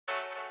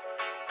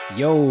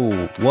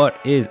Yo, what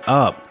is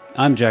up?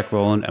 I'm Jack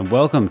Rowland and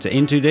welcome to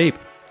In Too Deep.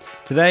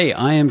 Today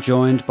I am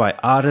joined by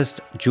artist,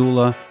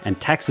 jeweler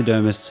and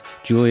taxidermist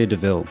Julia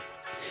deVille.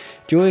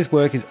 Julia's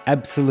work is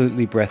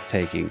absolutely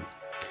breathtaking.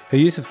 Her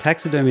use of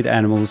taxidermied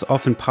animals,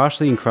 often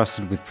partially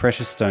encrusted with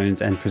precious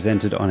stones and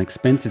presented on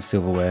expensive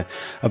silverware,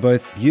 are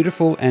both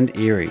beautiful and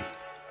eerie.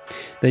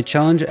 They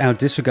challenge our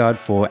disregard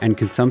for and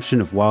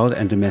consumption of wild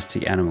and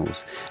domestic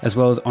animals, as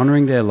well as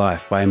honouring their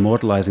life by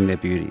immortalising their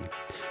beauty.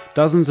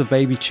 Dozens of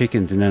baby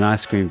chickens in an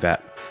ice cream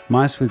vat,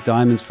 mice with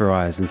diamonds for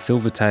eyes and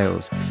silver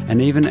tails,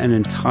 and even an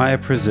entire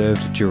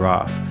preserved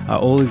giraffe are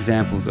all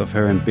examples of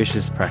her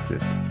ambitious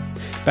practice.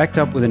 Backed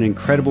up with an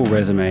incredible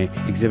resume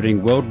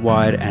exhibiting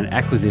worldwide and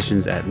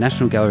acquisitions at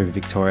National Gallery of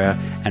Victoria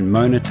and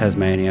Mona,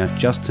 Tasmania,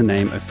 just to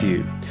name a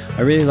few.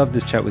 I really love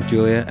this chat with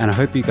Julia and I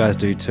hope you guys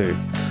do too.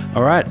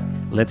 Alright,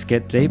 let's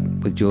get deep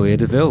with Julia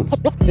deVille.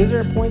 Is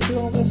there a point to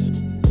all this?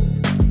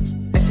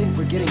 I think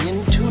we're getting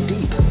in too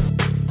deep.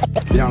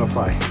 You don't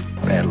apply.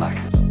 Bad luck.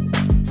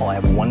 Well, I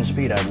have one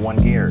speed, I have one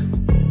gear.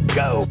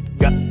 Go,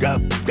 go, go,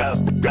 go,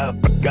 go,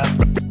 go,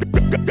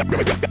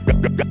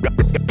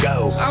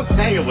 go. I'll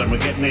tell you when we're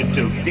getting in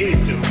too deep,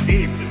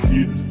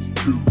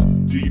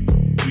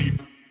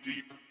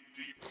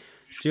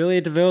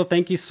 Julia deVille,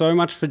 thank you so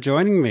much for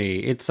joining me.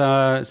 It's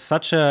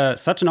such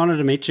an honor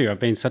to meet you. I've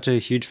been such a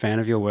huge fan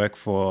of your work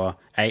for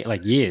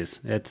years.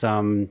 It's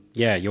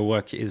yeah, your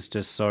work is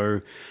just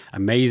so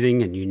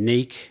amazing and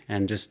unique,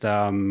 and just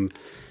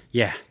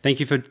yeah, thank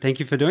you for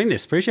doing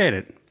this. Appreciate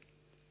it.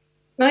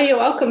 No, you're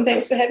welcome.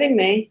 Thanks for having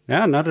me.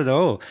 No, not at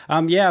all.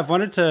 Yeah, I've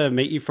wanted to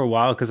meet you for a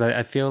while because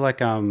I feel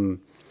like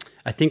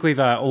I think we've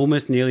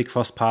almost nearly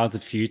crossed paths a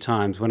few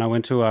times. When I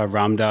went to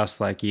Ramdas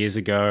like years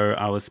ago,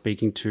 I was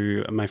speaking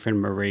to my friend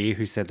Marie,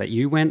 who said that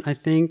you went. I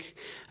think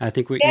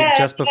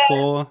just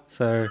before.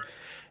 So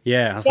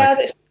yeah, I was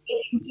actually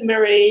speaking to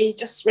Marie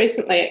just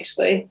recently,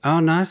 actually. Oh,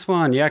 nice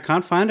one. Yeah, I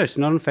can't find her. She's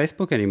not on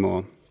Facebook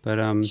anymore.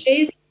 But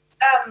she's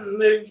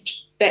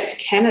moved back to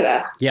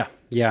Canada. Yeah,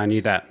 I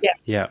knew that.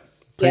 Yeah.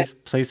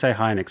 Please say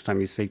hi next time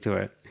you speak to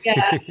her.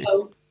 Yeah.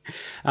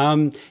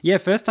 Yeah,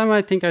 first time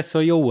I think I saw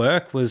your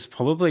work was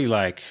probably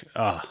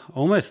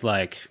almost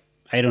like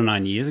 8 or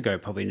 9 years ago,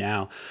 probably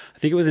now. I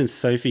think it was in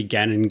Sophie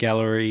Gannon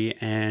Gallery,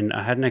 and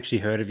I hadn't actually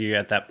heard of you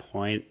at that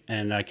point,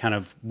 and I kind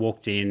of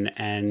walked in,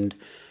 and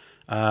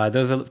there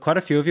was quite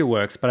a few of your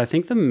works, but I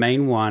think the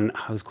main one,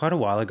 it was quite a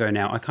while ago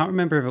now. I can't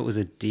remember if it was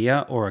a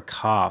deer or a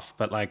calf,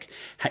 but like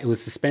it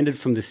was suspended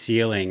from the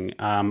ceiling,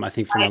 I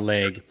think from a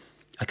leg.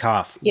 A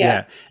calf,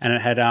 yeah. And it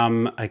had,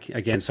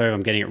 again, sorry if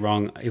I'm getting it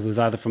wrong, it was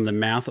either from the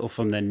mouth or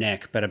from the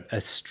neck, but a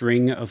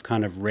string of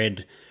kind of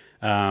red,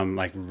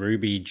 like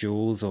ruby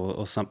jewels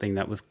or something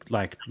that was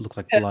like, looked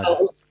like blood.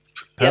 Pearls.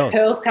 Yeah,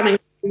 pearls coming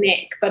from the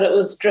neck, but it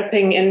was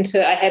dripping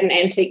into, I had an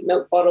antique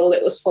milk bottle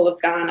that was full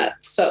of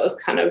garnets. So it was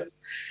kind of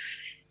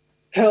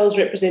pearls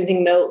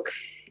representing milk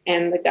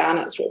and the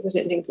garnets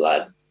representing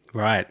blood.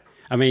 Right.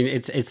 I mean,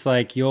 it's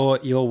like your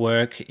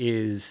work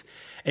is...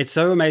 It's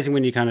so amazing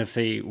when you kind of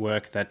see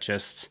work that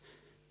it's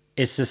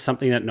just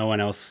something that no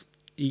one else,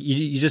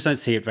 you just don't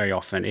see it very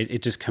often.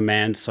 It just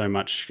commands so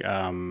much,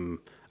 I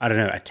don't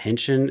know,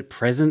 attention,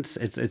 presence.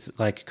 It's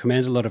like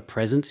commands a lot of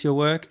presence, your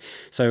work.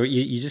 So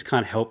you just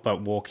can't help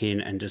but walk in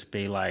and just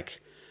be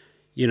like,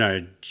 you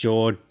know,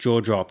 jaw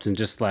dropped and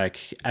just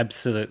like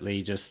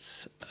absolutely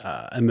just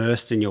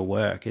immersed in your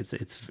work.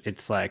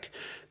 It's like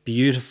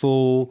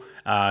beautiful,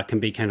 can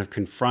be kind of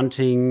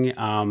confronting,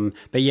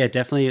 but yeah,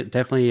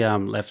 definitely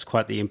left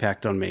quite the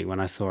impact on me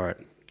when I saw it.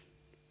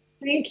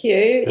 Thank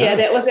you. Yeah,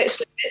 that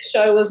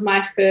show was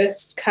my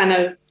first kind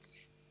of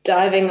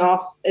diving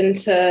off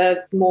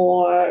into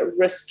more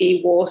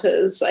risky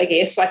waters, I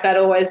guess. Like I'd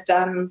always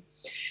done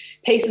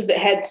pieces that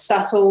had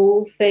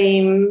subtle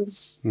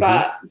themes,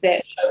 but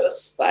that show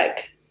was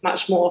like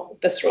much more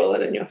visceral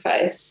and in your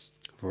face.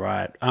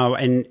 Right. Oh,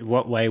 and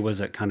what way was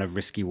it kind of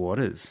risky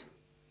waters?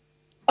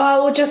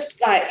 Oh, well,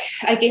 just like,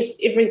 I guess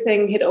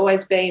everything had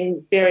always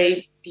been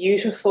very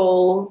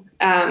beautiful.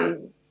 But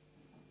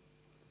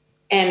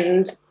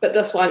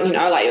this one, you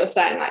know, like you were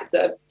saying, like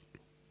the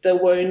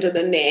wound in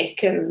the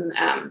neck, and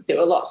there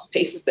were lots of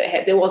pieces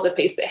there was a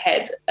piece that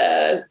had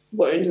a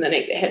wound in the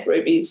neck that had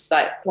rubies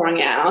like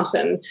pouring out.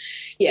 And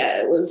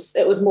yeah, it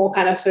was more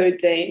kind of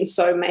food themed.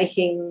 So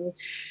making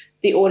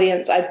the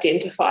audience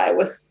identify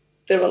with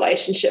the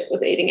relationship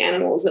with eating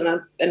animals in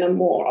a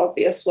more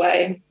obvious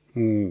way.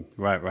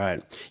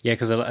 Right. Yeah,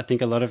 because I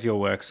think a lot of your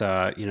works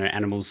are, you know,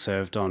 animals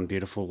served on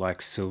beautiful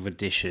like silver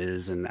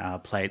dishes and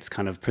plates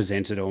kind of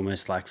presented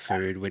almost like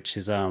food, which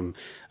is, yeah,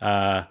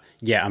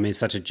 I mean,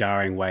 such a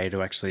jarring way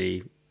to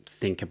actually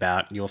think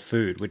about your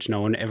food, which no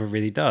one ever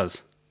really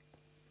does.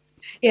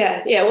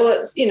 Yeah. Well,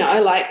 it's, you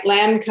know, like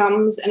lamb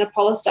comes in a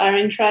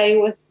polystyrene tray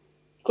with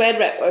Glad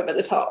wrap over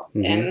the top,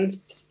 and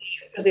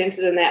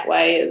presented in that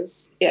way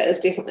is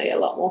definitely a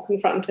lot more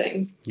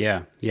confronting.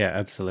 Yeah,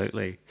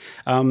 absolutely.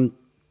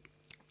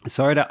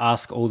 Sorry to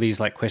ask all these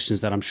like questions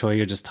that I'm sure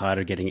you're just tired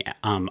of getting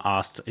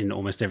asked in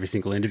almost every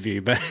single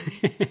interview. But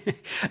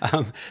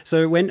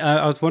so when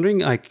I was wondering,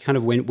 like, kind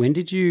of when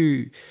did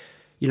you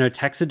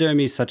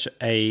taxidermy is such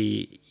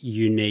a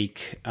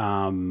unique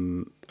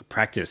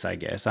practice, I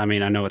guess. I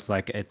mean, I know it's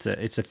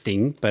a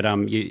thing, but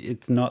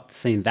it's not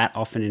seen that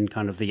often in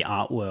kind of the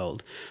art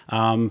world.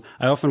 I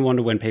often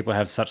wonder when people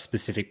have such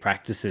specific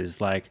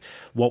practices, like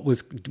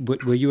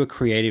were you a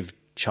creative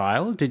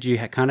child? Did you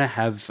kind of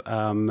have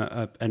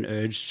an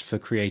urge for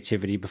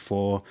creativity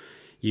before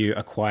you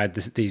acquired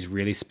these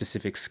really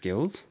specific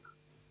skills?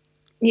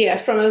 Yeah,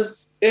 from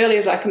as early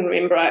as I can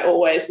remember, I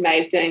always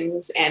made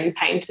things and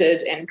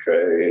painted and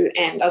drew.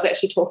 And I was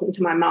actually talking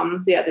to my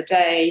mum the other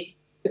day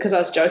because I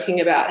was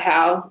joking about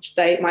how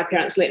my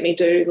parents let me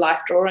do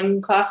life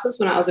drawing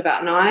classes when I was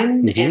about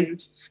 9 and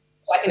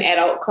like an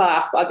adult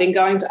class. But I've been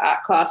going to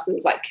art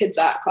classes, like kids'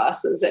 art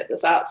classes at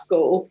this art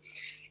school,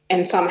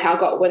 and somehow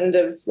got wind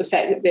of the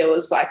fact that there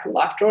was like a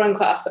life drawing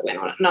class that went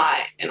on at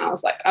night. And I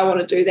was like, I want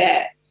to do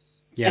that.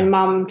 Yeah. And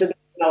Mum didn't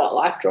know what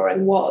life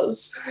drawing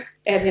was.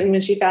 And then when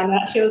she found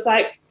out, she was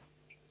like,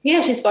 yeah,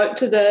 she spoke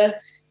to the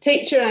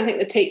teacher, and I think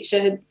the teacher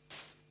had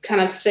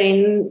kind of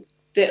seen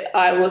that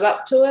I was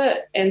up to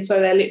it, and so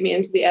they let me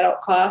into the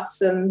adult class,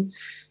 and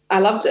I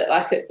loved it.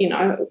 Like,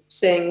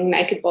 seeing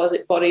naked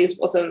bodies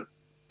wasn't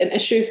an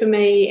issue for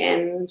me,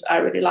 and I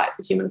really liked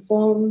the human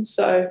form.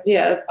 So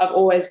yeah, I've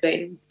always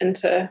been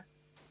into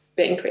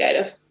being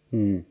creative.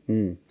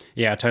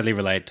 Yeah, I totally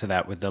relate to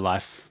that with the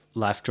life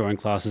drawing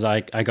classes.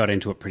 I got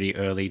into it pretty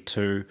early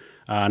too.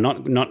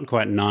 Not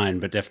quite 9,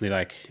 but definitely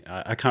like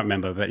I can't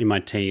remember, but in my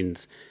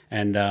teens.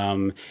 And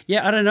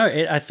yeah, I don't know.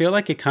 I feel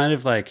like it kind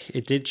of like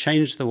it did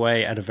change the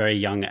way at a very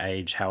young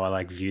age how I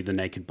like view the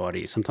naked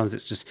body. Sometimes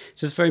it's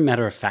just very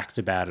matter of fact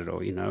about it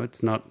all.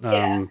 It's not.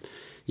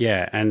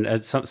 Yeah, and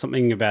it's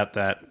something about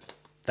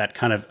that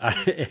kind of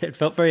it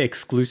felt very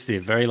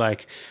exclusive, very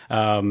like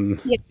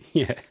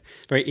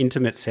very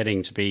intimate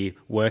setting to be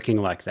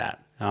working like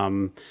that.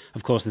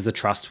 Of course, there's a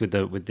trust with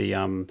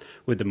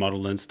the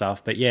model and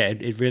stuff, but yeah,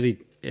 it really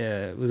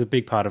was a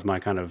big part of my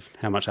kind of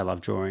how much I love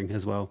drawing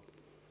as well.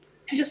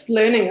 And just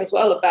learning as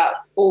well about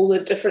all the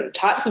different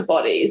types of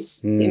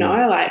bodies.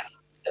 Like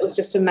it was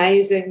just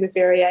amazing, the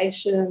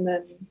variation.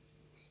 And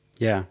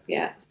yeah.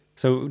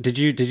 So did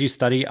you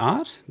study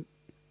art?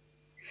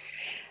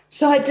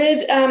 So I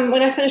did.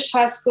 When I finished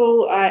high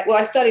school,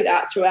 I studied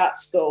art throughout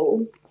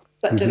school,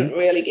 but didn't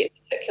really get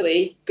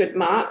particularly good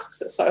marks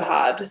because it's so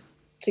hard.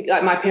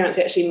 My parents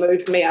actually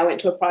moved me. I went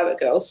to a private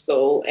girls'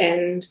 school,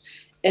 and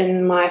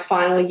in my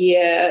final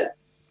year,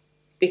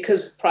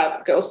 because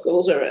private girls'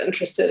 schools are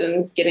interested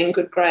in getting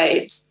good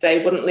grades,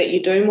 they wouldn't let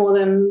you do more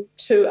than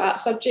 2 art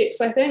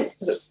subjects, I think,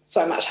 because it's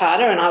so much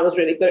harder, and I was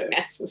really good at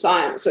maths and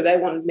science, so they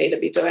wanted me to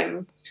be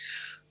doing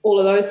all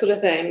of those sort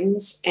of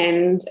things.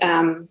 And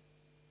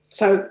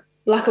so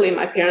luckily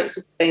my parents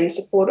have been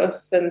supportive,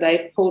 and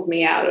they pulled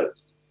me out of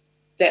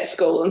that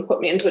school and put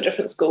me into a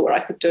different school where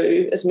I could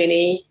do as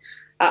many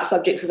art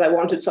subjects as I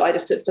wanted. So I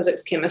just did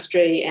physics,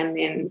 chemistry, and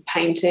then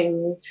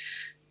painting,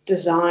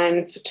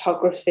 design,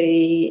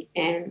 photography,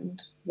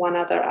 and one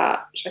other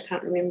art, which I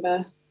can't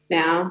remember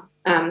now.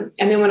 And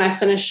then when I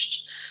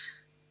finished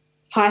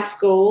high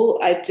school,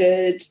 I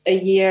did a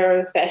year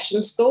of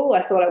fashion school.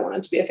 I thought I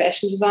wanted to be a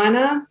fashion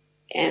designer,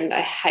 and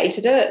I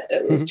hated it.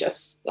 It was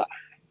just like,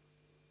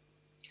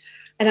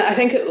 and I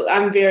think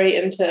I'm very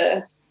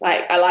into,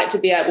 like, I like to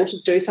be able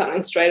to do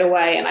something straight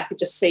away, and I could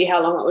just see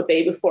how long it would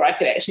be before I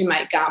could actually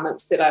make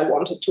garments that I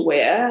wanted to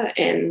wear.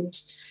 And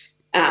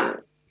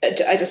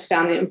I just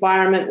found the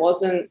environment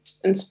wasn't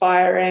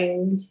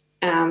inspiring.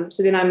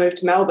 So then I moved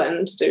to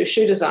Melbourne to do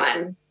shoe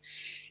design,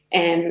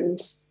 and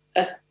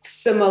a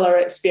similar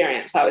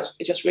experience. I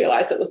just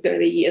realised it was going to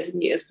be years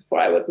and years before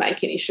I would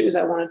make any shoes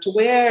I wanted to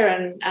wear.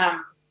 And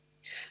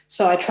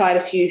so I tried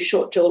a few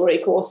short jewellery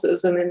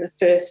courses, and then the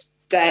first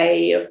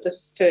day of the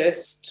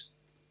first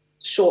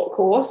short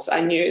course, I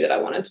knew that I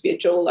wanted to be a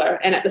jeweller.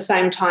 And at the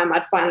same time,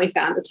 I'd finally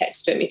found a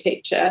taxidermy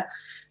teacher,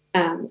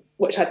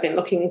 which I'd been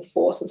looking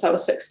for since I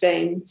was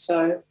 16.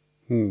 So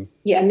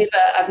yeah,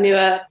 I've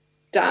never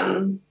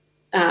done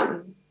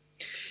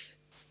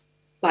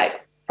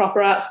like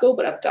proper art school,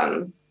 but I've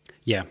done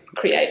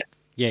creative.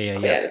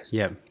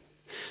 Yeah.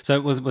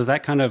 So was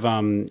that kind of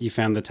you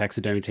found the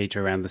taxidermy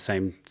teacher around the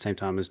same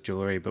time as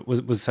jewelry, but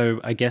was so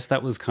I guess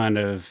that was kind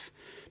of,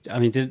 I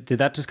mean, did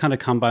that just kind of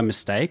come by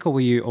mistake, or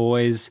were you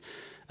always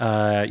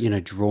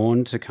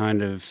drawn to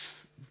kind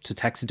of to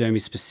taxidermy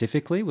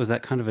specifically? Was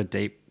that kind of a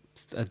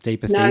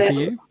deeper thing for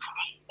you?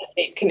 A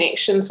deep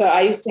connection. So I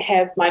used to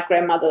have my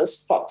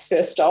grandmother's fox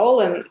fur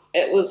stole, and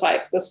it was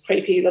like this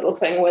creepy little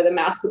thing where the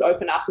mouth would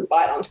open up and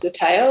bite onto the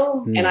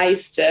tail. And I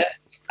used to,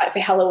 like, for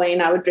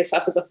Halloween, I would dress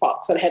up as a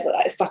fox and have it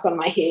like stuck on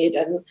my head,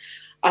 and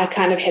I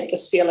kind of had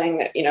this feeling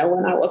that,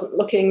 when I wasn't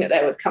looking, that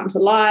they would come to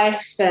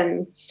life.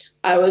 And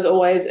I was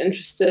always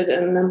interested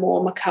in the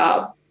more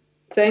macabre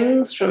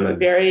things from a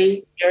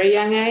very, very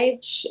young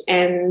age.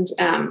 And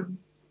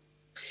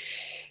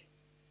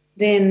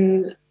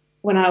then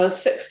when I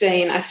was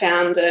 16, I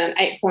found an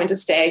 8-pointer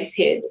stag's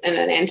head in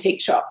an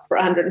antique shop for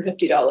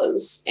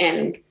 $150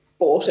 and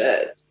bought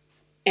it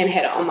and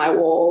had it on my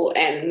wall,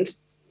 and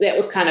that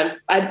was kind of,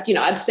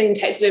 I'd seen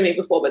taxidermy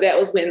before, but that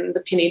was when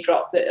the penny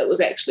dropped that it was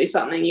actually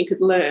something you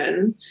could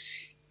learn.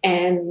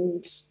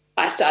 And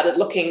I started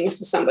looking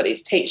for somebody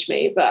to teach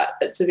me, but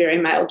it's a very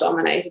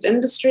male-dominated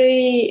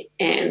industry,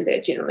 and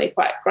they're generally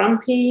quite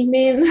grumpy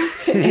men,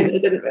 and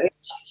it didn't really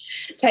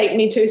take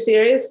me too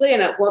seriously.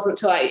 And it wasn't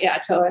till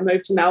I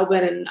moved to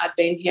Melbourne, and I'd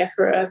been here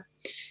for a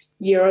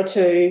year or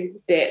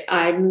two, that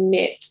I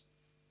met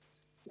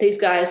these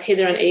guys,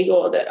 Heather and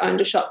Igor, that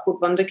owned a shop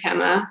called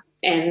Wunderkammer,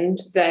 and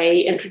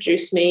they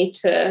introduced me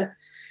to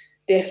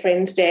their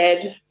friend's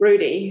dad,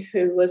 Rudy,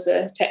 who was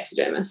a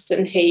taxidermist,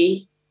 and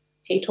he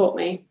taught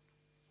me.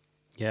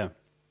 Yeah.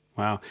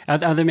 Wow. Are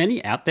there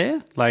many out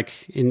there? Like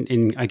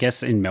in I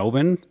guess in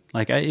Melbourne?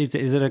 Like is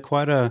it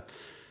quite a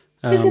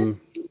There's a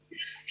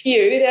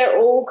few. They're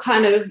all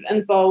kind of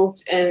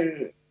involved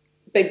in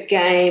big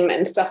game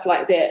and stuff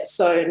like that,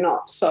 so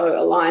not so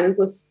aligned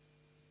with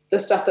the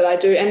stuff that I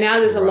do. And now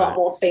there's a lot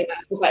more females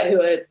like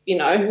who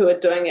are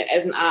doing it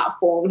as an art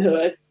form,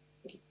 who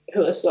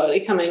are slowly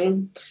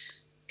coming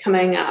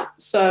up.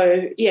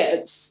 So yeah,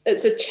 it's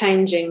a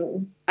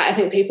changing. I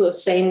think people have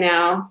seen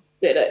now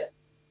that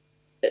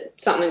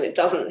it's something that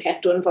doesn't have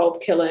to involve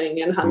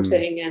killing and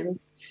hunting and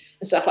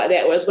stuff like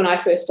that. Whereas when I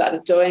first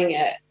started doing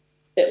it,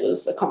 it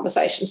was a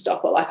conversation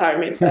stopper. Like I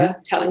remember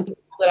telling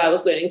people that I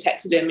was learning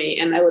taxidermy,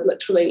 and they would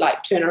literally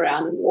like turn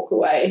around and walk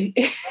away.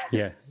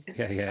 Yeah.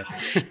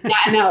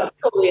 Now it's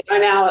cool.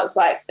 Now it's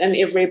like in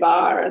every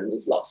bar, and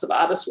there's lots of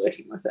artists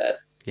working with it.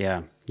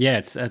 Yeah.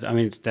 It's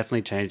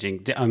definitely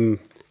changing.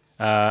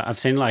 I've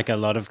seen like a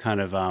lot of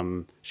kind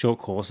of short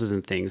courses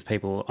and things,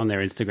 people on their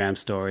Instagram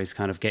stories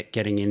kind of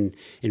getting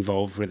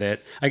involved with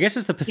it. I guess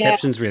as the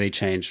perception's really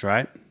changed,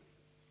 right?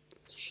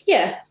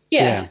 Yeah.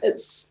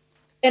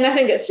 And I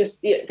think it's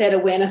just that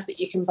awareness that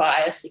you can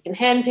buy a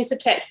secondhand piece of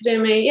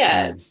taxidermy.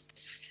 Yeah, it's,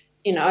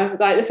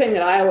 like the thing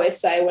that I always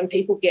say when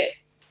people get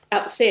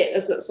upset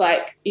is it's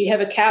like you have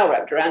a cow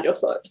wrapped around your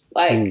foot.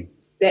 Like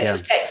that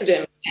is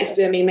taxidermy.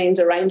 Taxidermy means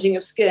arranging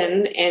of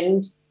skin,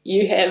 and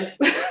you have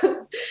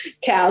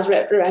cows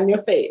wrapped around your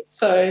feet.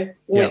 So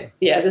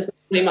there's not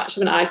really much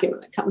of an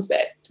argument that comes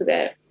back to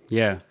that.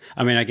 Yeah.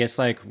 I mean, I guess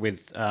like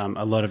with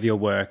a lot of your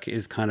work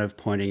is kind of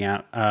pointing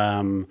out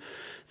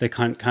the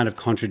kind of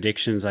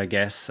contradictions, I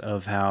guess,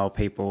 of how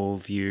people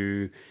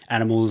view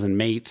animals and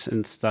meat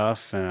and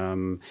stuff.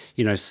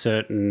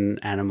 Certain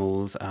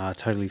animals are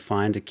totally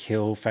fine to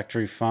kill,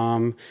 factory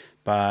farm,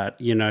 but,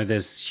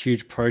 there's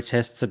huge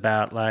protests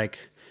about like,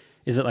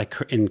 is it like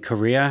in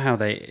Korea how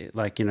they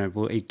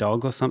will eat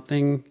dog or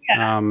something?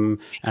 Yeah. And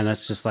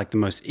that's just like the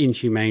most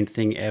inhumane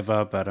thing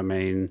ever. But I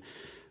mean,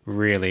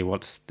 really,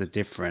 what's the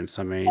difference?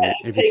 I mean,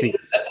 if you think a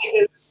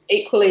pig is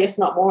equally, if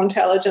not more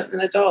intelligent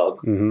than a dog.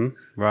 Mm-hmm.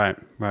 Right.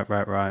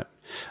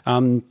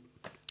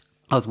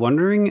 I was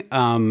wondering,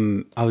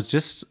 I was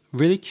just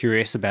really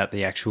curious about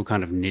the actual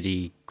kind of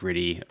nitty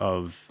gritty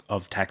of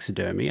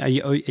taxidermy. Are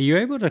you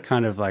able to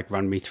kind of like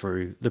run me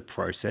through the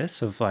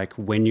process of like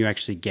when you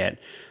actually get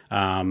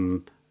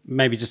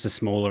maybe just a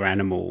smaller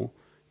animal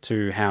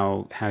to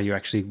how you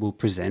actually will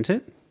present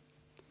it?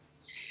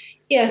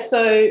 Yeah,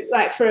 so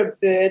like for a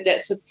bird,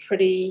 that's a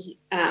pretty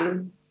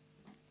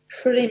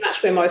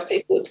much where most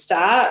people would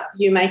start.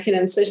 You make an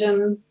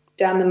incision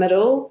down the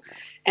middle,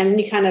 and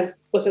you kind of,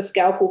 with a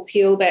scalpel,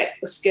 peel back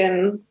the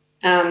skin.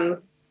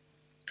 And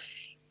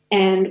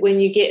when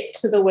you get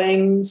to the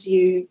wings,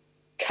 you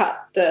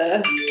cut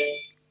the...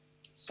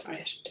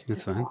 Sorry, I should turn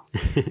That's fine.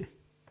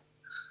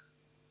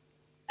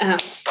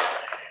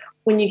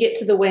 When you get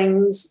to the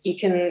wings, you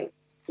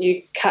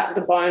cut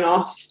the bone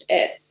off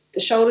at the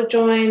shoulder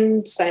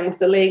joint. Same with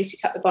the legs, you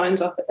cut the bones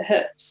off at the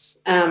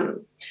hips.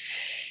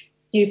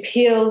 You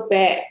peel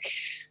back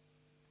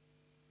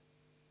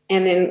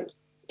and then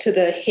to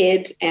the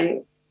head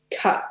and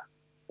cut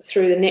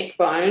through the neck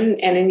bone,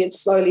 and then you'd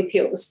slowly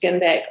peel the skin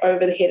back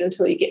over the head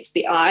until you get to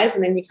the eyes,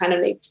 and then you kind of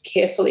need to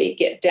carefully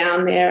get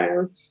down there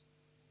and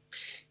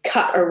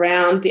cut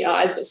around the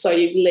eyes, but so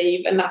you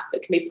leave enough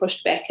that can be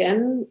pushed back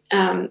in.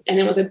 And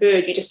then with a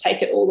bird, you just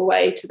take it all the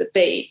way to the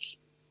beak,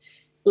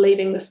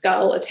 leaving the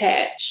skull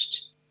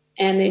attached,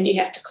 and then you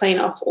have to clean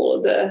off all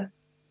of the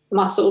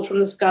muscle from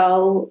the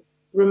skull,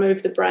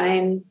 remove the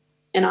brain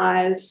and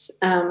eyes.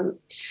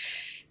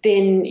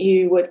 Then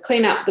you would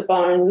clean up the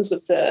bones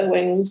of the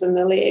wings and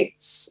the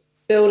legs,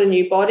 build a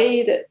new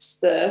body that's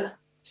the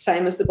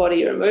same as the body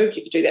you removed.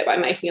 You could do that by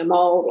making a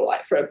mold, or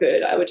like for a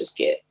bird, I would just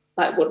get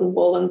like wooden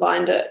wool and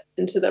bind it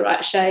into the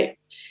right shape,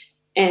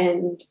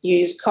 and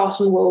use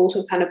cotton wool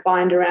to kind of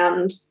bind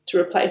around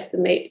to replace the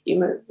meat that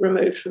you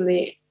removed from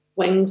the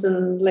wings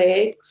and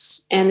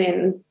legs, and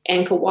then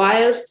anchor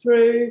wires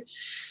through.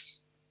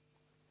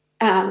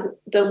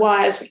 The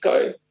wires would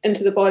go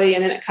into the body,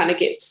 and then it kind of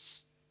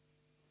gets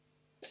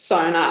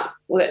sewn up.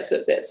 Well, that's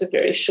a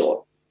very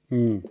short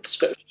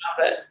description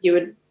of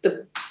it.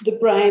 The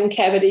brain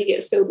cavity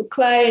gets filled with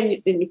clay,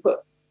 and then you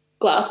put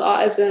glass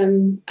eyes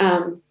in,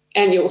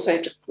 and you also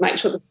have to make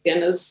sure the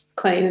skin is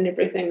clean and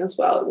everything as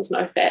well. There's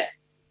no fat,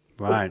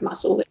 right,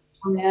 muscle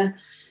on there.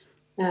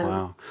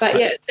 Wow. But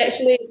yeah, it's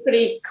actually a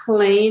pretty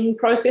clean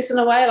process in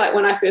a way. Like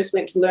when I first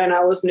went to learn,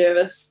 I was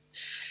nervous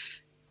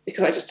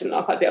because I just didn't know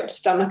if I'd be able to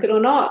stomach it or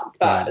not.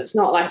 But it's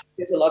not like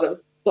there's a lot of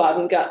blood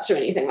and guts or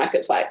anything. Like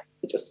it's like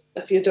just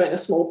if you're doing a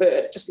small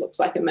bird, it just looks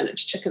like a miniature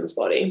chicken's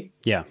body.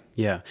 Yeah,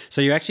 yeah.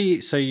 So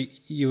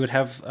you would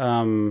have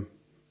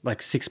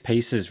like 6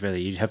 pieces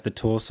really. You'd have the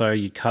torso,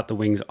 you'd cut the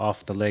wings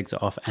off, the legs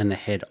off, and the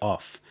head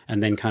off,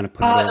 and then kind of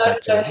put it all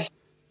back together.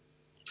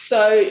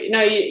 So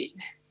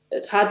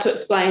it's hard to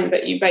explain,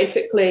 but you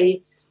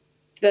basically,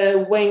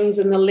 the wings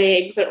and the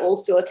legs are all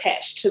still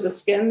attached to the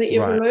skin that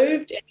you've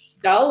removed and your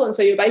skull, and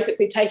so you're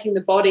basically taking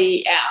the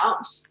body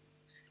out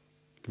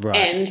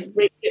and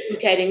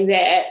replicating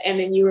that, and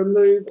then you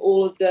remove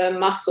all of the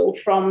muscle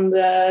from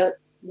the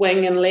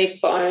wing and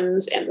leg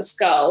bones and the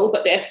skull,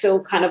 but they're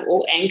still kind of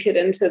all anchored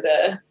into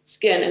the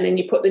skin, and then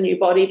you put the new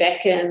body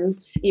back in.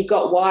 You've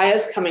got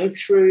wires coming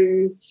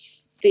through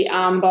the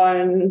arm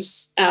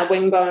bones,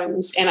 wing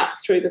bones, and up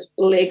through the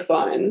leg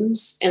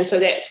bones. And so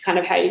that's kind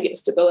of how you get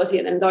stability.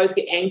 And then those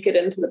get anchored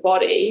into the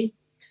body.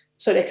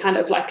 So they're kind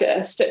of like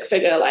a stick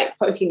figure, like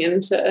poking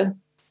into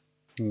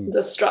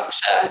the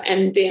structure.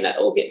 And then it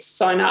all gets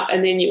sewn up,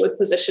 and then you would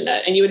position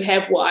it. And you would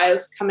have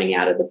wires coming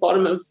out of the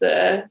bottom of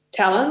the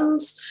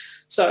talons.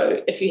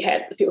 So if you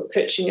were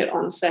perching it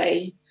on,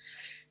 say,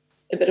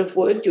 a bit of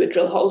wood, you would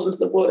drill holes into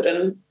the wood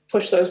and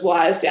push those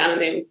wires down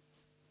and then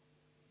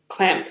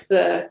clamp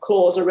the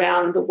claws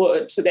around the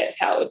wood, so that's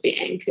how it would be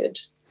anchored.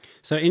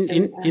 So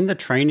in the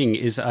training,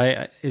 is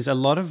a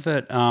lot of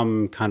it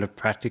kind of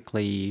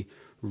practically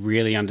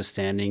really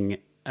understanding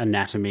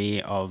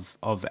anatomy of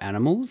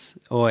animals,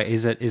 or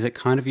is it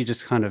kind of you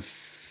just kind of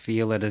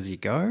feel it as you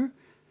go?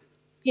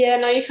 Yeah,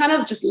 no, you kind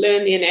of just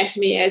learn the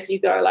anatomy as you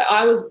go. Like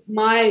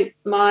my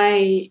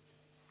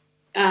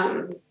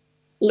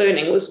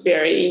learning was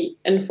very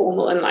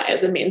informal and like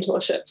as a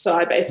mentorship. So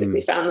I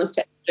basically found this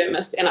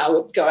taxidermist, and I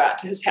would go out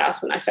to his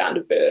house when I found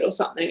a bird or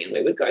something, and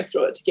we would go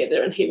through it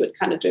together, and he would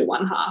kind of do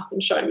one half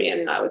and show me,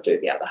 and then I would do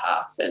the other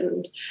half.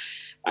 And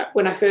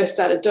when I first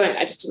started doing it,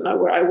 I just didn't know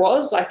where I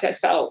was. Like I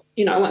felt,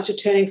 once you're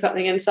turning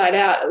something inside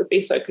out, it would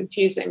be so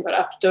confusing. But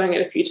after doing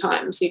it a few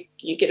times,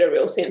 you get a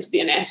real sense of the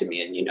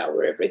anatomy, and you know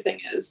where everything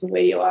is and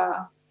where you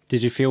are.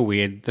 Did you feel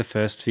weird the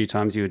first few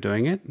times you were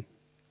doing it?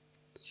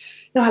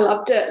 No, I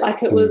loved it.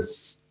 Like it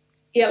was,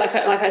 like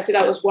I said,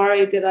 I was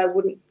worried that I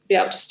wouldn't be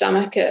able to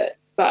stomach it.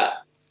 But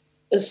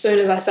as soon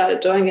as I started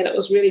doing it, it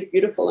was really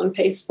beautiful and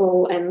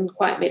peaceful and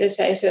quite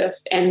meditative.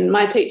 And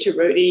my teacher,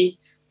 Rudy,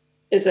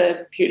 is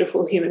a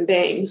beautiful human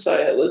being. So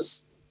it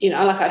was,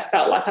 like I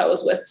felt like I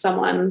was with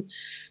someone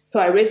who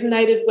I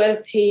resonated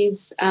with.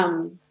 He's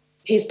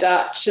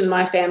Dutch, and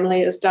my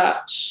family is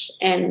Dutch.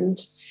 And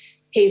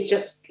he's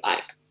just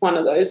like one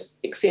of those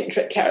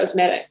eccentric,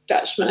 charismatic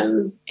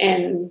Dutchmen.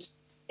 And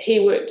he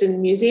worked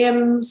in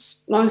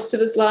museums most of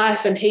his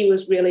life, and he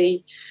was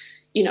really,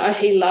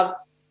 he loved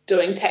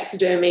doing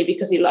taxidermy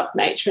because he loved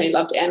nature and he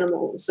loved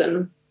animals.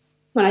 And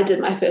when I did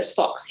my first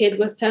fox head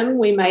with him,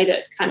 we made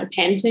it kind of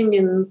panting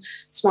and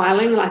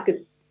smiling like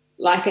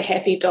a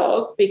happy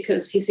dog,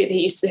 because he said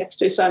he used to have to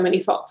do so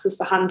many foxes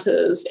for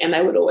hunters, and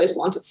they would always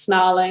want it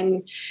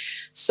snarling.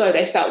 So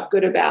they felt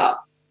good about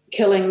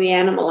killing the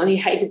animal, and he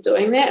hated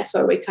doing that.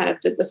 So we kind of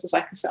did this as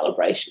like a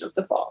celebration of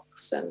the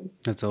fox. And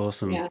that's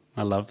awesome. Yeah.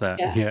 I love that.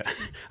 Yeah.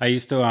 I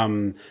used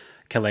to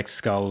collect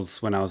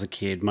skulls when I was a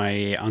kid.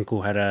 My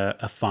uncle had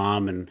a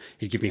farm, and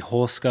he'd give me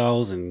horse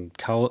skulls and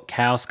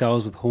cow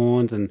skulls with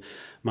horns, and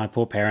my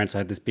poor parents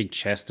had this big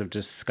chest of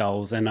just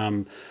skulls. And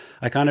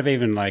I kind of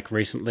even like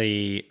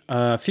recently,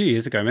 a few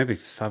years ago, maybe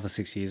 5 or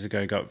 6 years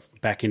ago, got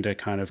back into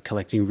kind of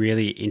collecting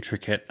really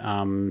intricate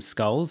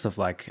skulls of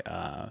like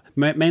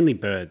mainly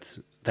birds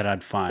that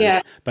I'd find.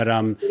 Yeah. But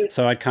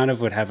so I kind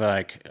of would have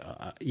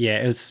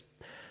it was,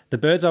 the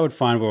birds I would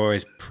find were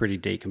always pretty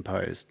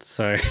decomposed.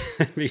 So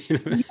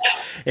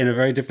in a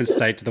very different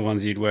state to the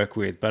ones you'd work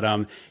with. But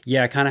I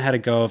kind of had a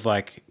go of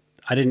like,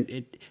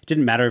 it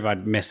didn't matter if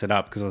I'd mess it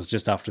up because I was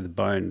just after the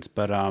bones.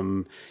 But,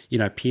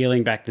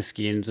 peeling back the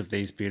skins of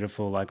these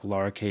beautiful like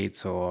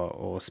lorikeets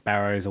or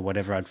sparrows or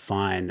whatever I'd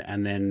find.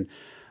 And then,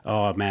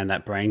 oh man,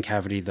 that brain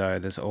cavity though,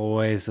 there's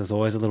always a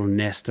little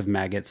nest of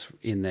maggots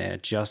in there,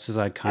 just as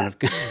I kind of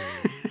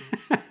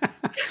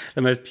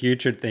the most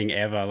putrid thing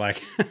ever.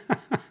 Like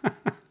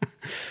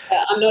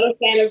I'm not a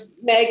fan of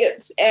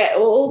maggots at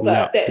all,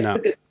 but that's the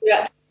good thing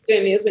about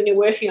taxidermy is when you're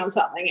working on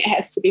something, it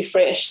has to be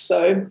fresh.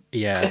 So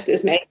if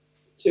there's maggots,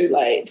 it's too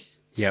late.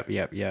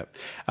 Yep.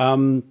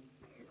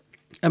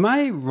 Am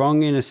I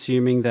wrong in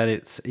assuming that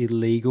it's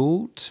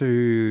illegal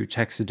to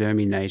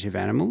taxidermy native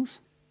animals?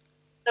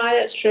 No,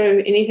 that's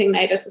true. Anything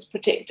native is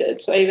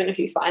protected. So even if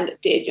you find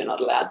it dead, you're not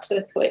allowed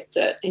to collect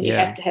it, and you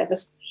have to have a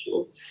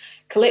special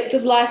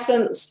collector's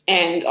license,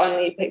 and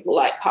only people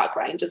like park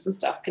rangers and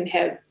stuff can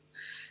have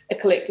a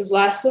collector's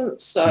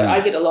license. So I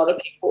get a lot of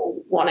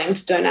people wanting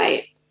to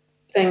donate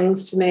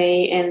things to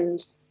me, and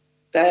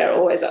they're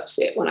always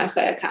upset when I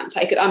say I can't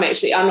take it. I'm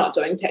not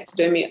doing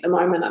taxidermy at the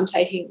moment. I'm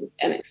taking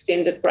an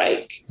extended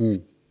break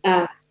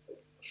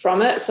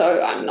from it,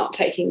 so I'm not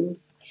taking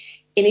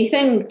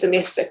anything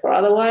domestic or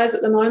otherwise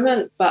at the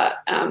moment. But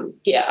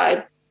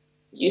I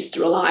used to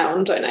rely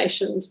on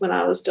donations when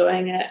I was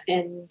doing it,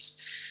 and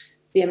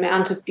the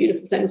amount of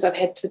beautiful things I've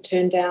had to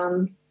turn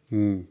down.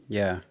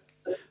 Yeah.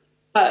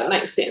 But it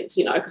makes sense,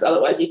 because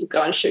otherwise you could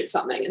go and shoot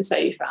something and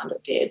say you found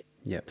it dead.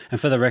 Yeah. And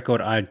for the record,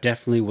 I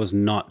definitely was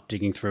not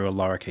digging through a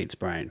lorikeet's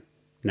brain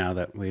now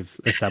that we've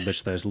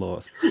established those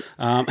laws.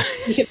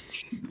 You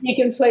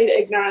can plead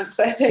ignorance,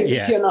 I think,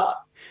 if you're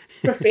not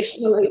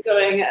professionally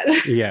doing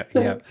it.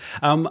 Yeah.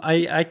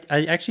 I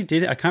actually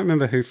did. I can't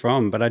remember who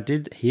from, but I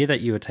did hear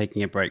that you were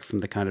taking a break from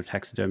the kind of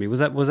taxidermy. Was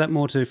that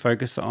more to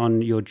focus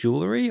on your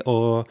jewelry,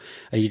 or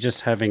are you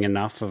just having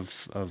enough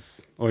of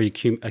or are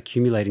you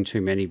accumulating too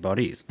many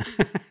bodies?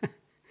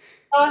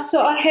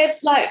 So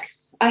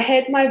I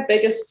had my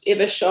biggest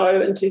ever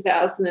show in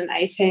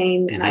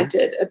 2018, and I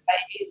did a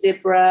baby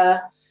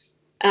zebra,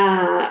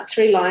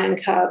 3 lion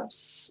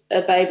cubs,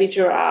 a baby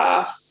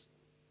giraffe,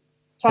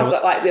 plus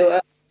there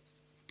were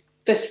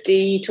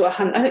 50 to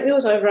 100. I think there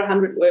was over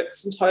 100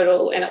 works in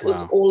total, and it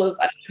was all of.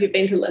 I don't know if you've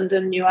been to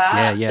Linden New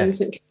Art in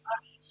St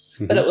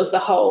Kilda, but it was the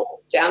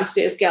whole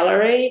downstairs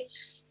gallery.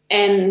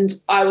 And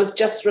I was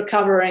just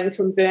recovering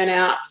from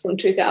burnout from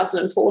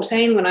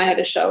 2014 when I had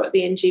a show at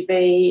the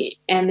NGB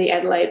and the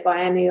Adelaide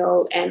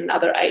Biennial and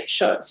another 8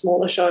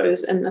 smaller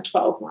shows in the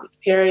 12-month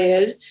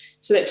period.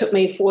 So that took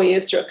me 4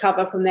 years to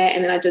recover from that.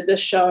 And then I did this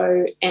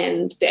show,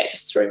 and that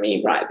just threw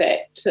me right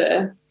back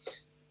to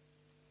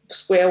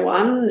square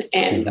one.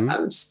 And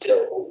I'm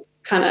still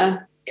kind of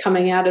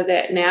coming out of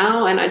that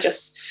now. And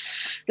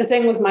the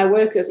thing with my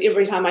work is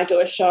every time I do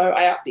a show,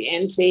 I up the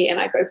ante and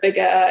I go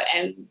bigger,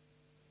 and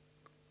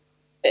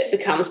it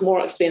becomes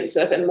more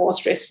expensive and more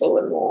stressful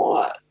and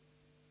more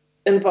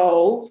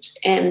involved,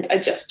 and I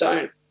just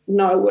don't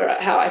know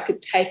how I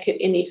could take it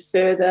any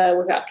further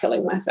without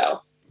killing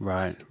myself.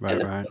 Right.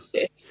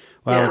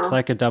 Well, it's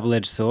like a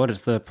double-edged sword. It's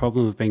the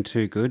problem of being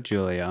too good,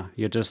 Julia.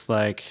 You're just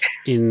like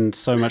in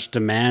so much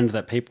demand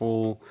that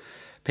people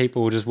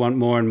just want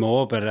more and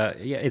more. But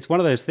it's one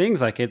of those things.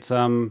 Like it's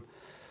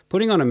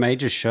putting on a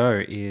major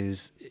show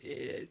is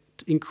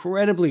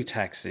incredibly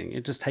taxing.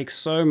 It just takes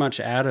so much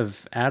out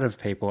of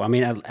people. I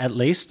mean, at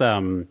least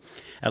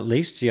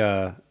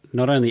you're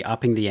not only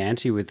upping the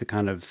ante with the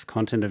kind of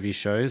content of your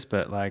shows,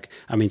 but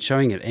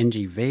showing at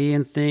NGV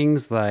and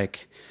things,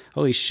 like,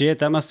 holy shit,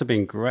 that must have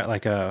been great,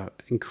 like a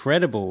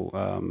incredible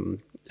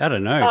I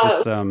don't know,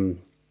 just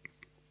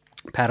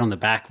pat on the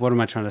back. What am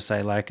I trying to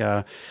say? Like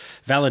a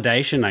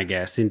validation, I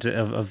guess,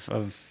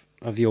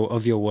 of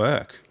your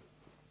work.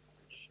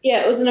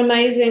 Yeah, it was an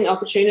amazing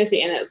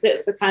opportunity, and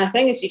that's the kind of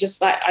thing is you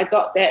just I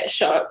got that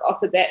show,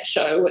 offered that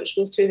show, which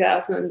was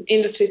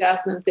end of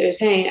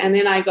 2013, and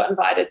then I got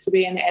invited to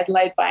be in the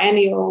Adelaide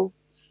Biennial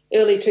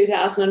early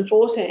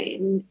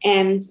 2014,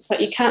 and it's like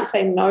you can't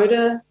say no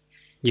to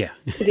the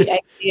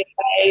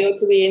ACFA or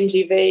to the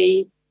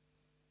NGV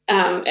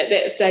at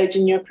that stage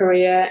in your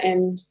career,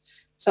 and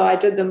so I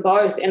did them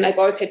both, and they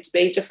both had to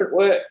be different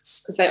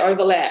works because they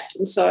overlapped,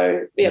 and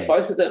so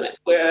both of them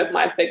were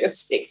my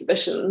biggest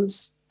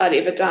exhibitions I'd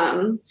ever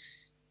done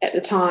at the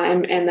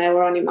time, and they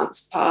were only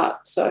months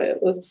apart. So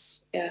it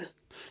was,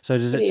 So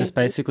does it just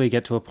basically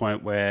get to a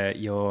point where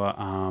you're,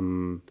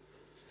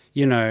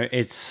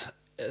 it's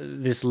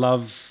this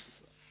love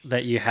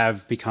that you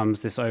have becomes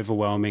this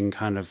overwhelming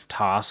kind of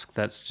task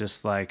that's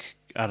just like,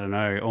 I don't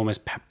know,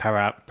 almost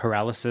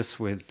paralysis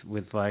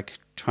with like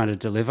trying to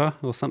deliver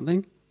or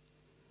something?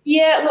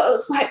 Yeah, well,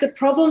 it's like the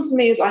problem for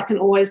me is I can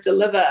always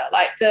deliver.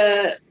 Like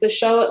the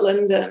show at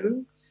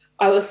Linden,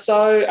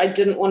 I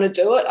didn't want to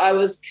do it. I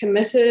was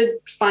committed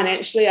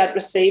financially. I'd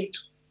received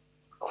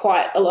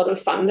quite a lot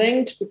of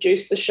funding to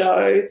produce the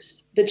show.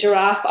 The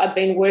giraffe I'd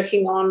been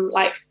working on,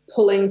 like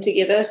pulling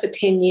together for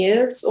 10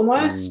 years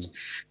almost.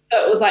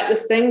 So it was like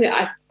this thing that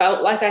I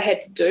felt like I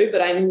had to do,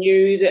 but I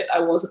knew that I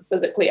wasn't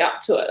physically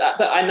up to it.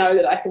 But I know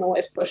that I can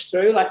always push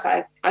through. Like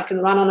I can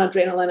run on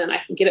adrenaline and I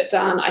can get it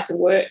done. I can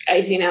work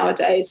 18-hour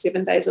days,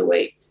 7 days a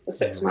week for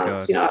 6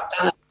 months. God. I've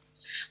done it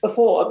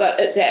before, but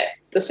it's at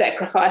the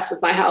sacrifice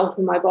of my health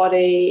and my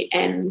body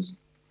and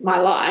my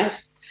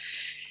life.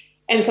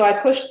 And so I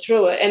pushed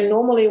through it. And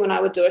normally when I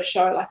would do a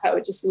show, like I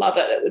would just love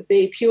it. It would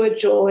be pure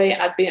joy.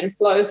 I'd be in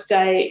flow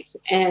state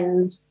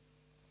and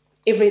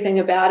everything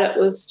about it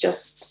was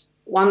just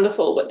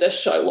wonderful. But this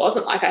show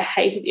wasn't. Like I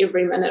hated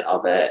every minute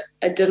of it.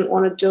 I didn't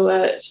want to do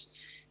it.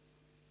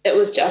 It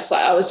was just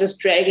like I was just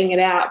dragging it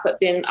out. But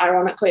then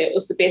ironically, it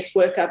was the best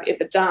work I've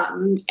ever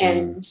done.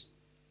 And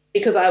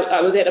because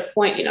I was at a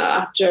point,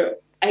 after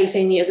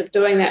 18 years of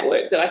doing that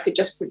work that I could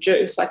just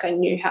produce, like I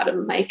knew how to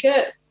make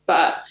it.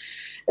 But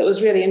it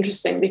was really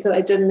interesting because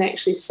I didn't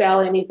actually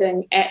sell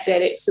anything at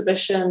that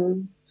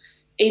exhibition,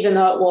 even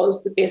though it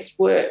was the best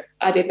work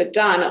I'd ever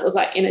done. It was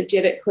like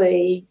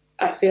energetically,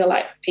 I feel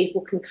like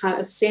people can kind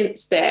of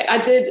sense that. I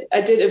did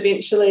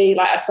eventually,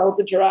 like I sold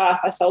the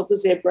giraffe, I sold the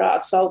zebra,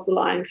 I've sold the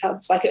lion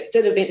cubs. Like it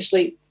did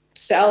eventually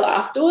sell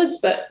afterwards,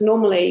 but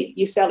normally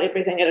you sell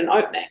everything at an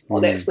opening,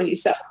 or that's when you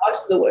sell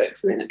most of the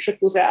works, and then it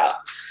trickles out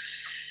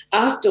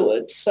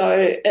afterwards. So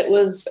it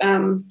was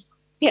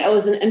yeah, it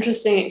was an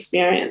interesting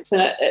experience,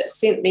 and it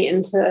sent me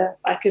into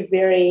like a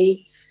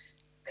very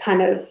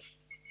kind of,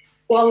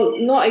 well,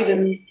 not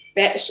even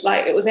that,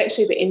 like it was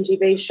actually the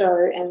NGV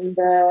show and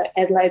the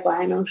Adelaide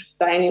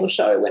Biennial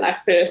show when I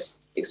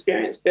first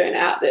experienced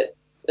burnout that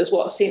is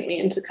what sent me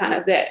into kind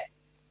of that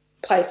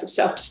place of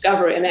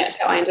self-discovery, and that's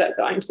how I ended up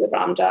going to the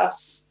Ram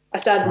Dass. I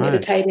started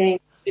meditating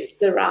at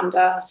the Ram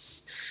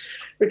Dass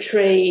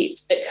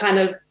retreat. It kind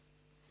of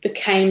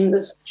became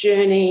this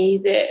journey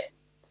that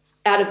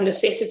out of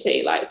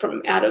necessity, like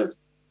from out of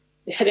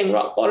hitting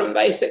rock bottom,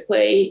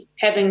 basically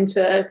having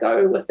to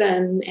go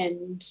within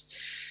and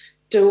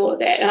do all of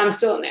that. And I'm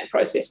still in that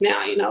process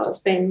now. You know, it's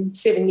been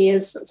 7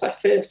 years since I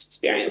first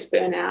experienced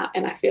burnout,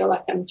 and I feel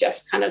like I'm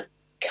just kind of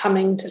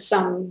coming to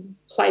some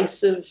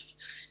place of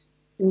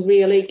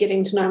really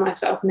getting to know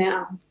myself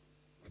now.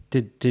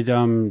 Did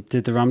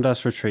the Ram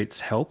Dass retreats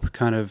help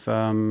kind of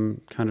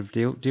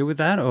deal with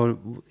that, or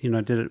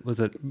was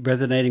it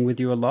resonating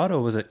with you a lot,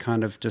 or was it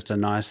kind of just a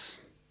nice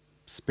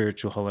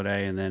spiritual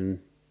holiday and then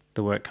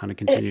the work kind of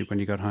continued when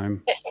you got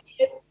home?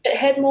 It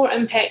had more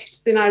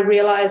impact than I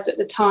realized at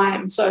the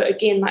time. So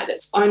again, like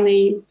it's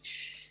only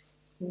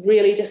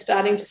really just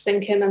starting to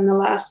sink in the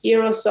last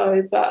year or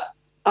so. But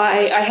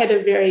I had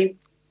a very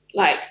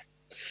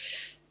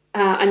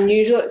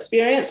unusual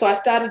experience. So I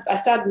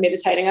started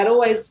meditating. I'd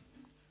always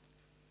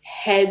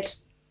had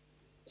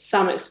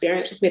some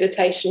experience with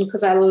meditation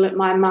because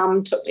my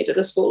mum took me to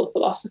the School of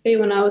Philosophy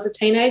when I was a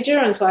teenager,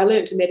 and so I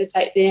learned to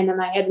meditate then,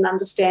 and I had an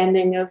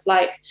understanding of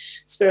like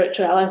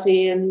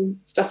spirituality and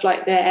stuff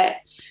like that.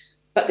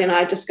 But then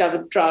I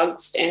discovered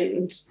drugs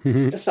and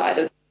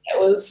decided it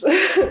was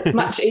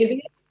much easier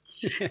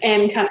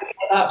and kind of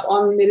gave up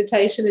on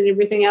meditation and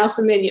everything else.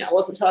 And then, it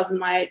wasn't until I was in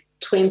my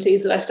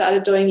 20s that I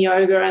started doing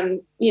yoga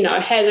and,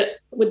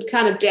 would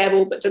kind of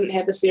dabble but didn't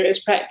have the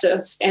serious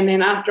practice. And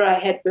then after I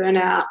had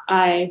burnout,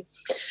 I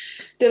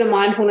did a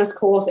mindfulness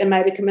course and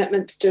made a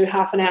commitment to do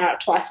half an hour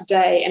twice a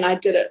day. And I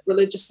did it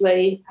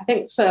religiously. I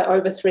think for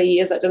over 3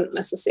 years I didn't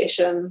miss a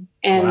session.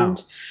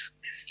 And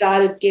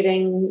started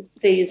getting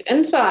these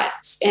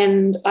insights.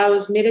 And I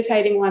was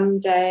meditating one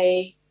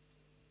day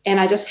and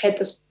I just had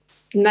this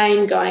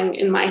name going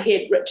in my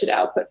head, Richard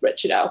Alpert,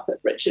 Richard Alpert,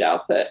 Richard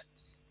Alpert.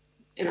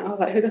 And I was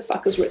like, who the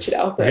fuck is Richard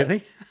Alpert?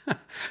 Really?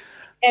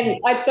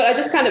 But I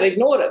just kind of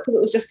ignored it because it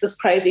was just this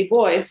crazy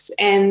voice,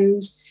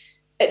 and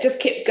it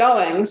just kept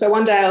going. So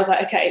one day I was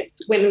like, okay,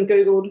 went and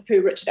Googled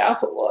who Richard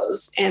Alpert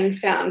was and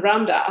found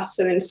Ram Dass,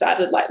 and then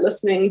started like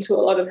listening to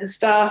a lot of his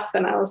stuff.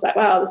 And I was like,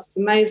 wow, this is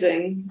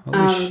amazing.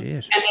 Holy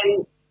shit. And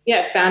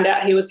then, found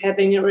out he was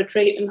having a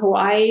retreat in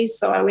Hawaii.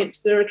 So I went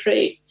to the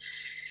retreat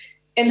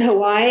in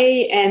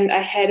Hawaii and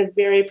I had a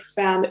very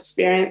profound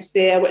experience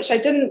there, which I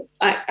didn't,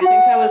 I think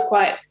I was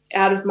quite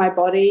out of my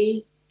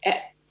body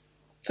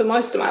for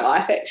most of my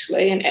life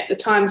actually, and at the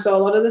time, so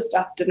a lot of the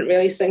stuff didn't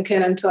really sink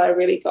in until I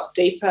really got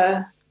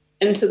deeper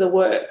into the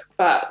work.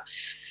 But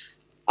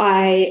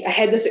I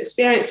had this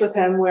experience with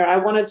him where I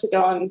wanted to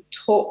go and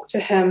talk to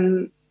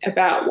him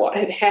about what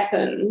had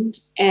happened,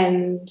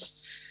 and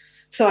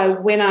so I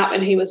went up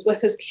and he was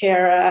with his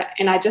carer,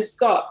 and I just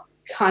got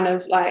kind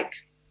of like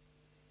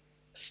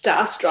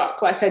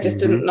starstruck, like I just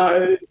didn't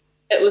know.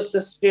 It was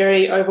this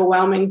very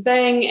overwhelming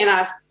thing, and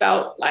I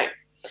felt like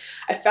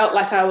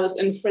I was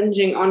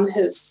infringing on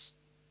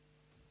his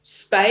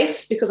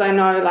space, because I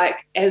know,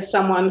 like, as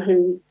someone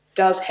who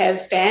does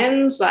have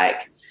fans,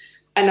 like,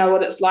 I know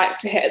what it's like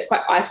to have, it's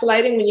quite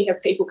isolating when you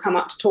have people come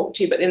up to talk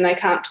to you, but then they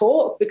can't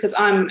talk, because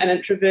I'm an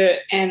introvert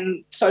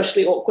and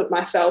socially awkward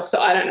myself.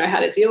 So I don't know how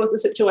to deal with the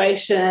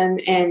situation.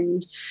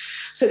 And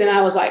so then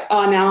I was like,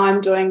 oh, now I'm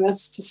doing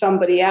this to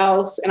somebody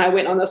else. And I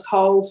went on this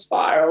whole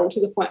spiral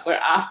to the point where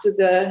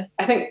after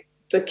I think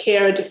the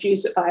carer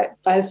diffused it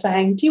by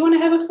saying, do you want to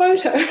have a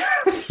photo?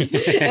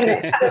 And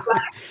that kind of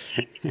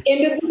like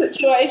ended the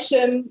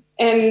situation.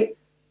 And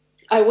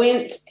I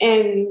went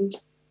and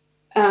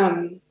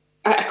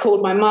I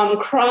called my mum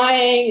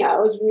crying. I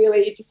was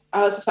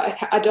just like,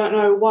 I don't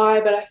know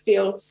why, but I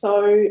feel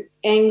so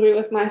angry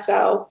with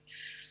myself.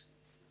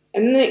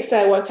 And the next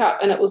day I woke up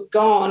and it was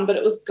gone, but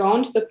it was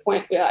gone to the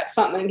point where like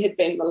something had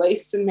been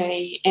released in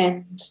me.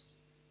 And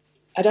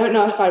I don't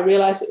know if I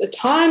realized at the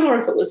time or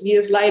if it was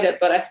years later,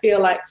 but I feel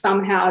like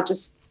somehow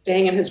just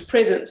being in his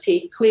presence,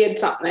 he cleared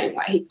something,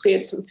 like he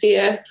cleared some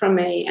fear from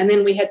me. And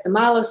then we had the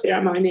mala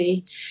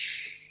ceremony,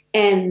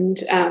 and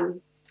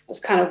it's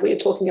kind of weird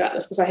talking about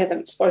this because I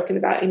haven't spoken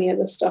about any of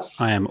this stuff.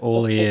 I am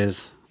all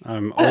ears.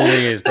 I'm all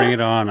ears. Bring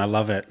it on. I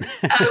love it. So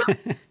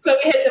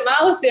we had the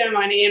mala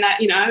ceremony, and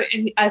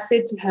I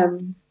said to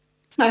him,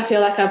 I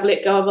feel like I've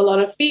let go of a lot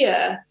of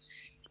fear.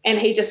 And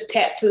he just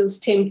tapped his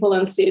temple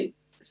and said,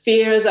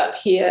 fear is up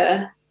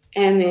here,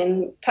 and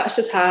then touched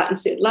his heart and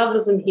said, love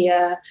is in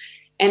here.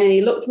 And then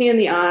he looked me in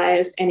the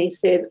eyes and he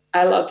said,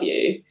 I love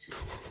you.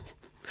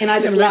 And I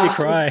just laughed.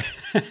 It made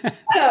me cry.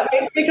 Yeah, it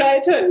makes me cry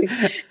too.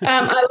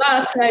 I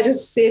laughed and I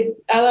just said,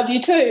 I love you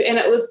too. And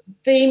it was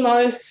the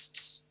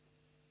most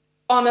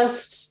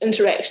honest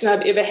interaction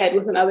I've ever had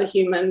with another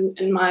human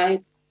in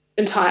my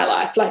entire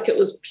life. Like, it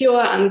was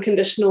pure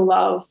unconditional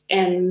love,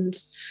 and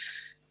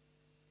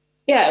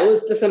yeah, it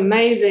was this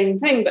amazing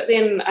thing. But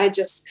then I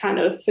just kind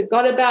of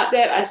forgot about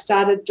that. I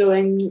started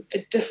doing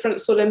a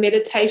different sort of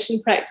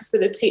meditation practice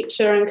that a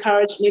teacher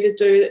encouraged me to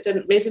do that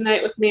didn't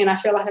resonate with me. And I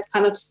feel like I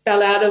kind of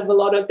fell out of a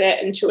lot of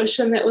that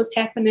intuition that was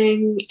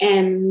happening,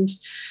 and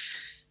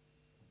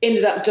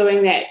ended up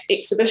doing that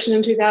exhibition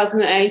in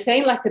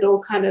 2018. Like it all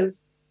kind of,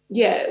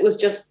 yeah, it was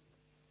just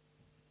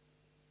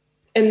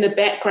in the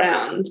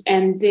background.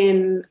 And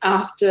then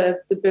after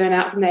the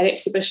burnout from that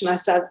exhibition, I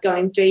started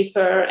going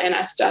deeper, and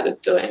I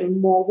started doing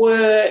more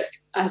work.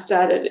 I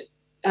started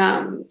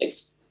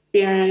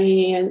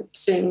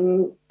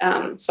experiencing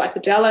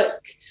psychedelic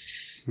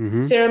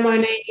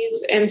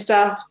ceremonies and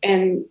stuff,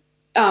 and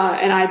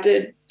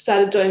I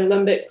started doing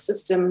limbic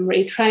system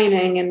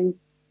retraining, and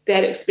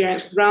that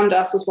experience with Ram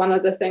Dass was one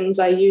of the things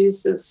I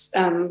used as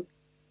a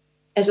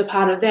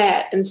part of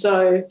that. And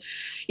so,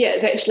 yeah,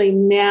 it's actually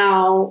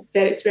now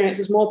that experience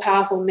is more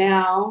powerful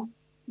now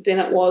than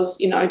it was,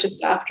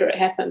 just after it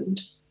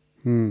happened.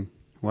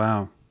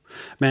 Wow.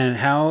 Man,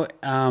 how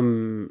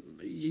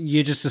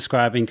you're just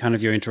describing kind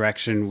of your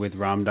interaction with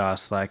Ram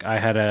Dass. Like I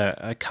had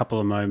a couple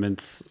of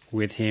moments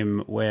with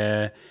him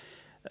where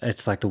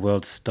it's like the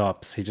world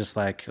stops. He just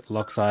like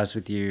locks eyes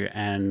with you,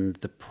 and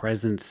the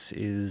presence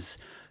is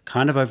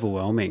kind of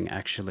overwhelming,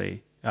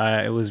 actually.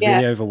 It was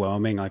really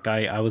overwhelming. Like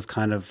I was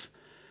kind of,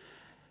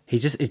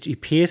 he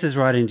pierces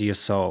right into your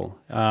soul.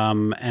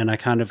 And I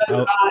kind of,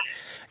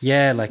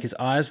 like his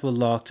eyes were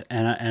locked,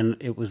 and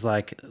it was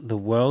like the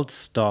world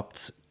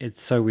stopped.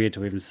 It's so weird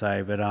to even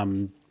say, but,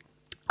 and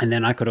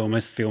then I could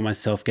almost feel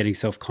myself getting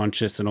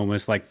self-conscious and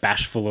almost like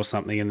bashful or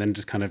something, and then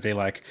just kind of be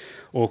like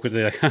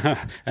awkwardly like,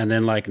 and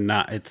then like,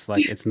 nah, it's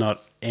like, it's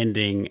not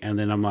ending. And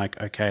then I'm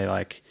like, okay,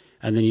 like,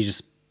 and then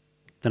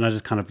then I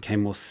just kind of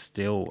became more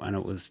still, and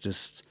it was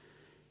just,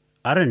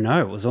 I don't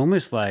know, it was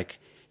almost like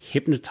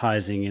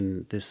hypnotizing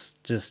in this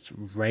just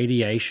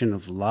radiation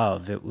of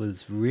love. It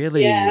was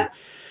really, I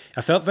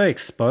felt very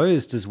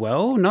exposed as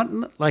well,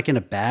 not like in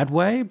a bad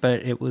way,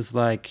 but it was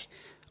like,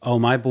 oh,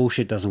 my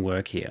bullshit doesn't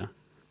work here.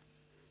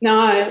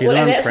 No. He's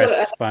not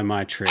impressed by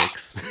my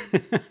tricks.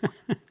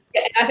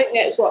 I think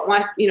that's what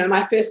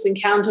my first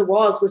encounter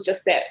was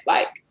just that,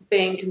 like,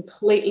 being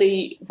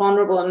completely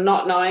vulnerable and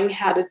not knowing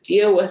how to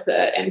deal with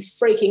it and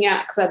freaking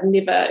out because I'd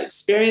never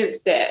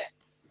experienced that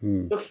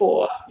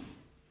before.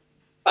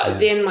 But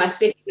then my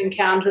second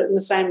encounter in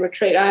the same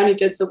retreat, I only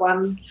did the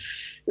one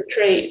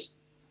retreat,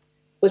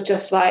 was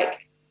just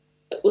like,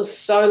 it was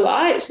so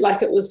light.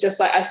 Like it was just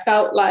like, I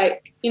felt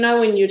like,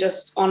 when you're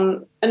just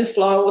in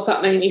flow or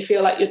something and you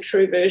feel like your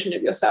true version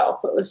of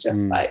yourself. It was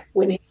just like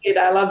when he said,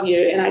 I love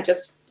you, and I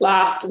just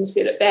laughed and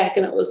said it back,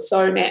 and it was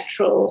so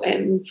natural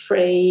and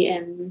free,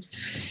 and,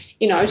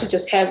 to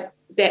just have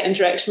that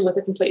interaction with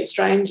a complete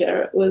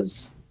stranger, it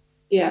was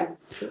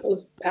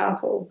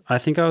powerful. I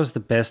think I was the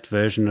best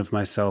version of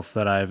myself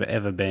that I've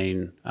ever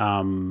been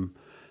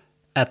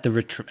at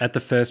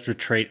the first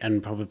retreat,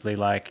 and probably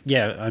like,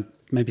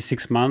 maybe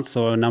 6 months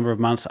or a number of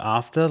months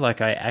after.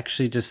 Like I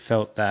actually just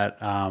felt that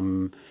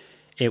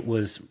it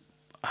was,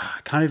 I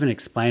can't even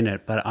explain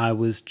it, but I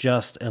was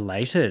just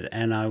elated,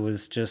 and I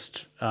was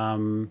just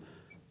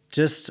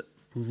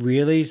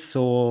really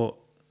saw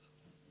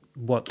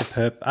what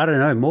I don't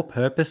know, more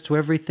purpose to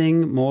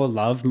everything, more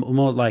love,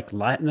 more like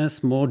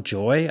lightness, more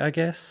joy, I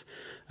guess.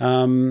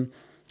 I mean,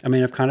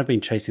 I've kind of been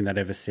chasing that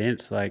ever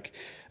since. Like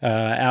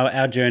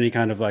our journey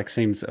kind of like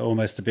seems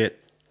almost a bit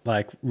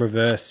like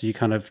reverse. You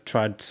kind of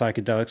tried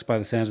psychedelics by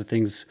the sounds of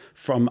things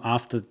from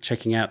after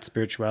checking out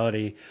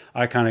spirituality.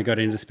 I kind of got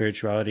into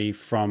spirituality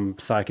from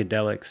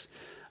psychedelics.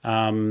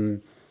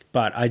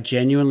 But I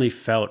genuinely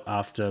felt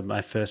after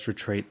my first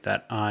retreat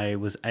that I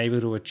was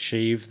able to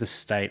achieve the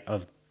state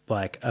of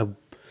like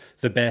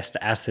the best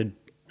acid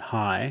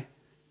high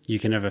you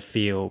can ever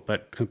feel,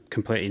 but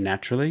completely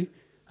naturally.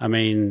 I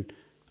mean,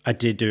 I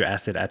did do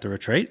acid at the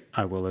retreat,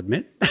 I will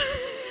admit.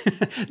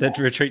 That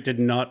retreat did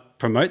not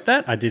promote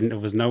that.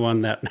 It was no one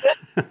that,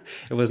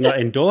 it was not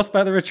endorsed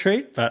by the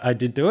retreat, but I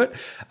did do it.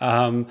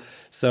 But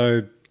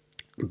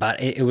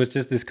it was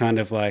just this kind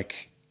of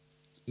like,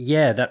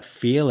 that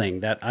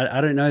feeling that,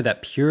 I don't know,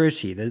 that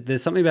purity.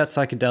 There's something about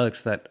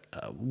psychedelics that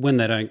when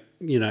they don't,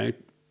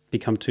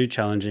 become too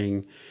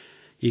challenging,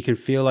 you can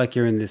feel like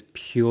you're in this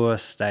pure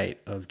state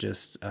of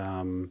just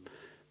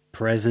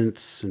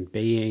presence and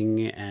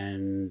being,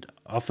 and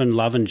often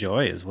love and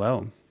joy as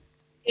well.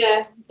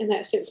 Yeah, and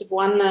that sense of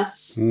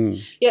oneness.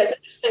 Yeah, it's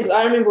interesting.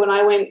 I remember when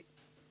I went,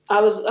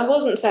 I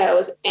wouldn't say I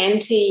was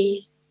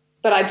anti,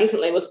 but I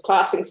definitely was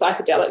classing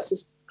psychedelics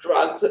as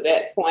drugs at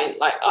that point.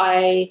 Like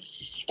I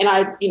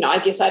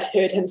guess I'd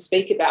heard him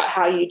speak about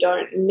how you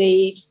don't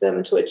need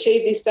them to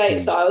achieve these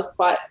states, so I was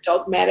quite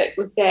dogmatic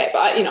with that. But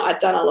I'd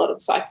done a lot of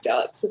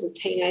psychedelics as a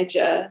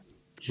teenager,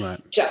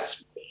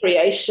 just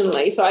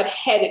recreationally, so I'd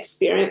had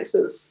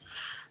experiences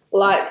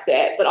like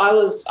that. But I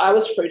was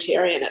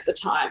fruitarian at the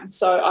time,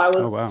 so I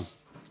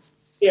was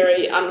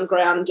very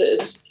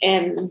ungrounded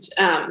and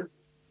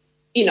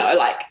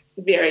like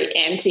very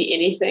anti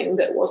anything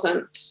that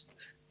wasn't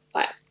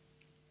like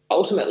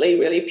ultimately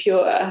really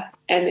pure.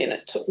 And then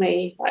it took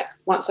me, like,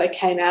 once I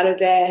came out of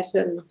that,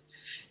 and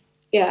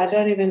yeah, I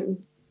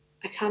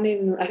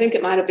think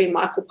it might have been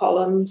Michael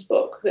Pollan's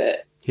book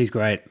that He's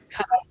great.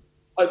 kind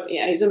of,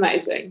 he's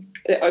amazing.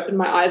 It opened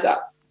my eyes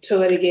up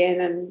to it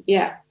again, and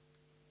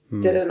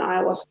did an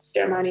ayahuasca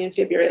ceremony in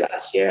February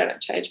last year, and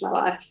it changed my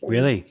life. And,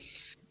 Really?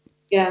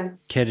 yeah.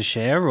 Care to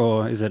share,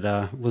 or was it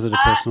a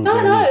personal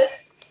journey?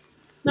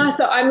 No,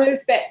 so I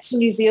moved back to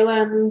New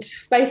Zealand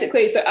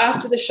basically. So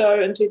after the show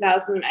in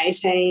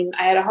 2018,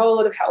 I had a whole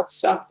lot of health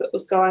stuff that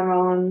was going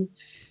on.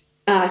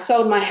 I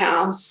sold my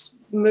house,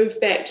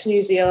 moved back to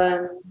New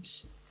Zealand.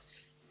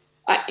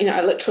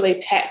 I literally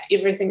packed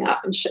everything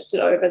up and shipped it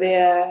over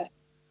there.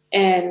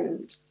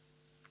 And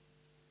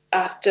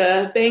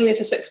after being there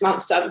for 6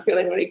 months, started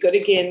feeling really good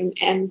again,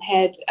 and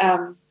had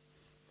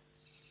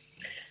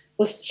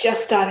was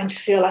just starting to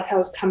feel like I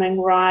was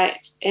coming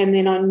right. And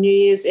then on New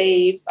Year's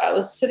Eve, I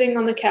was sitting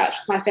on the couch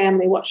with my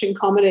family watching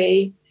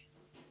comedy,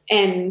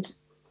 and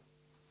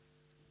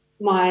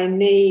my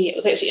knee, it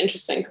was actually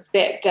interesting because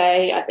that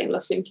day I'd been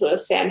listening to a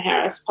Sam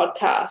Harris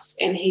podcast,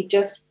 and he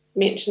just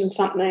mentioned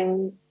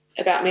something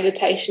about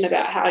meditation,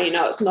 about how,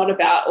 it's not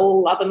about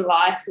all love and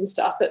life and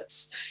stuff.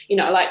 It's,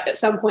 like at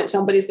some point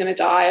somebody's going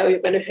to die or you're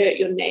going to hurt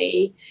your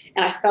knee.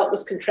 And I felt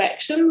this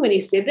contraction when he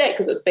said that,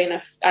 because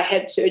I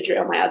had surgery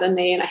on my other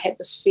knee, and I had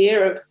this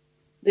fear of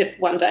that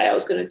one day I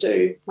was going to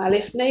do my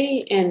left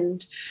knee.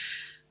 And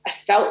I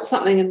felt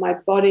something in my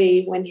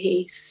body when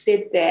he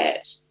said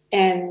that.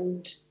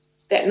 And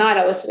that night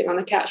I was sitting on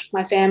the couch with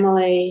my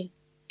family,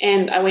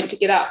 and I went to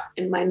get up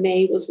and my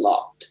knee was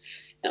locked.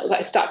 And it was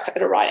like stuck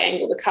at a right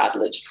angle. The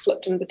cartilage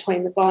flipped in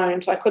between the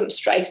bones. So I couldn't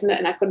straighten it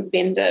and I couldn't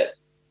bend it.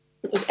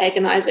 It was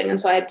agonizing. And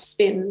so I had to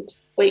spend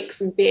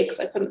weeks in bed because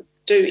I couldn't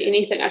do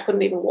anything. I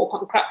couldn't even walk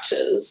on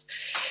crutches.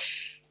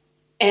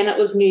 And it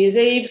was New Year's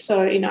Eve.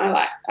 So,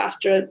 like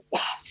after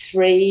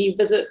 3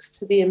 visits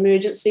to the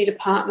emergency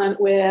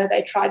department where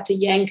they tried to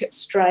yank it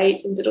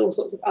straight and did all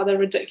sorts of other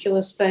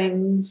ridiculous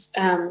things,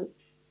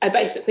 I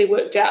basically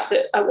worked out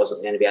that I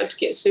wasn't going to be able to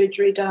get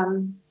surgery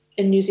done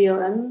in New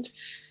Zealand.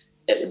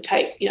 It would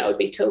take, it would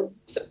be till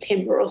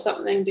September or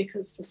something,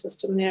 because the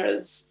system there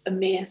is a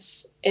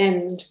mess.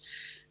 And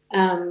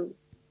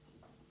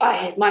I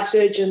had my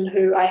surgeon,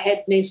 who I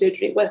had knee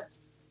surgery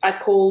with, I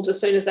called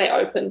as soon as they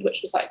opened,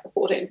 which was like the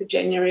 14th of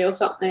January or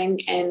something,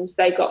 and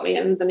they got me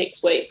in the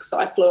next week. So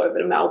I flew over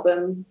to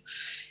Melbourne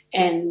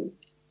and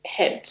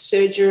had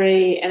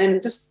surgery. And then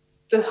just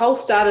the whole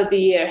start of the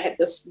year had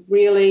this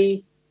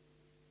really...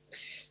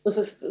 This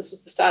was the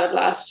start of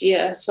last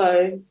year.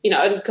 So, it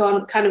had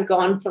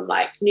gone from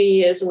like New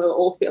Year's, and we were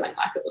all feeling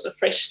like it was a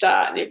fresh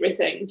start and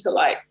everything, to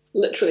like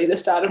literally the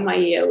start of my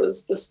year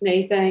was this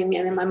knee thing.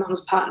 And then my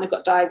mum's partner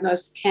got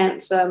diagnosed with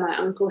cancer. My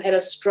uncle had a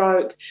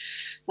stroke.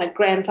 My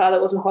grandfather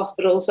was in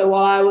hospital. So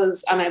while I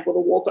was unable to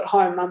walk at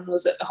home, Mum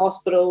was at the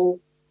hospital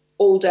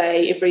all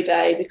day, every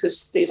day,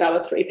 because these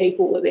other 3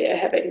 people were there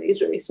having these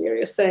really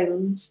serious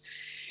things.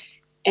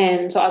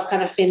 And so I was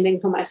kind of fending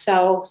for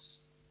myself.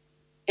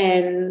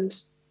 And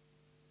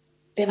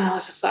then I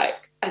was just like,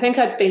 I think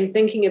I'd been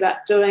thinking about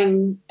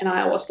doing an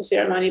ayahuasca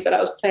ceremony, but I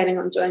was planning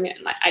on doing it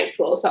in like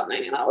April or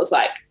something. And I was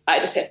like, I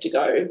just have to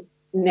go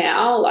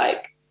now.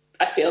 Like,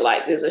 I feel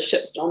like there's a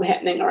shitstorm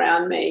happening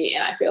around me,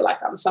 and I feel like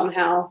I'm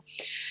somehow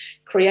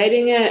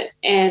creating it.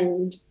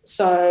 And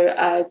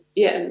so,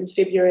 in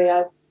February,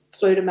 I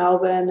flew to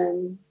Melbourne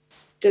and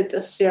did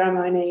this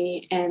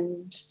ceremony,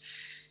 and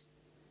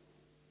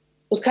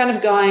was kind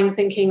of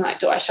thinking like,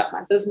 do I shut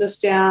my business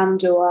down?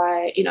 Do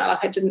I,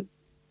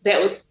 that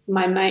was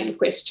my main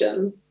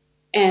question.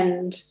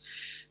 And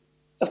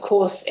of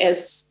course,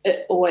 as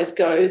it always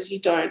goes, you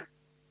don't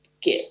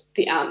get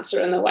the answer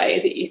in the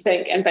way that you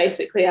think. And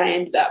basically I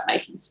ended up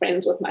making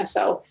friends with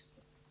myself,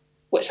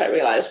 which I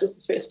realized was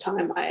the first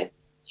time I had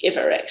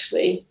ever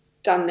actually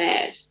done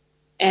that.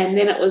 And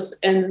then it was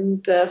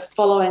in the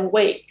following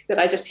week that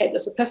I just had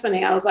this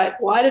epiphany. I was like,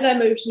 why did I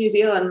move to New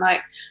Zealand?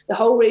 Like, the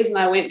whole reason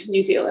I went to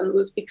New Zealand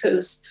was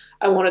because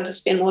I wanted to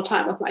spend more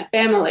time with my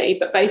family.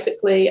 But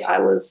basically I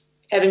was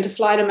having to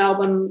fly to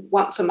Melbourne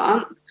once a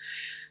month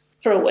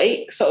for a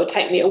week. So it would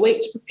take me a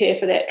week to prepare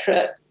for that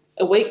trip,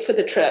 a week for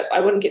the trip. I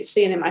wouldn't get to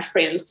see any of my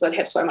friends because I'd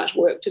have so much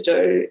work to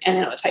do. And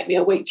then it would take me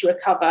a week to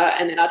recover.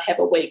 And then I'd have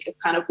a week of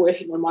kind of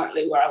working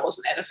remotely where I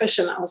wasn't that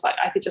efficient. I was like,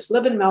 I could just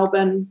live in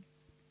Melbourne,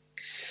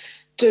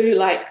 do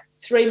like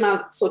 3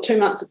 months or 2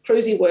 months of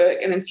cruisy work,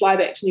 and then fly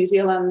back to New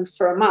Zealand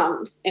for a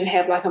month and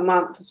have like a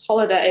month of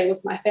holiday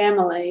with my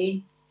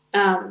family.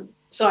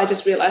 So I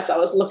just realised I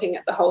was looking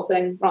at the whole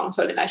thing wrong.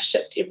 So then I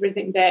shipped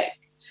everything back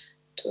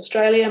to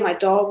Australia, my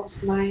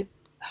dogs, my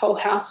whole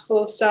house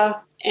full of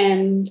stuff.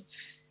 And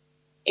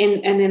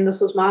then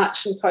this was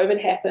March and COVID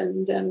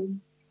happened,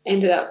 and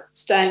ended up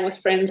staying with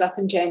friends up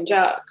in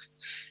Janjuk,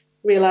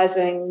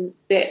 realising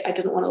that I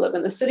didn't want to live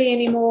in the city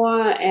anymore,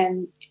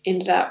 and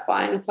ended up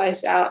buying a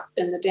place out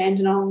in the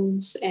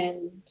Dandenongs,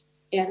 and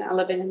now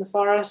living in the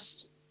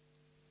forest.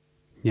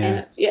 Yeah.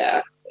 And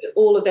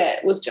all of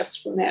that was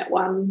just from that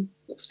one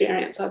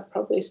experience. I'd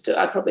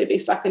probably be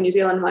stuck in New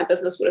Zealand. My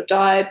business would have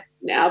died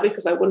now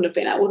because I wouldn't have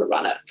been able to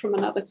run it from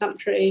another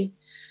country.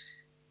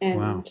 And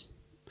wow.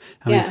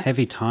 I mean,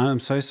 heavy time. I'm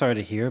so sorry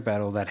to hear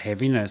about all that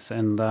heaviness.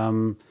 And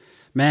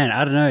man,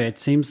 I don't know. It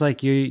seems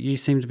like you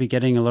seem to be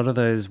getting a lot of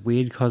those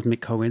weird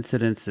cosmic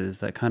coincidences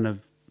that kind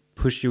of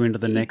push you into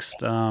the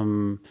next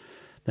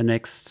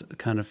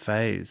kind of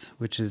phase,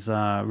 which is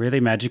really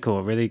magical.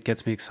 It really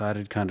gets me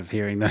excited, kind of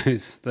hearing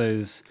those.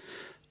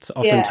 It's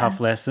often tough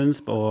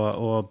lessons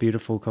or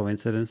beautiful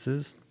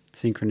coincidences,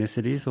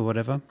 synchronicities, or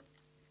whatever.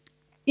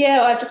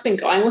 Yeah, I've just been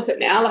going with it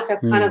now. Like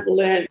I've kind of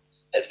learned.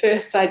 At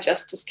first, I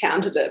just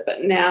discounted it,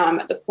 but now I'm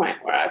at the point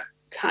where I've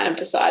kind of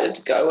decided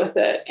to go with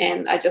it,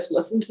 and I just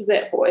listen to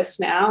that voice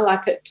now.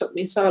 Like it took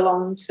me so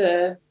long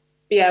to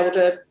be able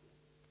to,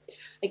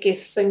 I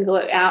guess, single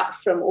it out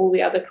from all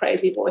the other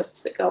crazy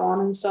voices that go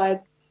on inside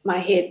my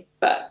head.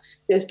 But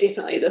there's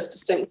definitely this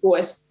distinct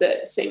voice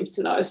that seems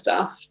to know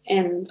stuff,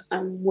 and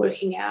I'm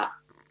working out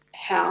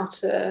how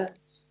to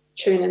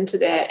tune into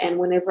that. And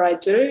whenever I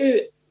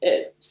do,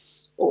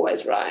 it's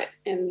always right.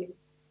 And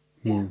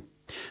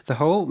the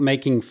whole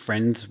making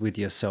friends with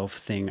yourself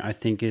thing, I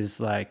think, is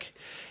like,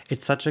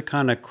 it's such a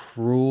kind of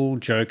cruel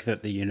joke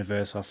that the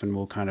universe often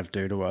will kind of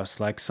do to us.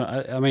 Like, so,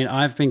 I mean,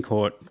 I've been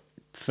caught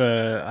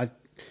for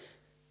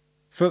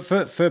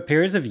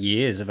periods of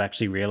years of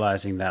actually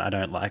realizing that I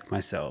don't like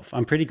myself.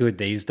 I'm pretty good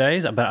these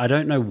days, but I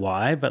don't know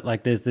why. But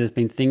like, there's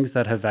been things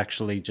that have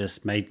actually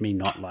just made me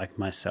not like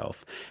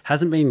myself.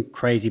 Hasn't been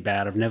crazy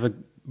bad. I've never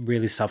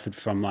really suffered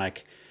from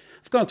like,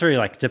 I've gone through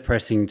like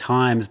depressing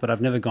times, but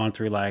I've never gone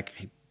through like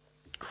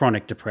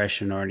chronic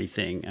depression or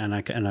anything. And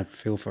I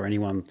feel for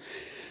anyone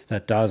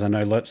that does. I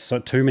know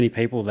too many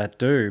people that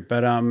do,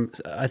 but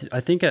I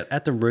think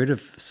at the root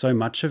of so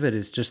much of it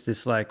is just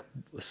this, like,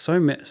 so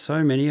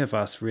many of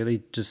us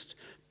really just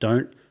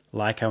don't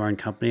like our own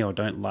company, or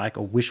don't like,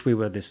 or wish we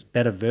were this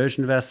better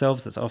version of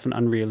ourselves that's often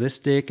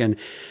unrealistic. And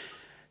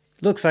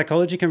look,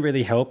 psychology can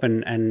really help,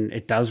 and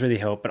it does really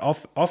help, but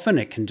often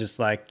it can just,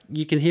 like,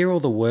 you can hear all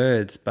the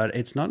words, but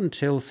it's not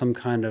until some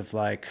kind of,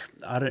 like,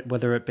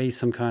 whether it be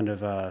some kind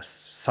of a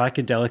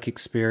psychedelic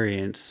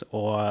experience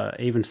or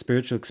even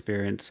spiritual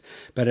experience,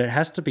 but it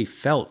has to be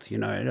felt, you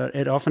know.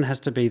 It often has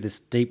to be this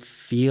deep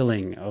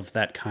feeling of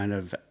that kind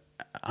of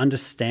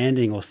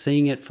understanding, or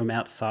seeing it from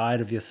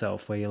outside of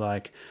yourself, where you're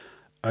like,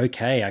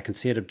 okay, I can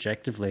see it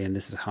objectively, and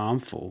this is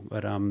harmful,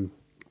 but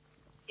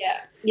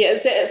Yeah,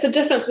 it's the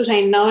difference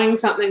between knowing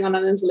something on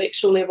an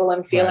intellectual level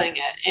and feeling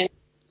it. And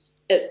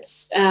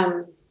it's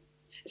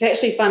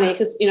actually funny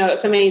because, you know,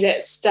 for me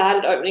that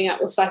started opening up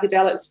with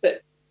psychedelics,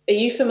 but are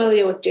you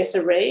familiar with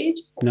Jessa Reed?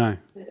 No.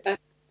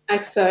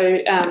 So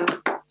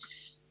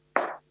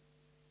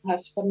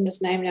I've forgotten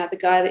his name now, the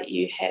guy that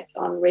you had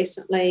on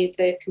recently,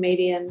 the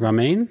comedian.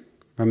 Ramin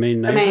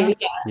Nazer?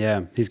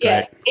 Yeah, he's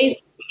great. Yeah,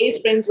 he's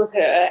friends with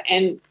her,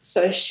 and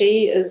so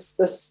she is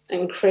this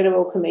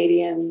incredible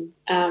comedian.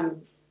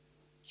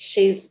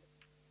 She's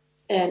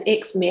an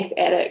ex-meth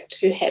addict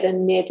who had a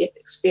near-death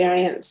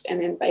experience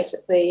and then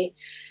basically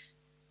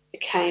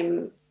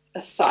became a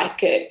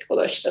psychic,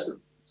 although she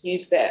doesn't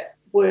use that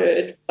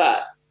word,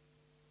 but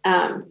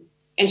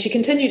and she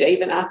continued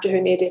even after her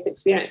near-death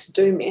experience to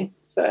do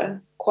meth for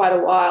quite a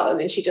while, and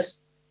then she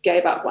just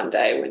gave up one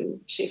day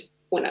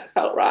when it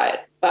felt right.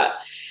 But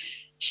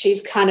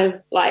she's kind of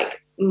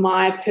like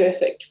my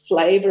perfect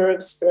flavor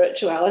of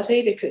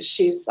spirituality, because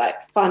she's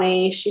like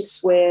funny, she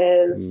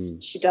swears,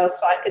 she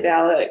does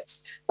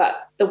psychedelics,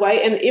 but the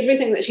way and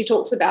everything that she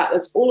talks about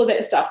is all of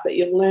that stuff that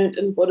you've learned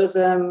in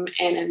Buddhism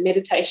and in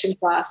meditation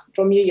class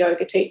from your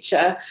yoga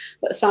teacher,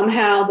 but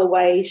somehow the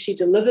way she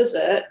delivers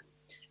it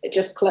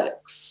just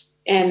clicks.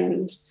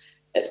 And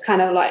it's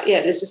kind of like,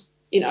 there's just,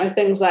 you know,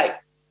 things like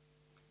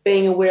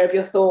being aware of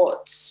your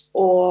thoughts,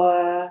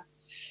 or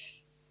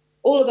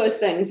all of those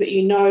things that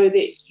you know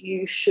that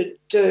you should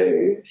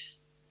do,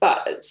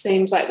 but it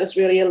seems like this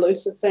really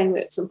elusive thing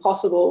that's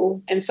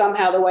impossible. And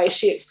somehow the way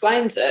she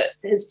explains it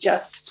is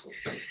just,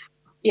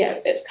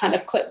 it's kind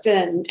of clicked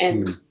in.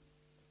 And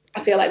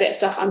I feel like that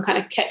stuff, I'm kind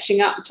of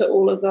catching up to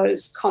all of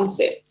those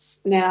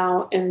concepts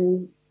now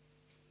in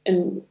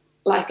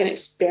like an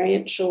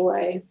experiential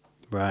way.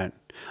 Right.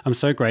 I'm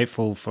so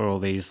grateful for all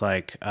these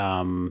like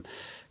kind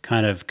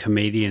of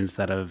comedians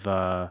that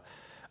have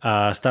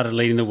started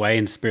leading the way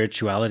in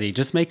spirituality,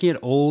 just making it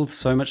all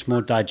so much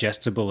more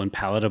digestible and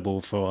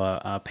palatable for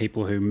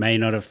people who may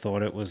not have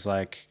thought it was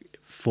like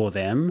for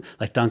them.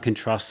 Like Duncan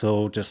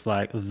Trussell, just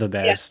like the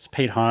best. Yeah.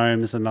 Pete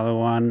Holmes, another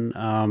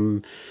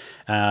one.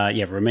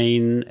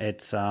 Ramin.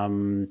 It's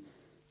I'm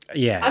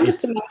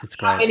just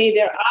amazed how many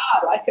there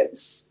are. Like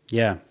it's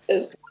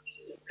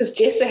because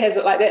Jessa has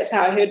it like that's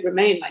how I heard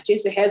Ramin. Like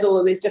Jessa has all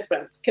of these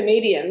different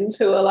comedians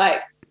who are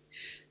like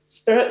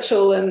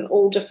spiritual in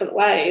all different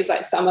ways.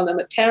 Like some of them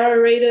are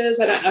tarot readers.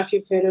 I don't know if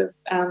you've heard of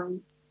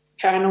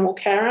Paranormal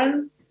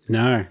Karen.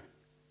 No.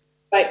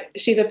 Like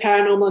she's a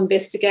paranormal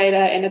investigator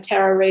and a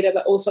tarot reader,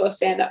 but also a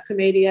stand-up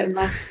comedian.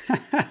 Like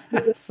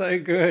that's so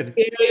good.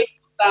 Very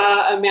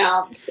bizarre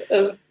amount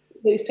of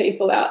these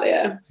people out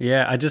there.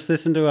 Yeah, I just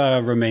listened to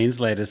Ramin's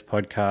latest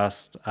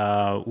podcast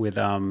with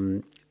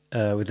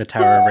a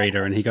tarot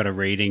reader, and he got a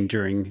reading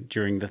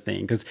during the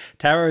thing, because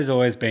tarot has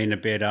always been a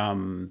bit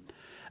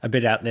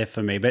out there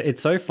for me. But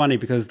it's so funny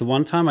because the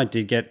one time I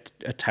did get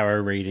a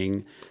tarot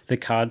reading, the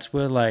cards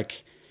were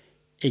like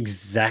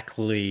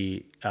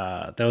exactly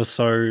they were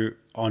so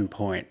on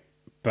point,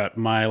 but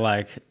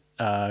my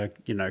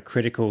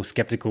critical,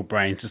 skeptical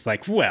brain just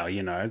like, well,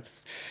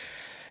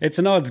 it's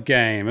an odds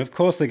game. Of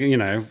course, every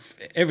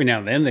now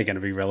and then they're going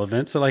to be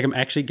relevant. So like I'm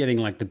actually getting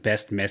like the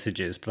best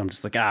messages, but I'm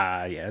just like,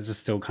 just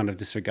still kind of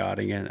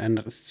disregarding it. And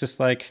it's just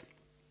like,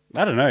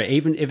 I don't know,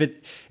 even if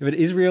it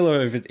is real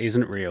or if it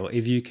isn't real,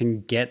 if you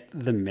can get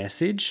the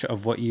message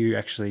of what you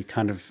actually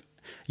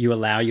you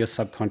allow your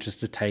subconscious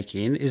to take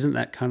in, isn't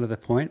that kind of the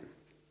point?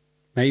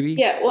 Maybe?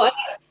 Yeah, well,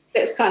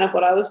 that's kind of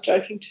what I was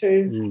joking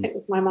to, I think,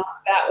 with my mum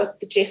about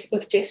with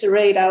Jessa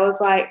Reed. I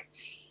was like,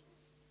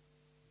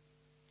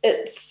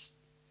 it's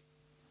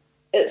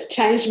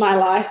changed my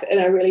life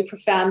in a really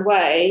profound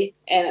way,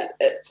 and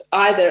it's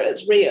either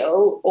it's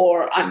real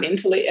or I'm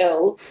mentally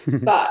ill,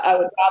 but I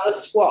would rather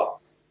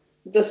swap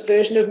this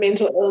version of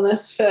mental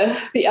illness for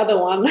the other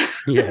one,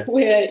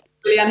 where you're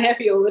really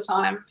unhappy all the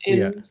time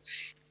and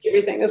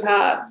everything is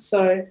hard.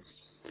 So,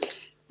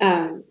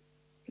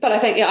 but I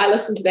think I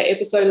listened to that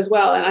episode as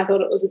well, and I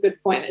thought it was a good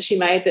point that she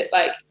made, that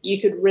like you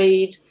could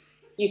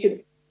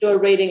do a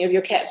reading of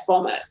your cat's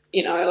vomit,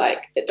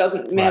 like it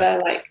doesn't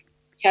matter, like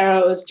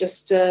tarot is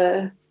just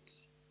a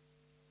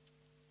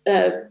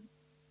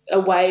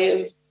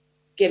way of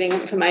getting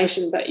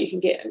information, but you can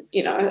get,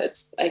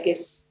 it's, I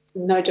guess,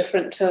 no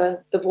different to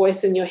the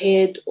voice in your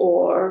head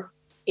or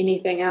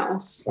anything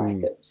else.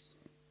 Like it's,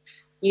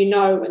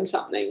 when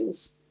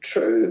something's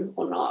true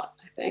or not,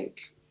 I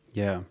think.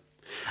 Yeah.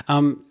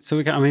 So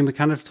we're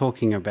kind of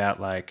talking about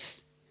like,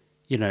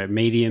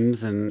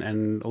 mediums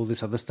and all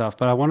this other stuff,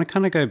 but I want to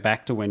kind of go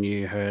back to when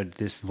you heard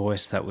this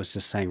voice that was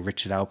just saying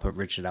Richard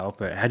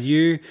Alpert. Had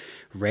you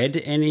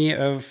read any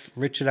of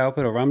Richard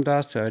Alpert or Ram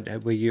Dass?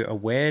 Were you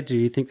aware? Do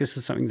you think this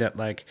was something that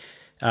like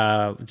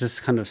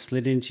just kind of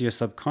slid into your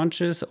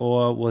subconscious,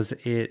 or was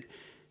it?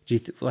 Do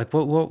you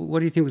what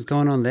do you think was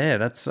going on there?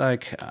 That's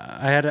like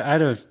I had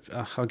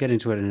I'll get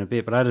into it in a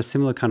bit, but I had a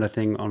similar kind of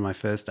thing on my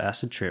first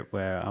acid trip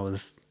where I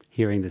was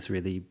hearing this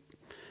really.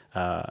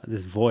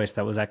 This voice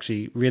that was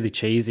actually really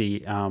cheesy.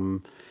 It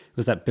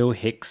was that Bill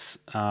Hicks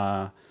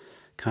kind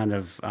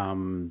of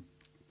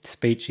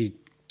speech he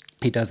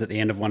does at the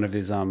end of one of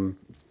his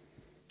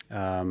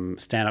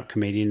stand-up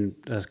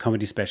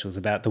comedy specials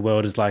about the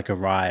world is like a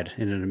ride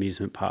in an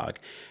amusement park.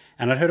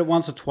 And I'd heard it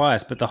once or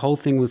twice, but the whole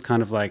thing was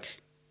kind of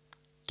like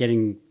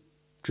getting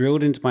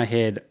drilled into my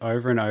head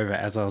over and over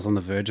as I was on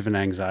the verge of an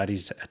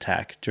anxiety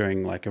attack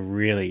during like a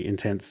really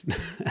intense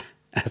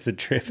acid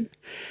trip,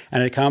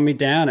 and it calmed me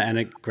down and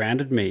it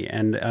grounded me,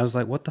 and I was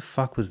like, what the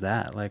fuck was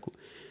that? Like,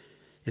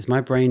 is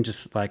my brain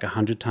just like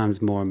 100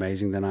 times more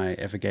amazing than I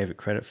ever gave it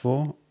credit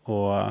for?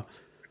 Or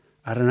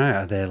I don't know,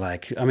 are there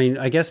like, I mean,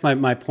 I guess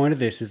my point of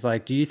this is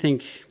like, do you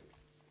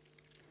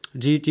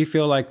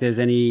feel like there's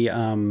any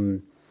how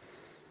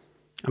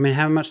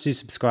much do you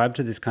subscribe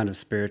to this kind of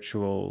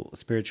spiritual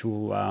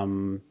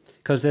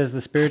because there's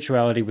the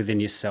spirituality within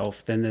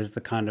yourself, then there's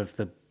the kind of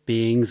the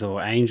beings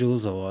or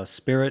angels or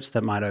spirits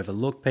that might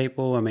overlook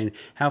people. I mean,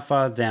 how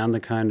far down the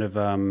kind of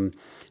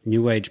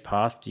new age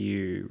path do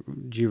you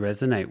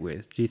resonate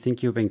with? Do you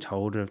think you're being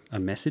told a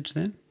message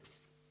then?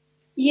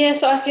 Yeah,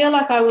 so I feel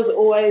like I've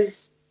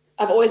always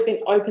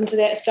been open to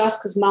that stuff,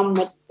 because Mum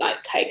would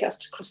like take us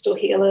to crystal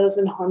healers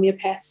and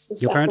homeopaths and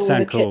stuff. Your parents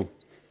sound cool.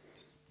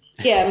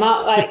 Yeah,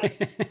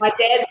 my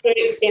dad's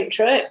very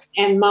eccentric,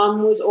 and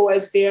Mum was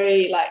always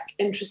very like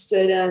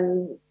interested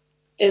in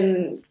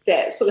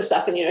that sort of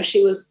stuff. And,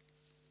 she was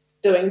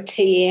doing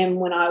TM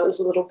when I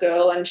was a little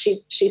girl, and she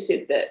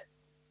said that,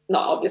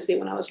 not obviously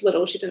when I was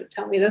little, she didn't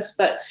tell me this,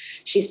 but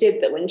she said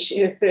that when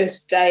her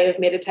first day of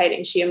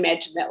meditating, she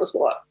imagined that was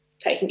what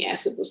taking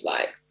acid was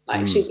like.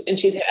 Like she's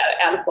had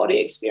out-of-body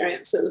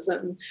experiences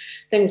and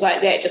things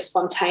like that just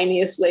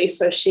spontaneously.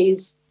 So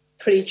she's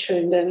pretty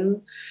tuned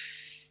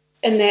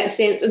in that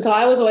sense. And so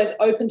I was always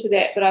open to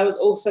that, but I was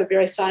also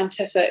very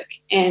scientific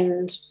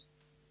and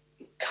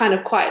kind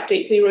of quite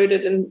deeply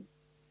rooted in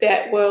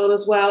that world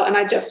as well. And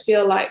I just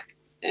feel like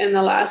in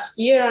the last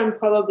year I'm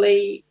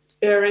probably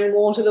erring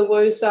more to the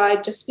woo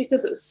side, just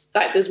because it's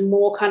like there's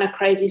more kind of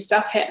crazy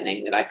stuff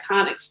happening that I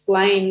can't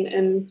explain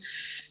in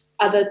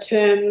other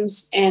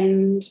terms.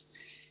 And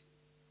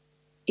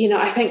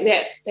I think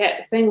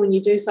that thing when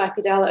you do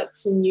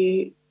psychedelics and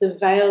the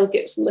veil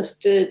gets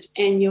lifted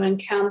and you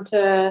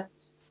encounter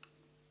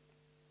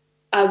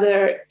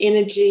other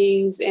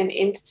energies and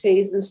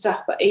entities and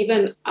stuff. But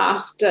even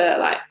after,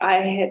 like, I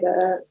had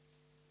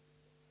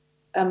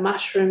a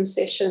mushroom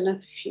session a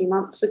few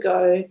months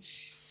ago,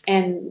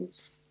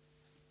 and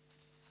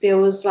there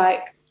was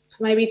like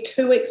maybe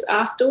 2 weeks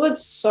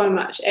afterwards so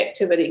much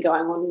activity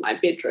going on in my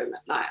bedroom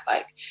at night.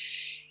 Like,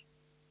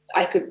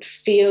 I could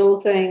feel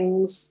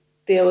things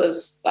there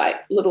was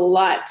like little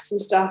lights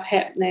and stuff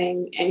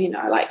happening, and, you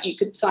know, like you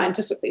could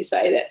scientifically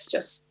say that's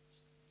just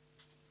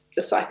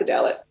the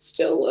psychedelic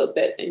still a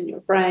bit in your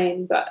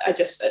brain, but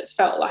it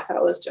felt like I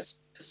was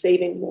just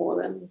perceiving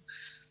more than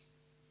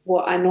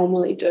what I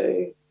normally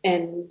do.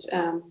 And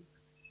I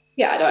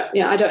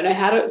don't know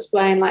how to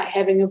explain like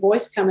having a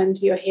voice come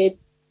into your head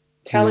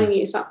telling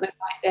you something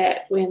like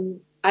that when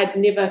I'd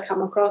never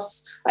come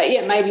across, like,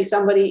 yeah, maybe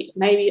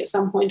at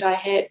some point I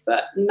had,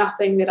 but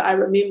nothing that I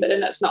remembered.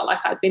 And it's not like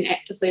I'd been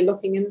actively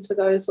looking into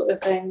those sort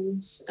of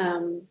things.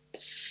 And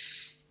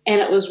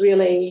it was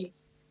really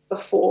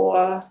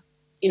before,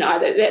 you know,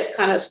 that's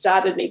kind of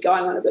started me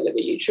going on a bit of a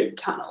YouTube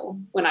tunnel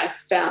when I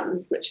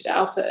found Richard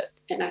Alpert.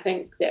 And I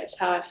think that's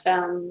how I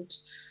found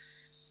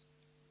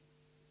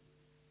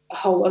a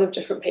whole lot of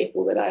different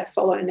people that I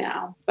follow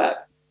now.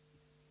 But,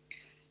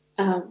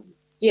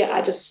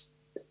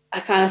 I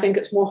kind of think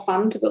it's more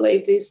fun to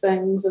believe these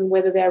things, and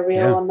whether they're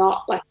real or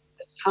not, like,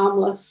 it's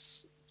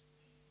harmless.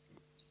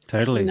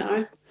 Totally. You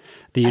know?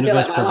 The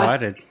universe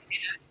provided.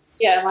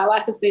 My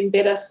life has been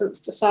better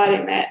since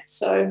deciding that.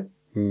 So,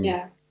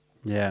 yeah.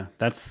 Yeah,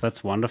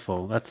 that's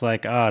wonderful. That's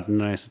like, I don't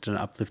know, such an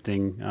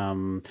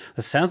uplifting.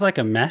 It sounds like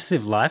a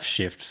massive life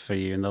shift for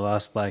you in the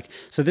last, like,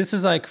 so this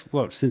is like,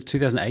 what, since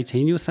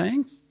 2018 you were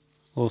saying?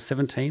 Or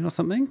 17 or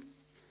something?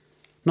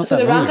 Not so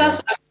that the long ago.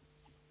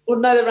 Well,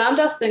 no, the Ram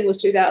Dass thing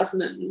was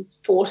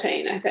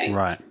 2014, I think.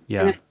 Right,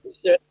 yeah. And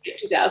then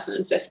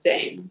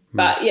 2015.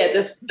 But, yeah,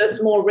 this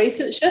more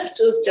recent shift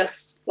was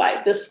just,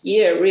 like, this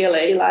year,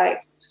 really.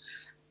 Like,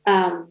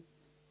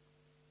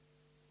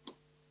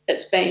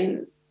 it's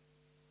been,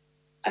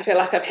 I feel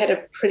like I've had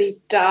a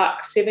pretty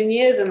dark 7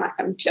 years, and, like,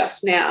 I'm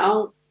just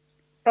now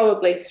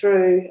probably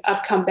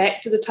I've come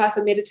back to the type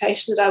of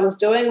meditation that I was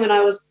doing when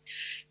I was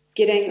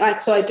getting,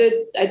 like, so I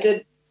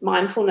did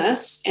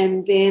mindfulness,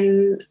 and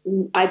then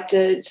I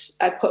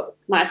put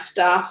my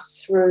staff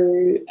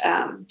through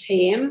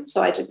TM,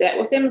 so I did that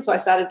with them. So I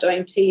started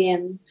doing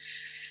TM,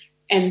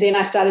 and then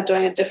I started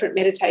doing a different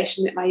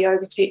meditation that my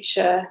yoga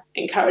teacher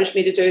encouraged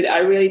me to do that I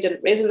really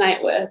didn't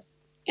resonate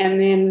with, and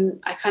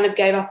then I kind of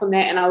gave up on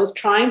that, and I was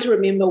trying to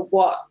remember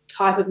what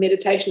type of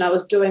meditation I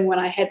was doing when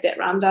I had that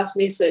Ram Dass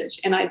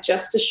message, and I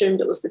just assumed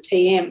it was the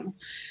TM.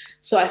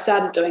 So I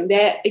started doing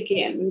that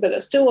again, but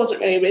it still wasn't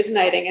really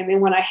resonating. And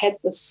then when I had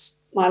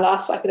my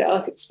last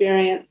psychedelic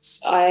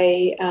experience,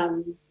 I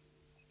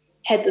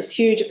had this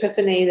huge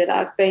epiphany that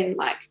I've been,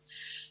 like,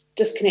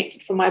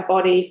 disconnected from my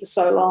body for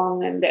so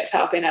long, and that's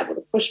how I've been able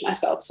to push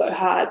myself so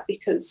hard,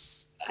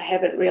 because I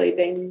haven't really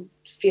been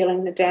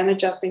feeling the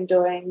damage I've been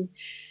doing.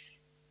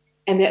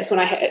 And that's when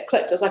it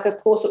clicked. It's like, of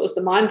course, it was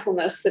the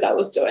mindfulness that I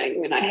was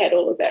doing when I had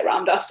all of that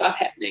Ram Dass stuff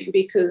happening,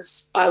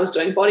 because I was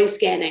doing body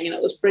scanning and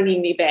it was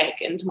bringing me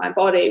back into my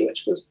body,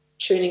 which was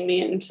tuning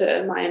me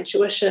into my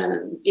intuition.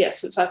 And, yeah,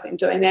 since I've been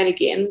doing that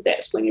again,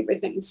 that's when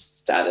everything's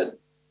started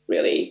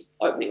really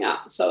opening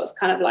up. So it's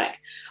kind of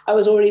like I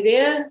was already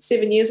there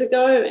 7 years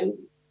ago and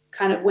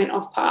kind of went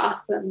off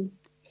path. And,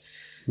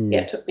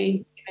 it took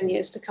me 7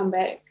 years to come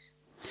back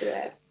to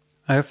that.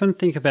 I often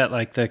think about,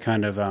 like, the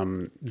kind of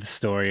the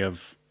story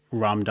of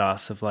Ram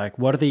Dass, of, like,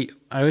 I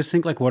always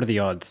think, like, what are the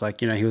odds?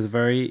 Like, you know, he was a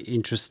very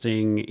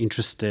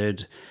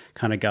interested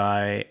kind of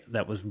guy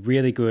that was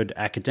really good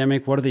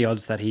academic. What are the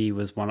odds that he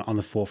was one on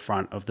the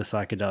forefront of the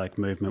psychedelic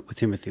movement with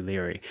Timothy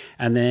Leary?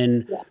 And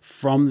then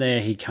from there,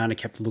 he kind of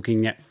kept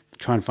looking at,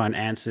 trying to find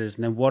answers.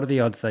 And then what are the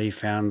odds that he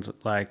found,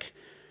 like,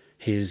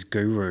 his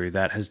guru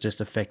that has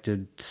just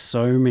affected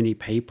so many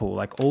people?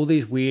 Like, all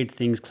these weird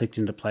things clicked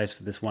into place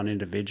for this one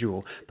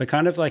individual. But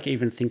kind of, like,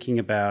 even thinking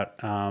about,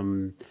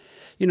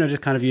 you know,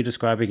 just kind of you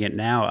describing it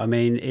now, I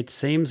mean, it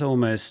seems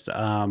almost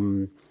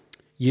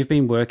you've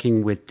been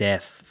working with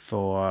death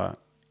for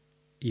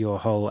your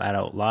whole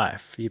adult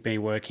life. You've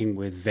been working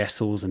with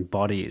vessels and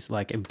bodies,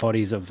 like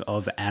bodies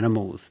of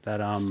animals that,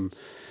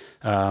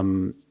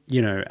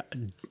 you know,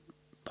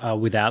 are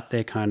without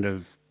their kind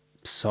of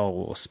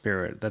soul or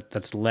spirit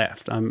that's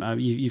left.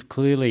 You've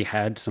clearly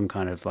had some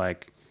kind of,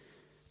 like,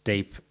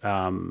 deep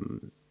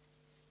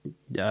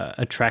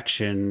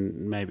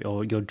attraction, maybe,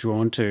 or you're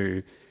drawn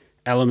to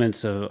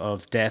elements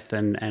of death,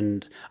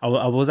 and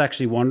I was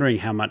actually wondering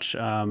how much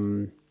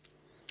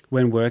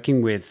when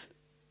working with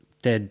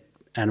dead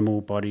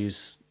animal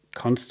bodies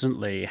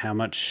constantly, how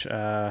much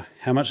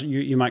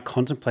you might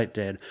contemplate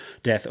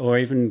death, or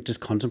even just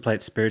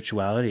contemplate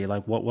spirituality.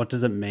 Like, what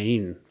does it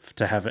mean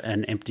to have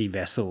an empty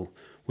vessel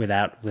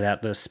without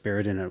the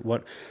spirit in it?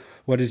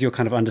 What is your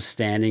kind of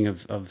understanding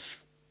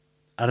of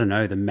I don't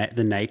know, the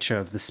nature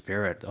of the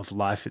spirit of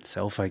life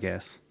itself, I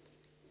guess?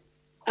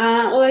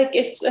 Well, I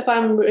guess if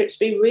I'm to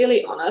be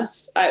really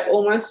honest, I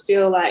almost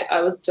feel like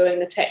I was doing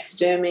the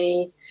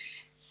taxidermy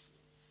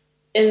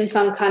in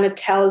some kind of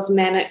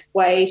talismanic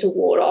way to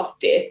ward off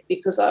death,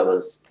 because I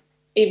was,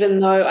 even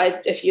though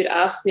if you'd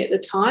asked me at the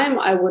time,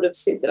 I would have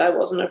said that I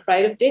wasn't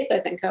afraid of death. I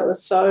think I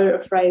was so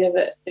afraid of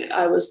it that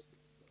I was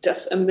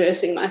just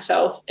immersing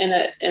myself in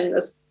it, in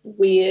this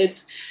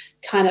weird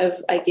kind of,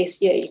 I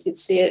guess, yeah, you could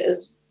see it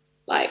as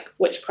like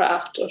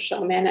witchcraft or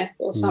shamanic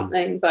or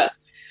something, but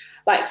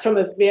like from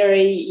a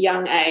very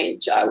young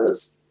age, I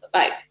was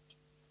like,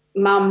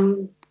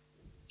 Mum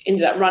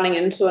ended up running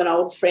into an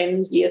old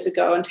friend years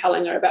ago and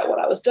telling her about what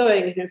I was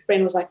doing. And her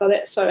friend was like, oh,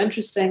 that's so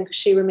interesting, because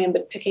she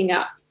remembered picking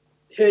up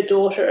her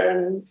daughter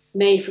and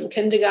me from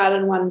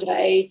kindergarten one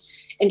day,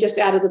 and just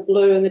out of the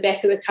blue in the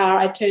back of the car,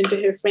 I turned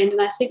to her friend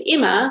and I said,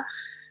 Emma,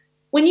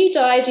 when you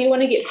die, do you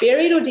want to get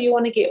buried or do you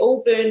want to get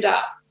all burned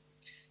up?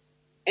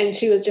 And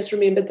she was just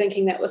remembered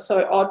thinking that was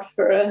so odd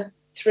for a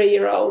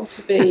 3-year-old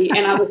to be.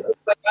 And I was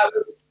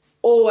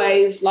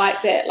always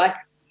like that. Like,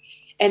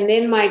 and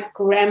then my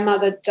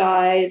grandmother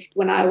died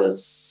when I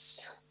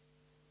was,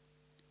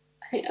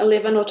 I think,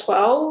 11 or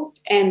 12,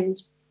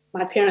 and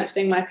my parents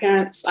being my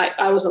parents,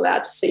 I was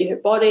allowed to see her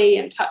body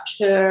and touch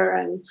her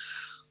and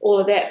all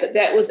of that. But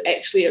that was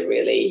actually a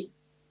really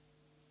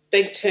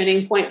big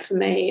turning point for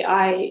me.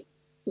 I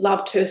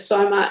loved her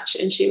so much,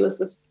 and she was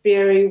this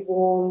very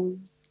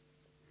warm,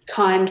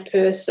 kind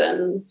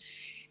person.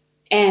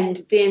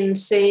 And then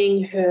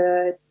seeing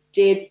her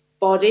dead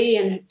body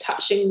and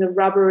touching the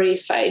rubbery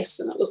face,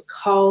 and it was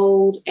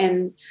cold,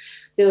 and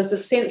there was the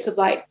sense of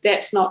like,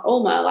 that's not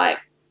Alma, like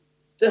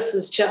this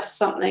is just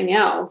something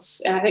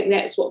else. And I think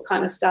that's what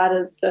kind of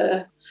started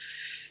the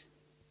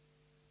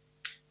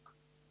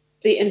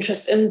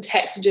interest in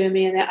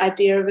taxidermy and that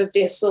idea of a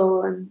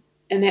vessel and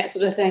that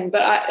sort of thing. But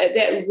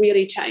that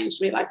really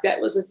changed me. Like, that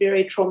was a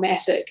very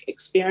traumatic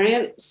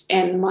experience,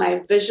 and my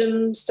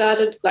vision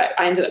started, like,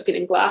 I ended up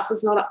getting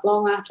glasses not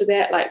long after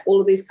that. Like,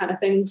 all of these kind of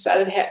things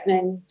started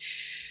happening,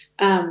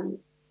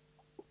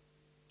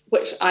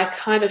 which I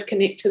kind of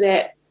connect to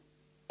that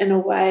in a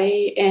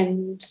way.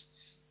 And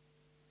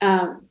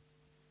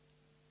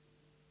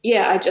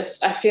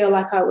I feel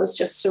like I was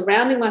just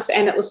surrounding myself.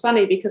 And it was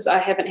funny because I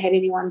haven't had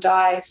anyone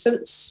die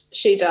since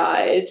she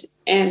died,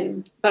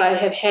 but I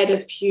have had a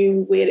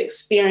few weird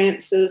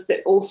experiences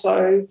that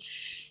also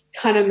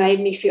kind of made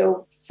me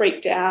feel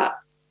freaked out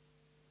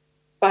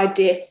by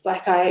death.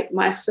 Like,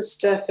 my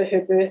sister, for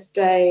her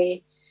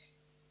birthday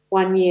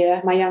one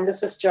year, my younger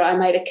sister, I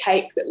made a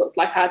cake that looked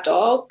like our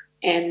dog,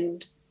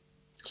 and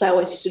so I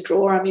always used to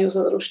draw him. He was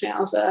a little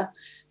schnauzer,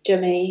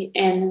 Jimmy,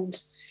 and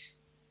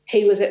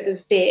he was at the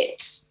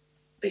vet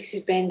because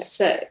he'd been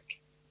sick,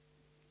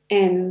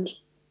 and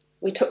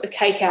we took the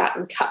cake out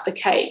and cut the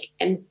cake,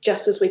 and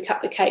just as we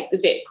cut the cake, the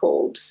vet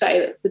called to say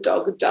that the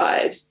dog had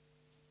died.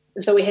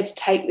 And so we had to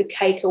take the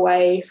cake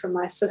away from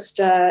my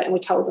sister, and we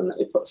told them that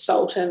we put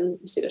salt in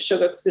instead of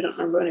sugar because we don't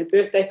remember any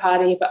birthday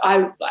party. But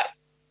I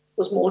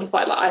was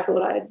mortified. Like, I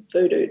thought I had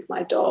voodooed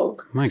my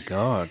dog. My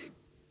God.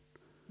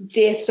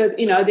 Death. So,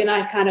 then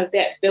I kind of,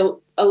 that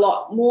built a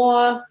lot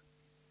more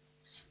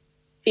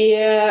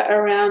fear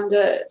around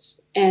it,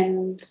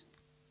 and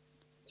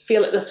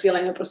this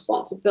feeling of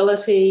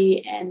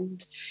responsibility.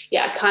 And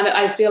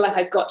I feel like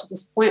I got to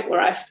this point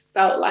where I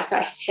felt like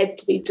I had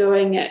to be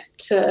doing it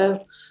to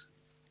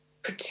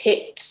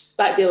protect.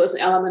 Like, there was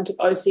an element of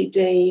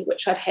OCD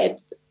which I'd had.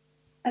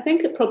 I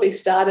think it probably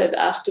started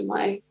after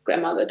my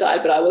grandmother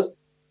died, but I was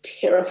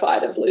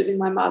terrified of losing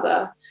my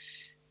mother,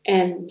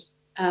 and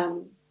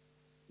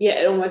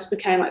it almost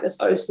became like this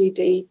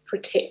OCD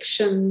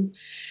protection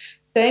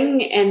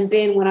thing. And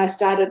then when I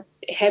started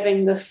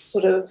having this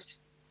sort of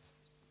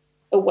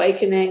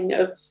awakening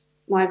of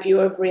my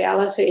view of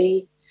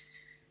reality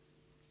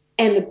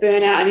and the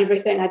burnout and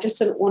everything, I just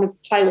didn't want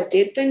to play with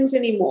dead things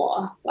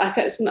anymore. Like,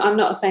 I'm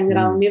not saying that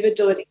I'll never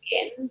do it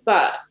again,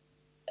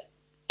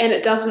 and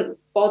it doesn't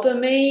bother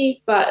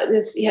me, but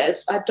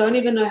I don't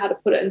even know how to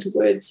put it into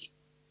words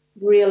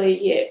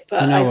really yet.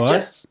 But you know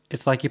what?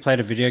 It's like you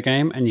played a video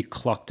game and you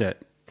clocked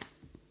it.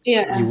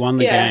 Yeah. You won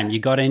the game. You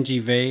got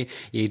NGV.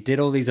 You did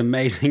all these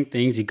amazing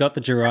things. You got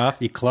the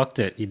giraffe. You clocked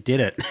it. You did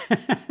it.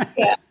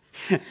 Yeah.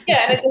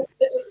 Yeah, and it just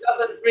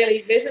doesn't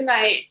really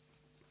resonate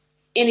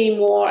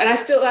anymore. And I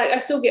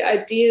still get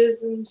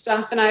ideas and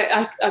stuff. And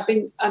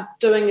I'm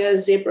doing a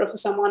zebra for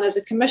someone as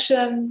a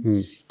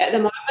commission at the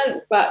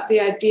moment. But the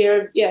idea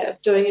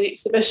of doing an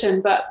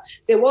exhibition. But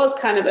there was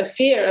kind of a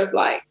fear of,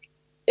 like,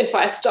 if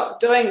I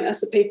stop doing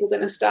this, are people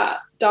going to start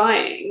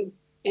dying?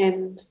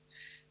 And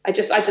I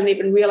didn't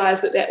even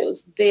realize that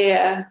was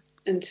there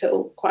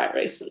until quite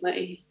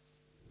recently.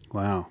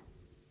 Wow.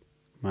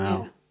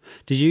 Yeah.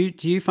 Do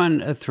you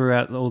find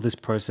throughout all this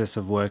process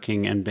of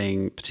working and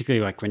being,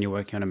 particularly like when you're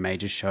working on a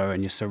major show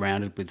and you're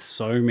surrounded with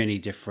so many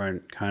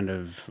different kind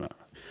of,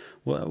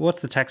 what's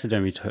the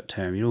taxidermy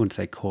term? You wouldn't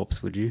say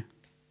corpse, would you?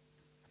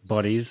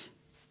 Bodies?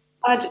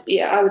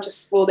 I would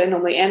just, they're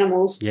normally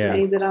animals to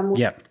me that I'm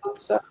working on,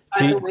 so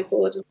I normally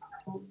call it an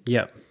animal.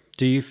 Yep.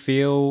 Do you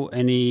feel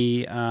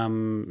any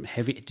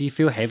do you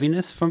feel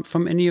heaviness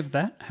from any of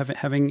that?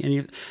 Having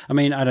any? I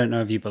mean, I don't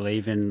know if you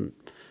believe in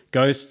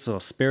ghosts or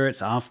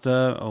spirits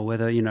after, or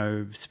whether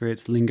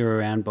spirits linger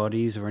around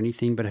bodies or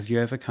anything. But have you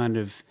ever kind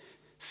of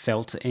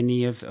felt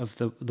any of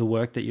the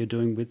work that you're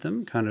doing with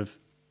them? Kind of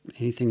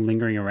anything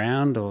lingering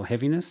around or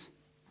heaviness?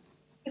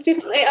 It's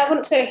definitely, I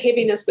wouldn't say a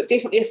heaviness, but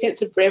definitely a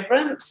sense of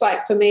reverence.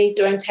 Like, for me,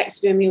 doing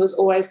taxidermy was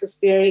always this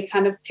very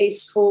kind of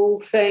peaceful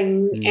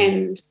thing,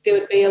 and there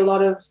would be a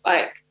lot of,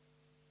 like,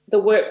 the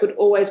work would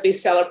always be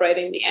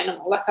celebrating the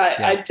animal. Like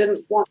I didn't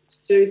want to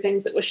do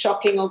things that were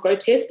shocking or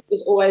grotesque. It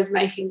was always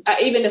making,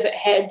 even if it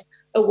had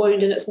a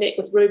wound in its neck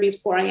with rubies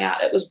pouring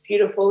out, it was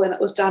beautiful and it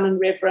was done in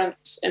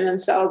reverence and in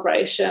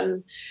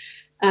celebration.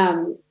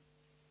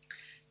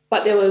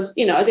 But there was,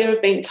 there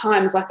have been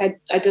times like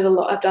I've done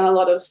a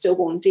lot of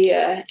stillborn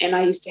deer, and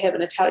I used to have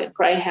an Italian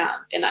greyhound,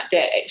 and that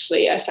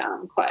actually I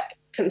found quite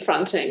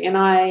confronting. And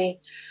I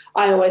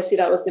always said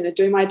I was going to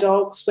do my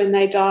dogs when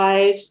they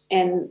died,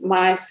 and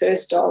my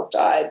first dog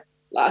died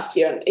last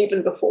year. And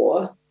even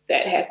before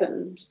that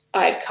happened,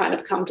 I'd kind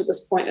of come to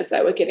this point as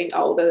they were getting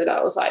older that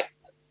I was like,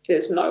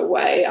 there's no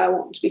way I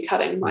want to be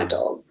cutting my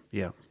dog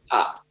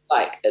up.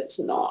 Like,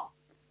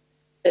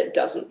 it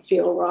doesn't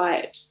feel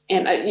right.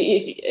 And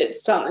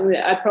it's something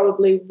that I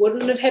probably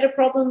wouldn't have had a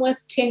problem with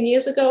 10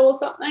 years ago or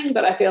something,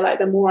 but I feel like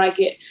the more I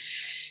get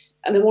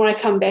and the more I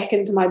come back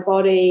into my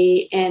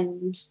body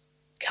and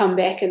come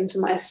back into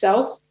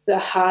myself, the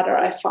harder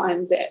I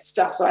find that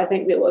stuff. So I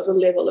think there was a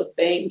level of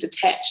being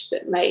detached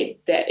that made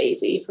that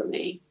easy for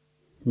me.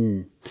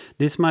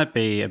 This might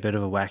be a bit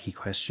of a wacky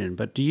question,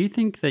 but do you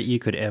think that you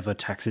could ever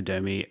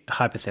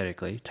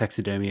hypothetically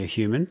taxidermy a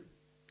human?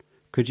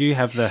 Could you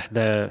have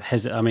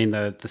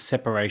the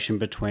separation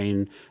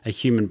between a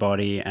human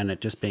body and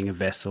it just being a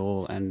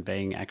vessel and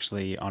being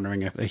actually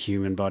honouring a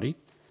human body?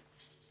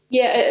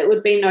 Yeah, it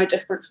would be no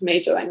different for me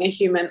doing a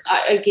human.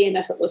 Again,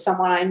 if it was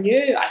someone I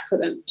knew, I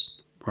couldn't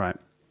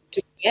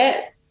do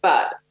that.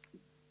 But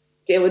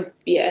there would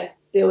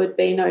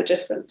be no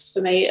difference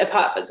for me,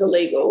 apart from it's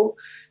illegal.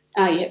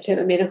 You have to have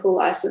a medical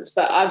license.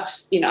 But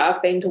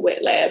I've been to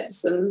wet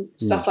labs and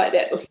stuff like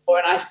that before,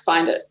 and I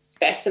find it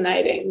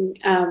fascinating.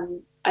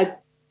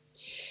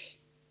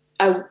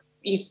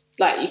 You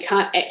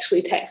can't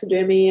actually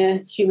taxidermy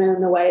a human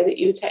in the way that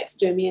you would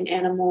taxidermy an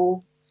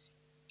animal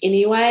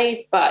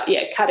anyway, but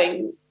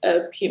cutting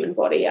a human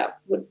body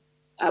up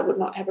I would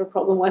not have a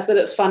problem with it.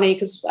 It's funny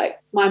because like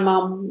my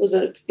mum was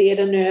a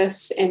theatre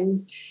nurse,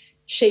 and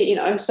she,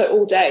 so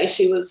all day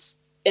she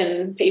was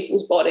in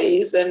people's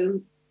bodies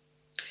and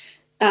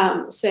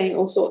seeing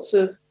all sorts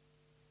of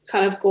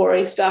kind of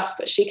gory stuff,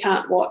 but she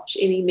can't watch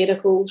any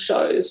medical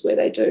shows where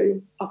they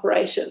do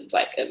operations.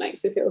 Like, it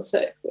makes her feel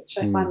sick, which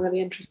I find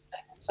really interesting.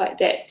 It's like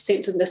that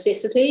sense of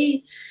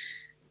necessity.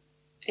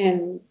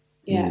 And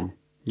I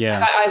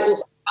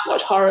also can't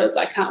watch horrors.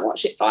 I can't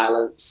watch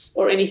violence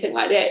or anything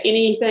like that.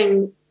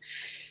 Anything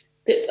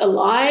that's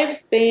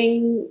alive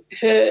being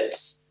hurt,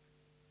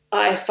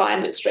 I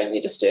find extremely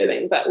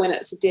disturbing. But when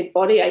it's a dead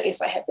body, I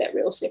guess I have that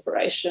real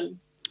separation.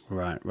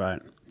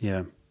 Right.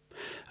 Yeah.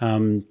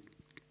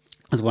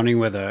 I was wondering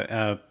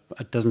whether,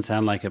 it doesn't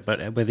sound like it,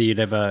 but whether you'd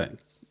ever,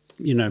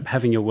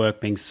 having your work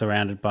being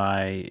surrounded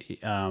by,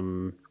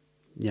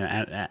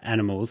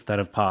 animals that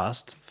have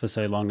passed for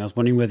so long, I was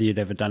wondering whether you'd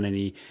ever done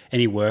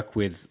any work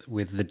with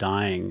the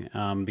dying,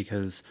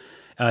 because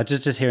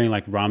just hearing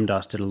like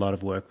Ramdas did a lot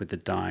of work with the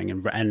dying,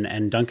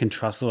 and Duncan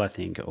Trussell, I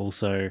think,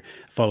 also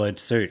followed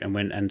suit and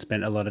went and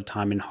spent a lot of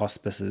time in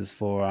hospices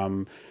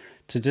for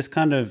to just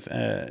kind of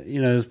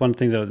there's one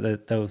thing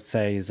that they'll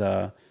say is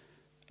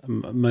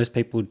most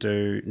people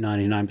do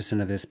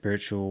 99% of their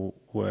spiritual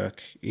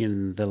work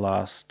in the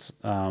last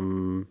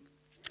few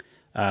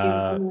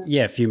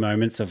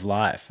moments of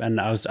life.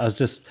 And I was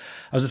just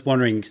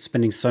wondering,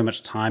 spending so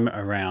much time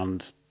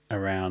around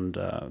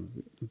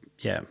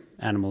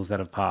animals that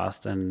have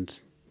passed and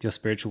your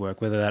spiritual work,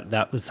 whether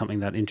that was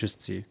something that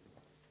interests you.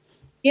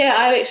 Yeah,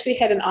 I actually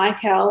had an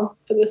iCal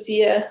for this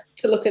year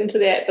to look into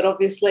that, but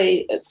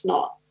obviously it's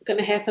not going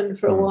to happen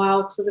for a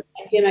while because of the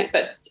pandemic.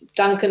 But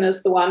Duncan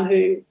is the one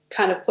who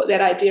kind of put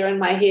that idea in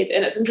my head.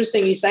 And it's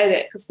interesting you say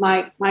that, because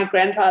my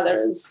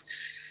grandfather is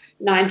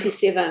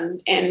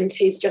 97 and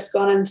he's just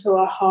gone into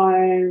a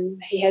home.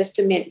 He has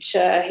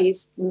dementia.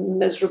 He's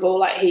miserable.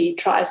 Like, he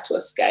tries to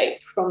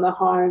escape from the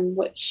home,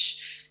 which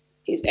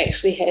he's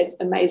actually had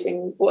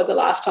the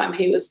last time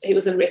he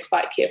was in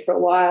respite care for a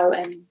while,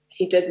 and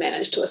he did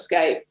manage to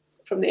escape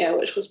from there,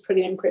 which was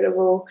pretty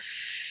incredible.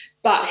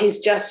 But he's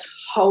just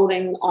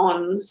holding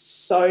on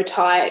so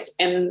tight.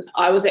 And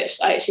I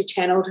actually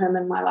channeled him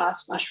in my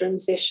last mushroom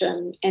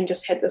session and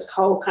just had this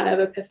whole kind of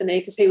epiphany,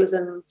 because he was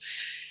in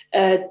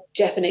a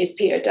Japanese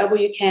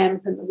POW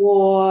camp in the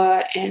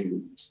war,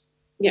 and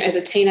as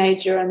a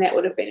teenager, and that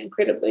would have been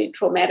incredibly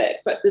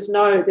traumatic. But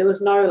there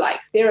was no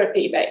like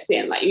therapy back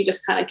then. Like, you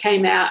just kind of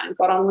came out and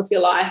got on with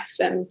your life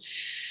and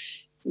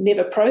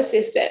never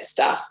processed that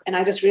stuff. And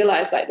I just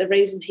realized, like, the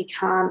reason he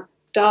can't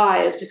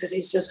die is because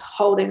he's just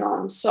holding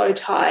on so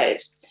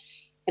tight.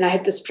 And I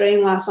had this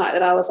dream last night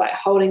that I was like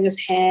holding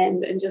his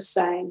hand and just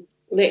saying,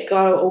 let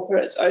go, Orpah,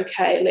 it's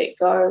okay, let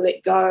go.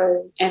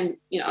 And,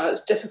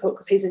 it's difficult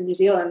because he's in New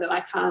Zealand and I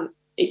can't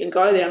even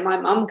go there, and my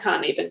mum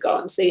can't even go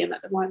and see him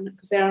at the moment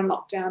because they're on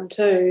lockdown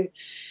too.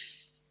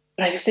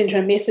 But I just sent her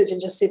a message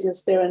and just said,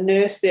 is there a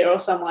nurse there or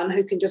someone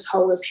who can just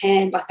hold his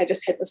hand? Like, I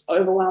just had this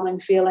overwhelming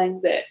feeling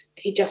that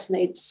he just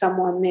needs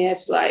someone there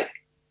to like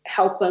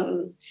help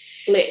him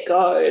let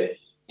go.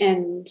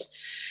 And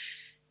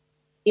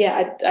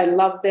I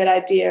love that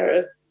idea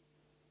of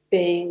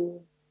being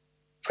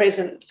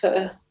present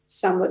for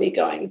somebody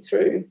going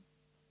through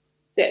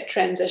that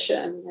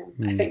transition.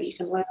 And I think you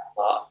can learn a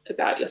lot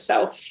about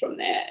yourself from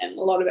that and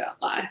a lot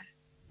about life.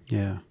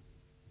 Yeah.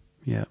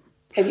 Yeah.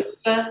 Have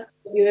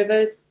you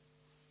ever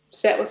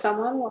sat with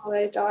someone while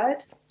they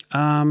died?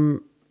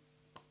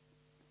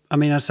 I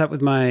mean, I sat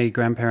with my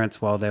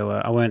grandparents while they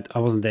were. I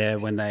wasn't there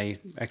when they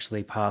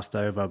actually passed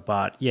over,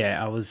 but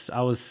yeah, I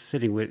was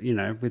sitting with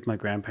with my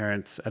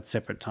grandparents at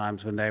separate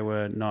times when they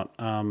were not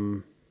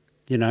on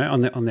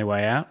their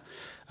way out.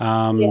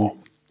 I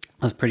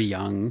was pretty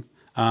young.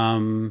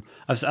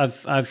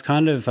 I've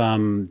kind of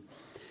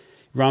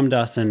Ram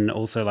Dass and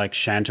also like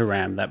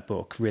Shantaram, that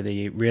book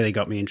really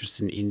got me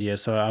interested in India.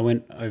 So I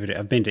went over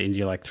I've been to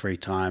India like 3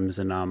 times,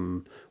 and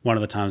one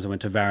of the times I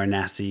went to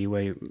Varanasi,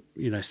 where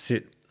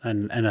sit.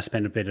 And I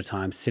spent a bit of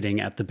time sitting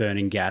at the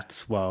burning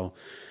ghats while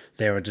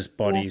there were just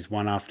bodies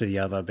one after the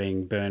other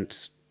being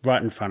burnt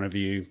right in front of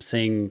you,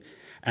 seeing,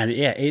 and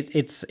yeah,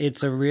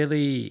 it's a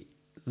really,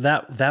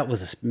 that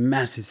was a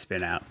massive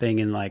spin out, being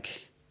in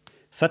like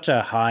such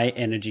a high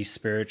energy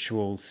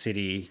spiritual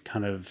city,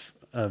 kind of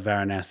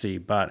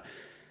Varanasi, but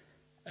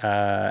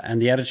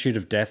and the attitude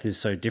of death is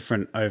so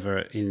different over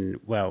in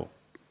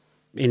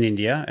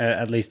India,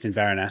 at least in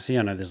Varanasi.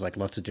 I know there's like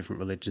lots of different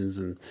religions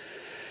and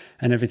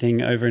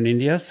everything over in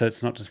India, so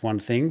it's not just one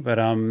thing. But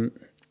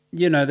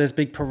there's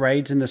big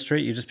parades in the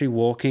street. You just be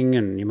walking,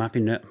 and you might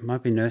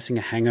be nursing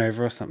a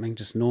hangover or something,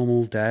 just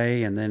normal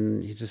day, and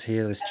then you just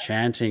hear this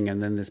chanting,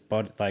 and then this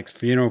like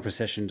funeral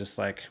procession just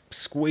like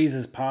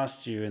squeezes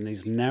past you in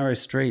these narrow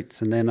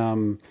streets, and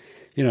then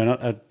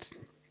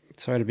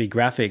sorry to be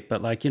graphic,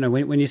 but like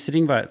when you're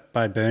sitting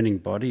by burning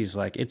bodies,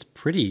 like it's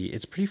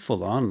pretty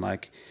full on.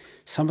 Like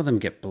some of them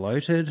get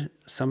bloated,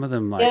 some of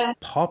them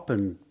like pop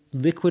and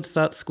liquid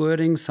starts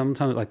squirting.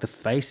 Sometimes like the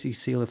face, you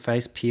see the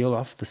face peel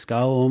off the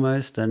skull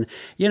almost, and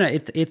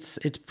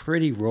it's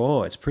pretty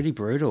raw, it's pretty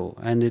brutal,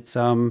 and it's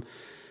but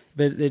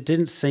it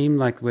didn't seem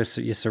like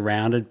you're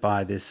surrounded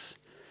by this.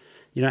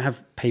 You don't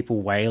have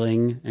people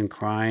wailing and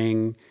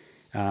crying.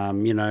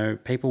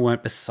 People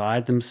weren't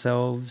beside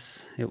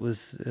themselves. It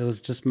was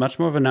just much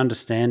more of an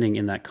understanding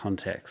in that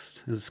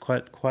context. It was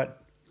quite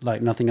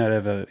like nothing I'd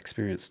ever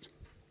experienced.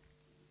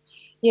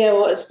 Yeah,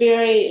 well, it's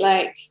very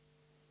like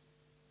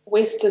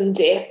Western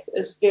death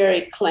is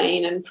very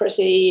clean and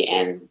pretty,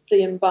 and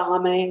the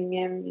embalming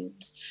and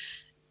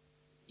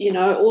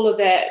all of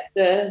that,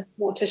 the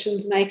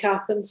mortician's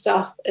makeup and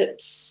stuff.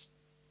 It's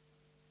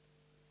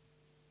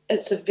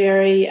a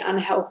very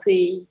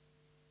unhealthy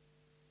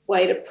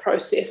way to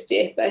process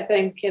death, I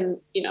think, and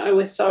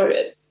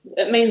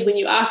it means when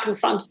you are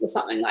confronted with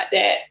something like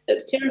that,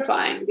 it's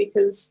terrifying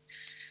because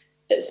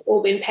it's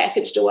all been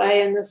packaged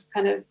away in this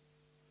kind of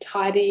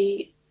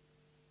tidy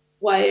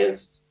way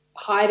of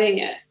hiding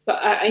it. But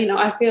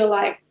I feel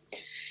like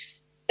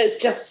it's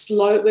just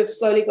slow. We've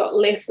slowly got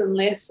less and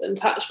less in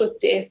touch with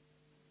death.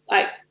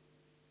 Like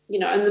in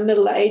the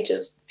Middle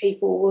Ages,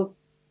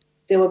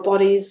 there were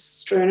bodies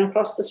strewn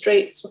across the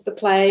streets with the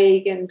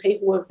plague, and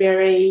people were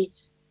very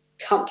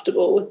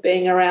comfortable with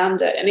being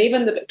around it. And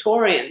even the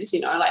Victorians,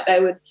 like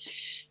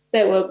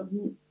they were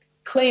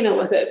cleaner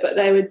with it, but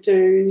they would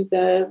do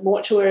the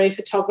mortuary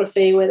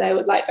photography where they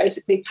would like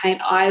basically paint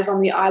eyes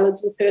on the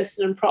eyelids of the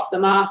person and prop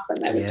them up, and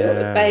they would do it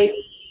with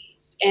babies,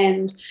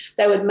 and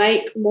they would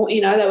make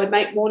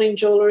mourning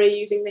jewelry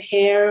using the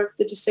hair of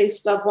the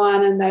deceased loved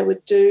one, and they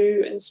would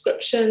do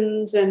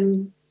inscriptions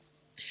and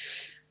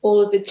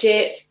all of the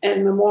jet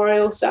and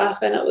memorial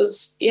stuff. And it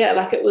was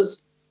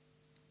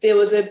there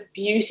was a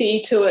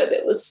beauty to it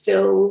that was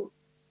still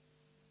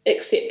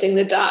accepting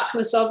the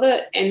darkness of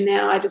it. And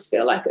now I just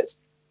feel like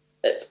it's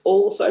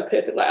all so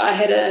perfect. Like I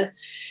had a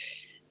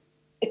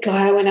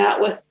guy I went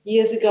out with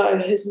years ago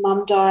whose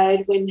mum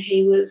died when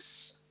he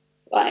was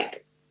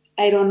like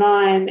 8 or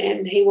 9,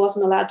 and he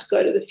wasn't allowed to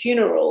go to the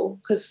funeral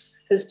because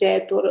his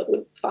dad thought it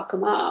would fuck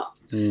him up.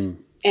 And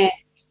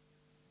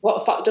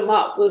what fucked him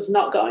up was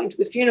not going to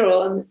the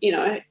funeral. And,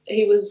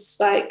 he was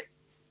like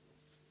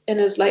in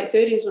his late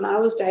 30s when I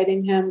was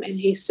dating him, and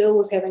he still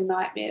was having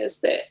nightmares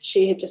that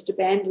she had just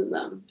abandoned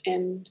them.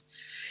 And,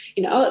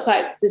 it's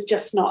like there's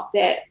just not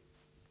that.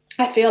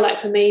 I feel like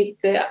for me,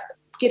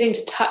 getting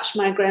to touch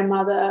my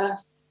grandmother,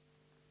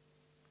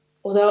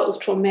 although it was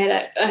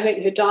traumatic, I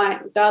think her dying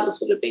regardless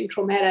would have been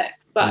traumatic,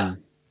 but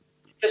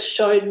it just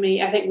showed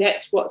me, I think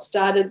that's what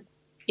started,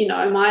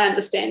 my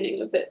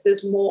understanding of it.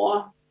 There's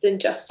more than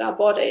just our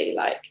body.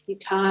 Like you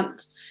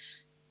can't,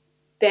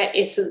 that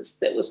essence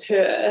that was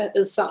her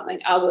is something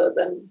other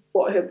than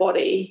what her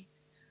body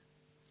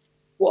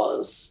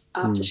was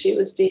after she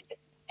was dead.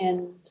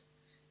 And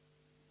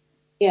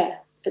yeah,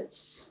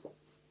 it's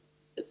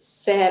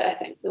sad, I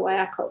think, the way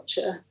our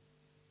culture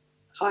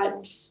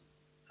hides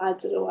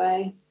it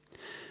away.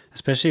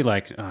 Especially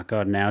like, oh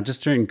God, now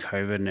just during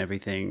COVID and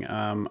everything,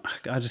 I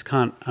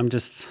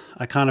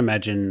can't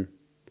imagine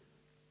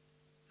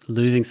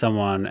losing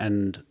someone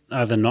and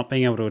either not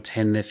being able to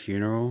attend their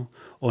funeral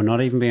or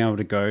not even being able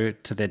to go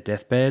to their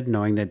deathbed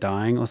knowing they're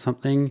dying or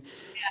something,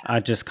 I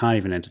just can't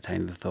even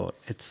entertain the thought.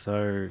 It's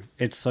so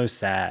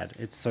sad.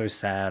 It's so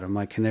sad. I'm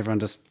like, can everyone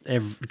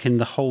can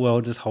the whole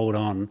world just hold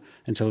on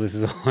until this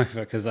is all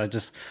over? Because I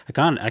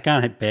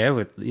can't bear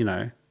with,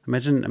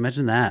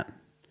 imagine that.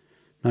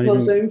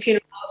 Zoom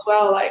funeral as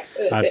well. Like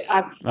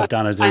I've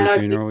done a Zoom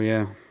funeral.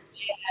 Yeah.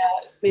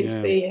 Yeah, it's meant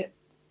to be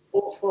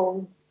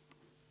awful.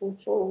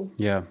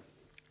 Yeah.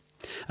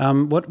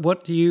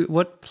 What do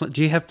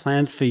you have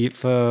plans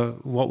for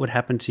what would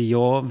happen to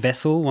your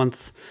vessel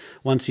once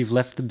you've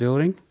left the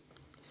building?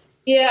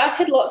 Yeah, I've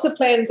had lots of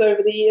plans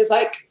over the years.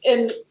 Like,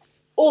 in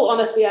all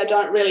honesty, I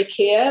don't really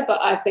care, but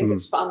I think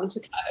it's fun to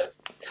kind of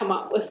come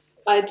up with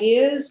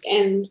ideas.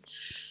 And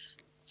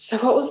so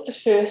what was the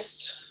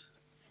first?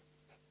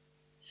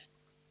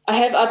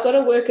 I've got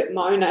to work at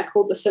Mona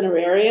called the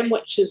Cinerarium,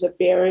 which is a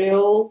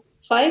burial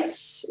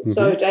place. Mm-hmm.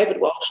 So David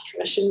Walsh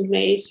commissioned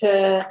me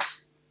to,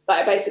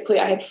 like, basically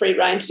I had free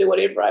reign to do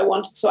whatever I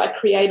wanted. So I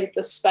created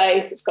this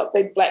space that's got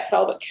big black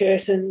velvet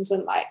curtains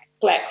and like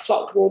black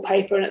flocked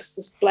wallpaper, and it's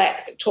this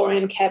black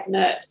Victorian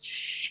cabinet,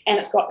 and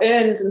it's got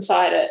urns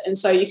inside it. And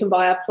so you can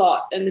buy a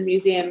plot in the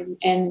museum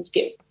and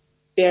get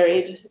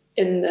buried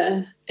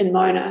in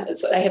Mona.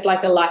 They have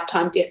like a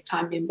lifetime death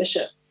time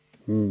membership.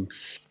 And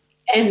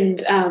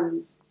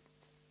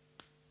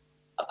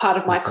a part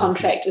of my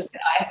contract is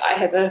that I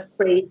have a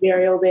free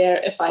burial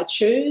there if I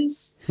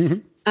choose.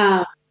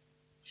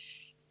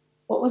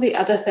 What were the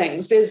other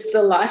things? There's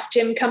the Life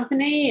Gem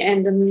Company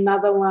and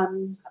another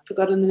one I've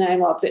forgotten the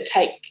name of, that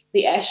take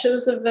the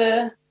ashes of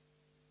a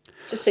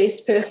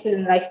deceased person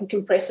and they can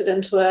compress it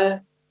into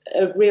a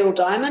real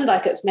diamond.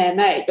 Like, it's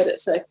man-made, but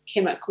it's a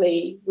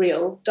chemically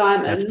real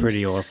diamond. That's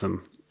pretty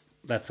awesome.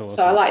 That's awesome.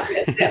 So I like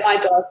that my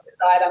dog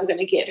died, I'm going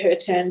to get her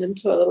turned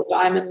into a little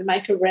diamond and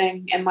make a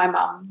ring, and my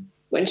mum,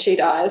 when she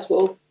dies,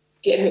 will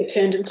get her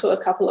turned into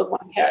a couple of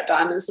 1 carat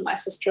diamonds, and my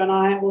sister and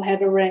I will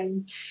have a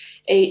ring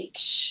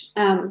each.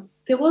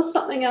 There was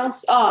something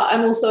else.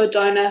 I'm also a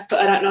donor for,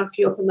 I don't know if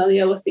you're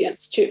familiar with the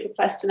Institute for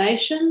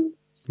Plastination.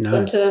 No.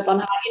 Gunther von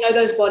Hagen,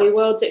 those Body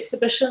Worlds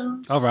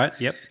exhibitions. Oh, right,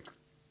 yep.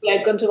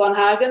 Yeah, Gunther von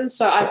Hagen.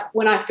 So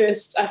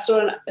I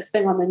saw a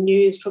thing on the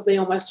news probably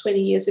almost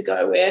 20 years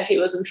ago where he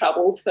was in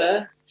trouble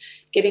for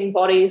getting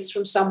bodies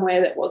from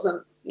somewhere that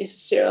wasn't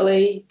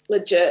necessarily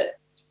legit.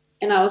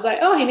 And I was like,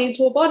 oh, he needs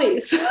more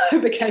bodies. So I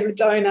became a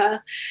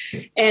donor.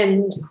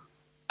 And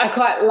I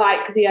quite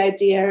like the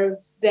idea of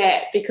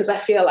that, because I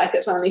feel like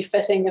it's only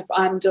fitting if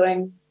I'm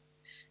doing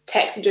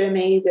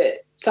taxidermy that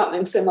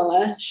something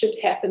similar should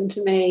happen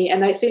to me.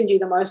 And they send you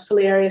the most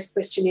hilarious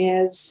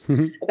questionnaires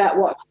about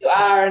what you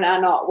are and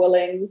are not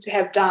willing to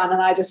have done.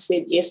 And I just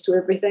said yes to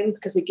everything,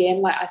 because,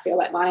 again, like, I feel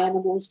like my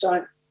animals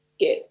don't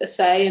get a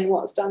say in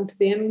what's done to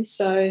them.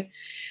 So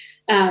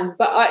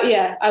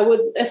I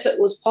would, if it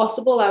was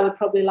possible, I would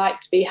probably like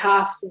to be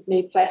half of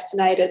me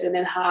plastinated and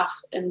then half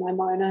in my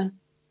Mona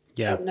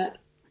cabinet.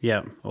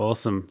 Yeah,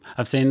 awesome.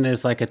 I've seen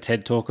there's like a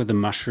TED Talk of the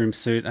mushroom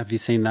suit. Have you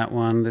seen that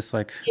one? This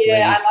like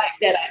I like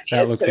that idea.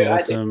 That looks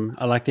awesome.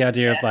 I like the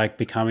idea of like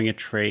becoming a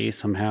tree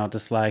somehow,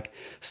 just like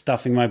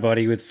stuffing my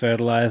body with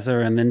fertilizer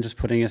and then just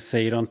putting a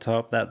seed on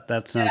top.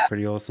 That sounds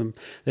pretty awesome.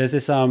 There's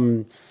this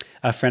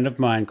a friend of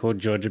mine called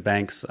Georgia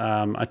Banks.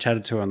 I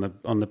chatted to her on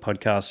the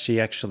podcast.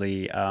 She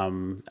actually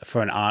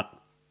for an art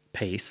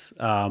piece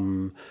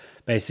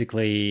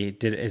basically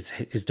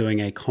is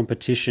doing a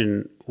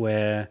competition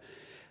where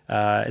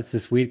it's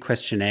this weird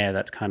questionnaire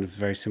that's kind of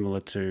very similar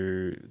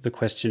to the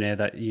questionnaire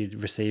that you'd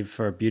receive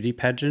for a beauty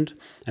pageant.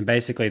 And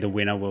basically the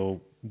winner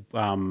will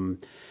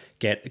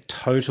get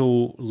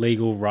total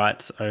legal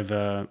rights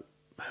over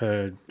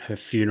her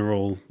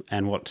funeral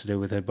and what to do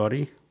with her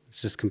body.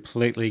 It's just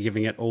completely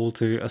giving it all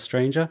to a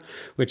stranger,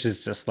 which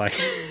is just like,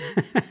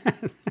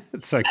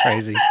 it's so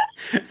crazy.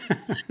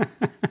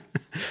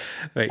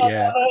 But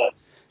yeah.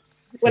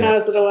 When I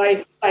was little, I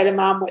used to say to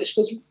Mum, which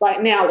was,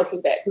 like, now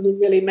looking back, was a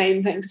really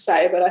mean thing to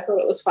say, but I thought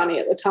it was funny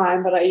at the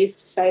time. But I used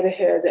to say to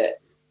her that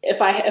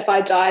if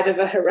I died of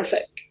a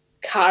horrific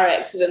car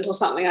accident or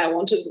something, I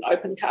wanted an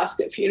open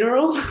casket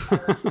funeral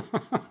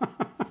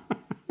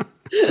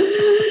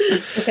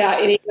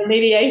without any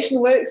remediation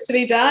works to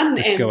be done.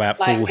 Just go out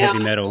full heavy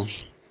metal.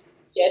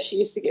 Yeah, she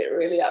used to get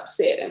really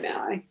upset, and now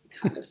I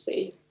kind of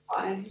see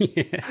why.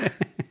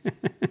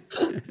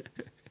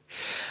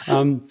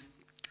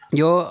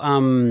 You're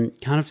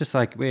kind of just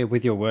like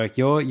with your work.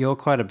 You're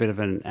quite a bit of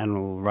an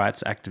animal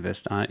rights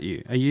activist, aren't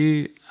you? Are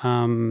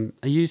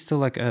you still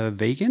like a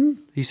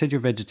vegan? You said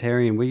you're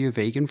vegetarian. Were you a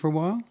vegan for a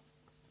while?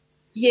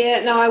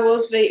 Yeah, no, I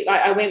was vegan.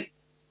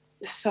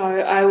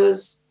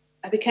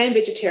 I became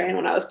vegetarian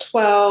when I was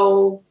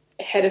 12.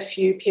 I had a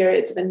few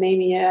periods of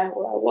anemia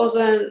where I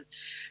wasn't.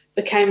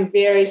 Became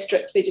very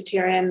strict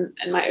vegetarian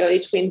in my early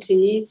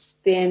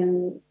 20s.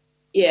 Then,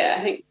 I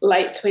think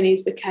late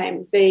 20s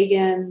became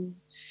vegan.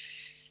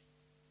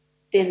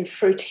 Then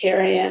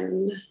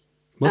fruitarian.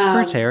 What's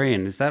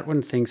fruitarian? Is that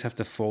when things have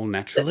to fall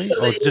naturally,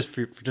 or just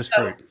fruit? Just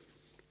fruit.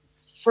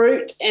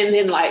 Fruit, and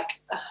then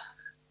like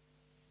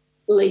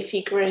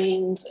leafy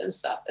greens and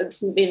stuff.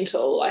 It's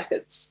mental. Like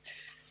it's,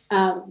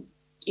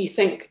 you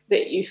think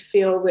that you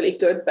feel really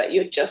good, but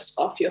you're just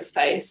off your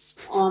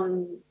face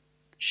on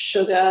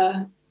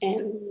sugar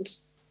and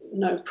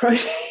no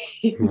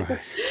protein. Right.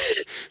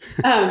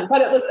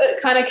 But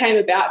it kind of came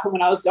about from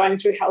when I was going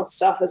through health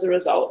stuff as a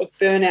result of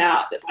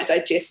burnout, that my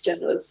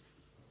digestion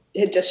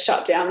had just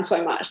shut down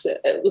so much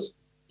that it was,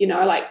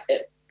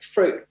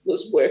 fruit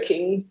was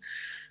working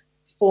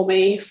for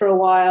me for a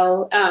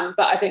while.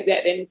 But I think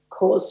that then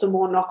caused some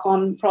more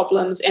knock-on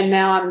problems. And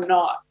now I'm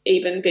not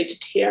even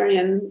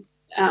vegetarian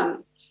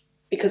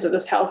because of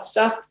this health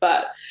stuff,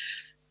 but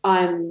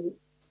I'm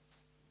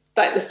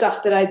like, the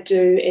stuff that I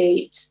do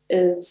eat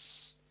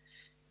is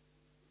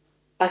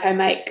like, I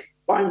make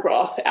bone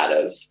broth out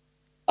of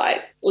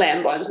like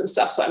lamb bones and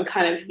stuff. So I'm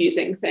kind of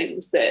using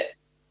things that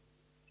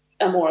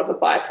are more of a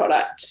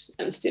byproduct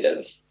instead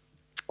of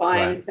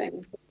buying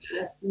things,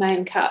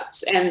 main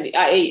cuts. And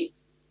I eat,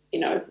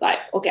 like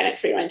organic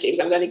free range eggs.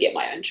 I'm going to get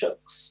my own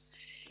chooks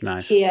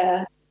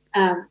here.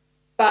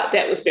 But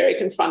that was very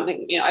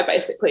confronting. I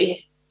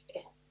basically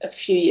a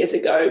few years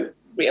ago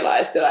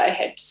realized that I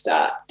had to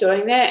start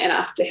doing that. And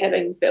after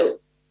having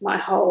built my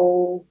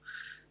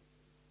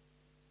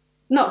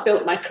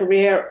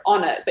career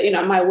on it, but,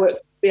 my work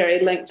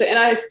very linked to it. And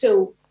I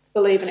still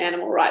believe in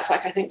animal rights.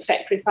 Like, I think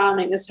factory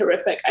farming is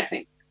horrific. I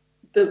think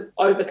the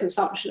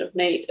overconsumption of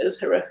meat is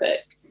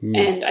horrific.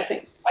 And I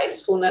think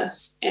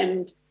wastefulness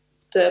and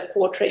the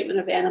poor treatment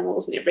of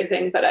animals and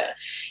everything. But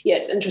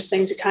it's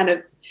interesting to kind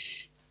of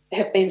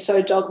have been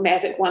so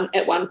dogmatic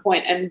at one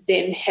point and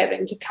then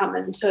having to come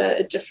into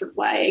a different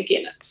way.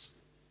 Again,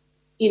 it's,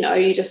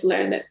 you just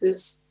learn that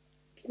there's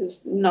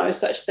no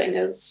such thing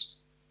as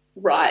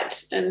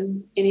right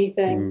in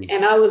anything.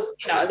 And I was,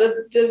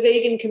 the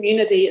vegan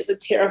community is a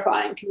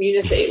terrifying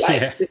community.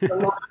 Like, there's a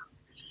lot.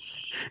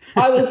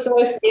 I was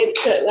so scared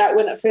that, like,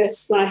 when I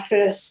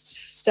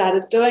first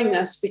started doing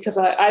this, because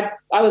I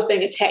was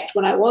being attacked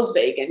when I was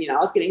vegan. I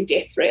was getting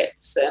death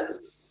threats and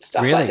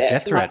stuff like that. Really?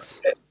 Death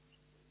threats?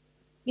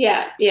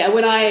 Yeah.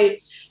 When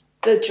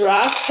the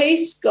giraffe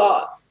piece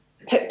got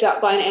picked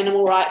up by an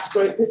animal rights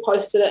group who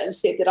posted it and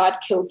said that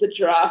I'd killed the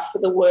giraffe for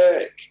the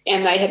work,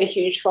 and they had a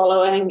huge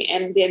following,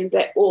 and then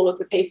that all of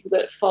the people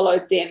that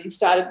followed them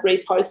started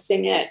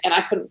reposting it, and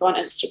I couldn't go on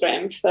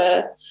Instagram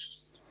for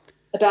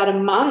about a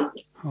month.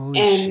 Holy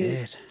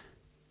shit.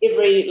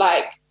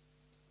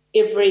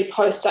 Every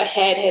post I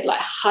had like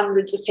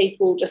hundreds of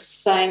people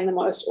just saying the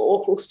most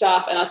awful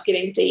stuff, and I was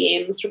getting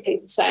DMs from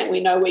people saying, we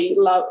know where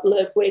you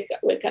live, we're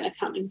going to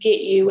come and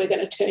get you, we're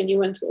going to turn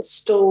you into a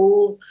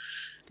footstool.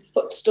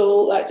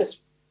 I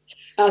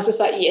was just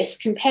like, yes,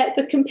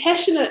 the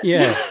compassionate.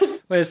 Yeah.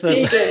 Where's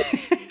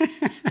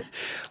the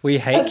we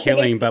hate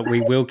killing, but we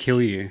will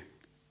kill you.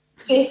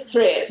 Death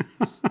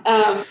threats.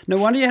 No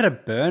wonder you had a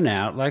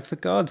burnout, like, for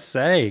God's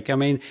sake. I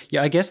mean,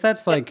 I guess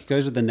that's like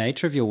goes with the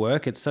nature of your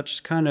work. It's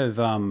such kind of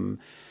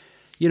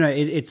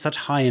it's such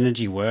high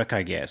energy work,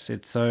 I guess.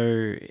 It's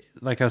so,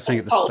 like I was saying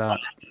at the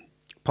start,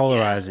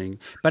 polarizing.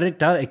 But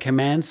it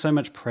commands so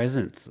much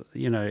presence,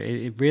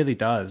 it really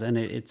does. And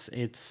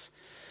it's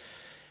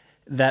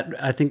that,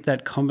 I think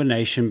that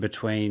combination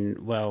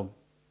between, well,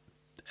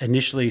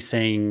 initially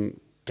seeing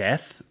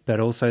death, but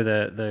also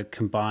the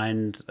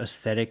combined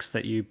aesthetics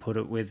that you put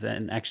it with,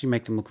 and actually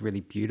make them look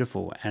really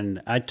beautiful.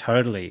 And I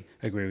totally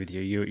agree with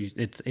you.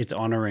 It's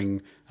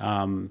honoring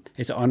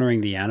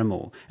the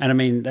animal. And I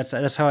mean,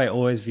 that's how I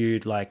always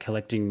viewed like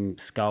collecting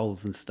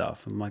skulls and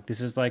stuff. I'm like, this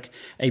is like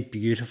a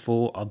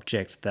beautiful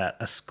object that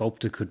a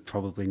sculptor could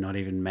probably not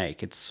even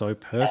make. It's so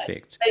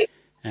perfect.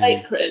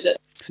 Sacred.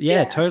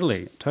 Yeah,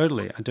 totally.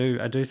 I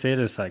do see it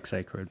as like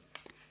sacred.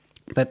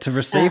 But to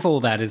receive all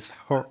that is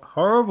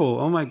horrible.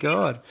 Oh my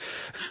God.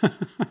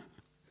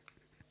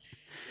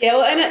 Yeah,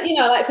 well, and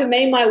like, for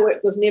me, my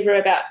work was never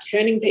about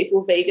turning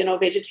people vegan or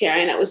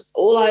vegetarian. It was,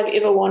 all I've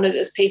ever wanted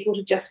is people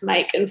to just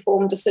make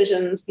informed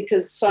decisions,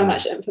 because so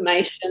much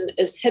information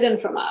is hidden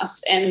from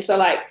us. And so,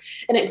 like,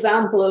 an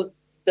example of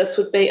this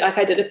would be, like,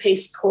 I did a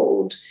piece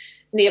called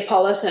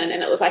Neapolitan,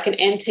 and it was like an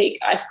antique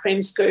ice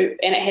cream scoop,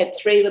 and it had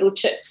 3 little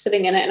chicks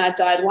sitting in it, and I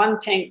dyed one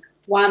pink,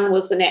 one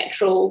was the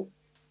natural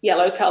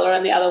yellow color,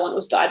 and the other one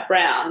was dyed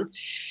brown.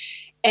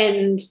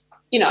 And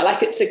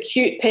like, it's a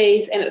cute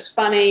piece and it's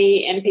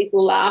funny and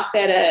people laugh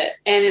at it,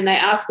 and then they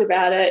ask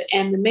about it,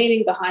 and the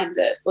meaning behind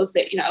it was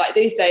that, like,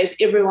 these days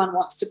everyone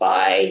wants to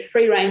buy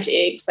free range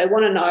eggs. They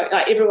want to know,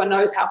 like, everyone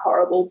knows how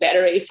horrible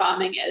battery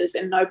farming is,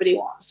 and nobody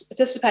wants to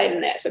participate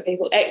in that. So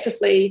people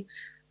actively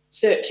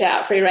search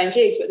out free range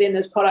eggs, but then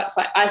there's products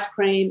like ice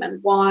cream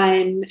and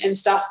wine and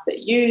stuff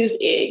that use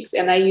eggs,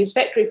 and they use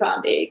factory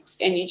farmed eggs,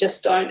 and you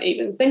just don't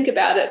even think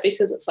about it,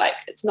 because it's like,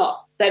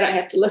 they don't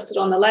have to list it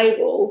on the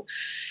label.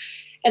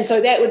 And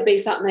so that would be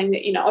something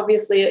that,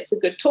 obviously it's a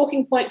good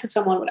talking point, because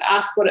someone would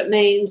ask what it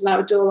means, and I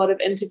would do a lot of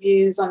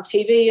interviews on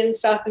TV and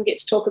stuff and get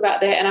to talk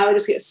about that. And I would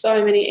just get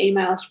so many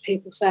emails from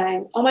people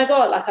saying, oh my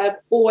God, like, I've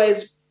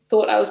always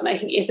thought I was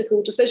making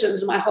ethical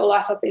decisions, and my whole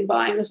life I've been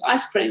buying this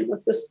ice cream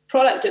with this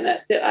product in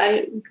it that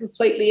I'm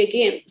completely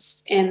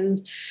against.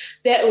 And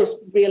that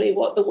was really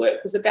what the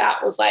work was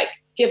about, was like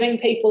giving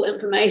people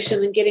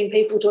information and getting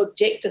people to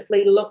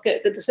objectively look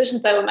at the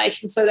decisions they were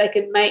making so they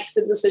can make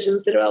the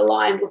decisions that are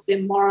aligned with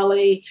them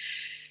morally,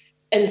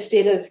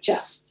 instead of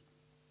just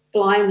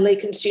blindly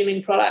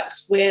consuming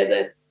products where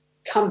the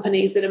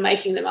companies that are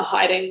making them are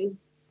hiding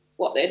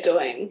what they're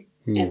doing.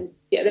 And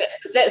yeah,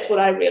 that's what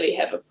I really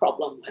have a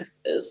problem with,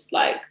 is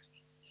like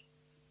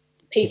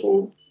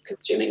people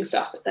consuming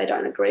stuff that they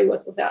don't agree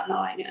with without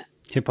knowing it.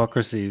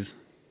 Hypocrisies,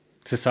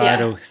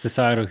 societal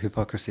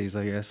hypocrisies,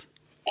 I guess.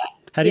 Yeah.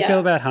 How do you feel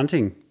about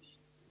hunting?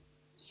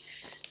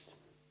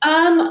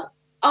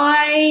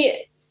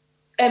 I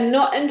am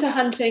not into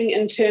hunting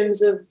in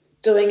terms of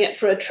doing it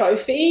for a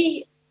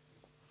trophy.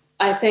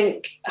 I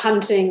think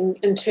hunting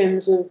in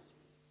terms of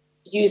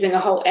using a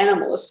whole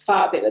animal is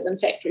far better than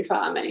factory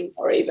farming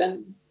or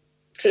even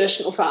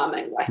traditional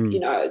farming. Like, you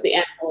know, the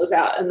animal is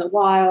out in the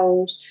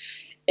wild.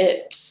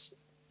 It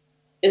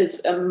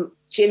is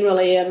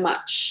generally a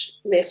much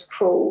less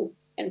cruel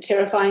and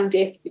terrifying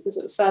death because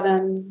it's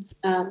sudden.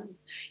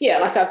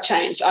 Like I've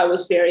changed. I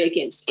was very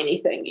against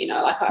anything, you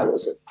know, like I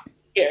was a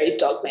very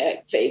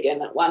dogmatic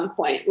vegan at one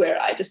point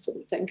where I just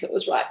didn't think it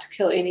was right to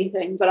kill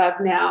anything. But I've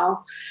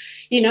now,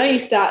 you know, you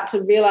start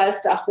to realize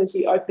stuff as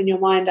you open your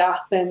mind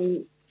up,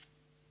 and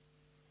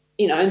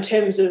you know, in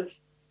terms of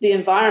the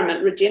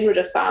environment,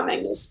 regenerative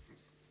farming is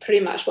pretty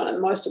much one of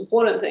the most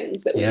important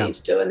things that we need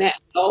to do, and that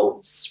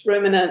involves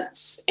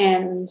ruminants.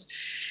 And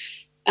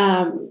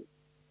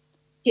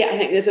I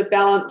think there's a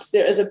balance.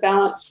 There is a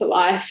balance to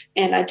life,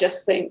 and I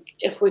just think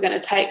if we're going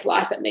to take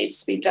life, it needs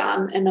to be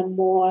done in a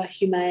more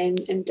humane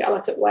and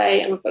delicate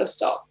way, and we've got to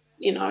stop,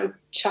 you know,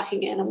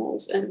 chucking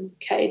animals in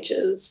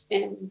cages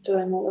and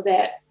doing all of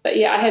that. But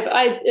yeah,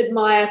 I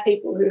admire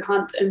people who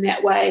hunt in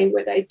that way,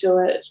 where they do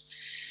it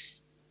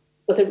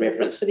with a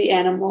reverence for the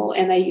animal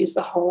and they use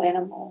the whole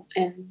animal.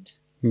 And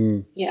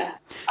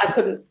I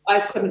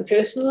couldn't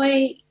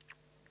personally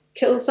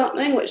kill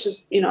something, which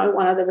is, you know,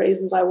 one of the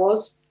reasons I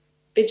was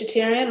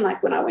vegetarian.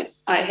 Like when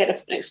I had an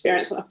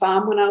experience on a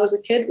farm when I was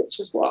a kid, which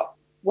is what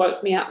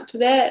woke me up to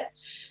that.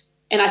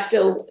 And I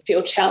still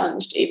feel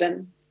challenged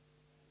even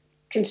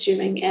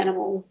consuming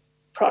animal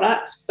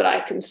products, but I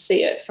can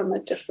see it from a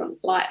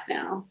different light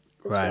now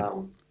as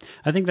well.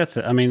 I think that's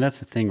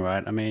the thing,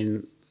 right? I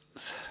mean,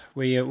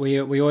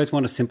 we always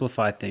want to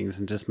simplify things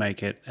and just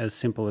make it as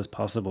simple as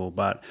possible.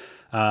 But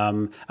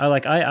I've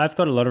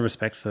got a lot of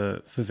respect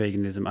for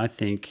veganism. I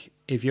think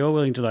if you're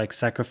willing to like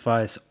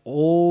sacrifice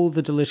all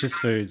the delicious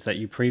foods that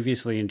you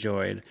previously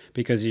enjoyed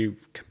because you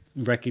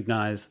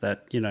recognize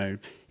that, you know,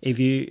 if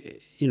you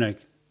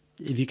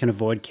can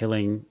avoid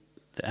killing,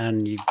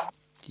 and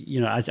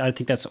I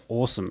think that's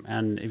awesome.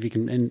 And if you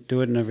can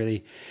do it in a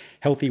really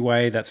healthy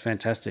way, that's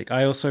fantastic.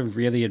 I also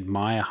really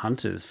admire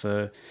hunters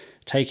for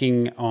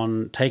taking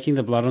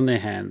the blood on their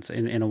hands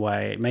in a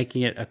way,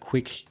 making it a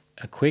quick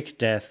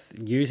death,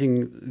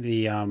 using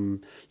the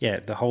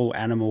whole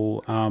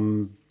animal.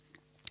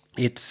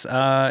 It's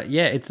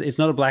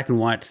not a black and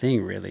white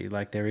thing, really.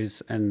 Like there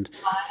is, and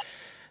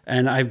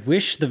I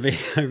wish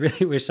I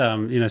really wish so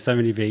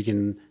many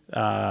vegan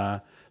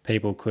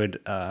people could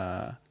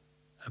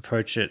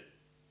approach it,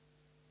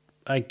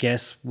 I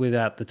guess,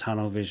 without the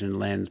tunnel vision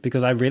lens,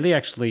 because I really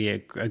actually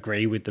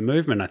agree with the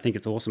movement. I think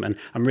it's awesome, and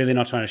I'm really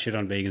not trying to shit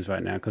on vegans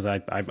right now because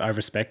I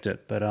respect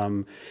it. But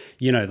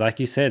like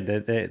you said,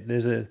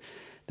 there's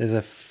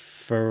a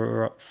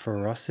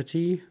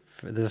ferocity,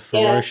 there's a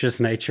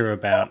ferocious nature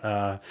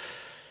about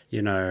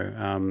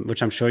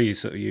which I'm sure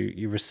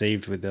you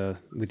received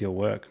with your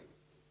work.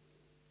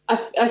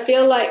 I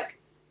feel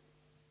like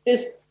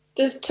there's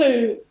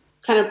two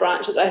kind of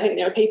branches. I think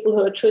there are people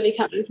who are truly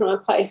coming from a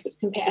place of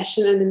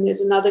compassion, and then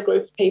there's another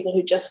group of people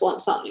who just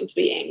want something to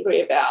be angry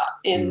about.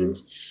 And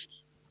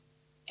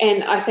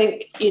I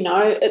think, you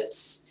know, it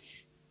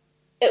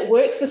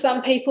works for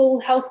some people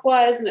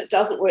health-wise and it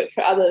doesn't work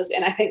for others.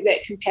 And I think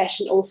that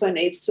compassion also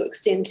needs to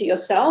extend to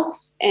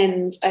yourself.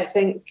 And I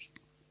think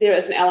there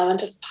is an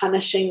element of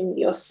punishing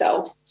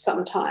yourself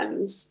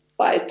sometimes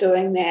by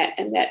doing that,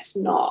 and that's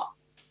not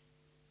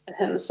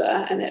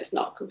ahimsa and that's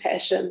not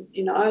compassion.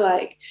 You know,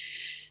 like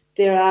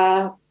there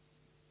are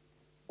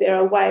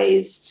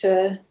ways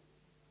to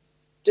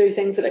do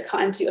things that are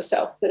kind to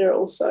yourself that are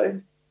also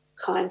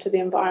kind to the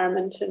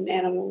environment and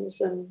animals.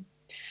 And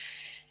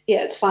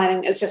it's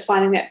just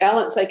finding that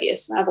balance, I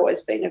guess. And I've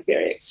always been a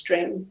very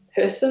extreme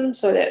person,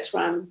 so that's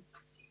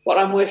what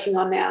I'm working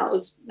on now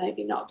is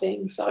maybe not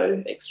being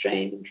so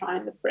extreme and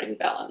trying to bring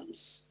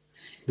balance.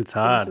 It's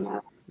hard.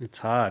 It's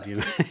hard, you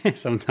know,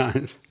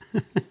 sometimes.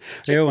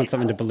 We all want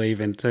something to believe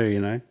in too, you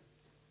know.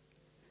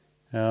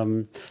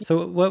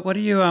 So what are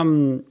you,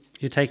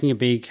 you're taking a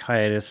big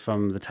hiatus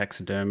from the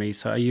taxidermy.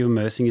 So are you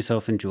immersing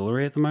yourself in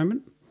jewellery at the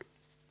moment?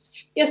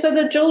 Yeah, so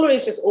the jewellery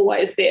is just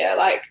always there.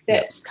 Like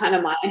that's kind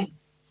of my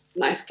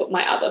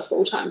other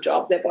full-time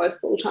job. They're both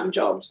full-time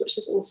jobs, which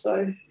is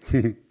also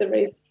the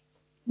reason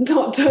I'm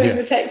not doing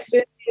the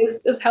taxidermy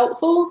is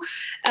helpful.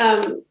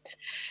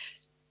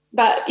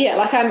 But yeah,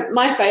 like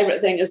my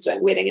favorite thing is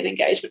doing wedding and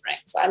engagement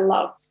rings. I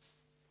love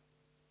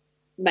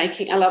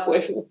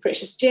working with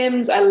precious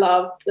gems. I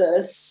love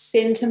the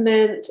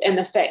sentiment and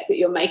the fact that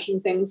you're making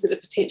things that are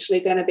potentially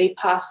going to be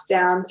passed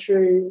down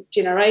through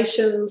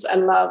generations. I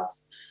love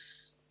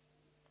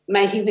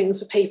making things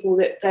for people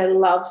that they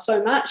love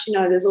so much. You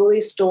know, there's all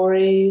these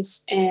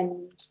stories,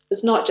 and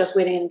it's not just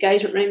wedding and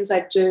engagement rings.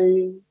 I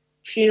do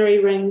funerary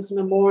rings,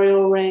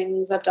 memorial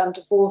rings. I've done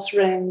divorce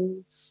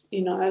rings.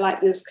 You know, like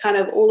there's kind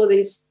of all of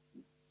these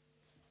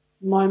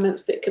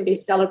moments that can be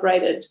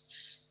celebrated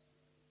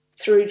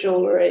through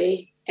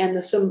jewellery and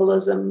the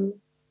symbolism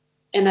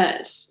in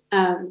it.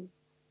 And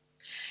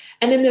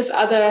then there's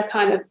other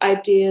kind of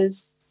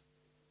ideas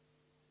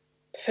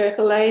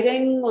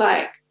percolating.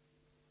 Like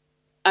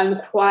I'm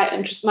quite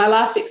interested. My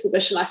last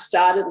exhibition, I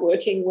started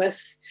working with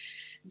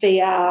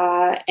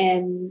VR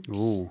and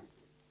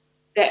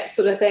that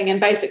sort of thing. And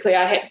basically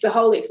I had the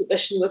whole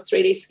exhibition was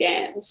 3D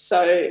scans.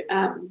 So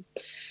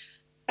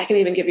I can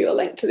even give you a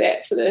link to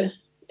that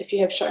if you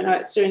have show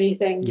notes or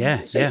anything.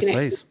 Yeah, so yeah, you can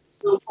please.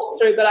 Walk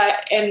through,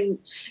 but and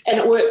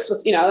it works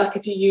with, you know, like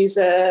if you use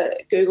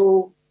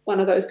one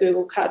of those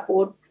Google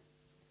Cardboard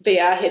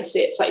VR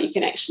headsets, like you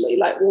can actually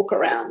like walk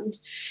around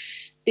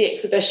the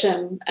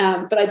exhibition.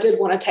 But I did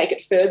want to take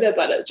it further,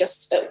 but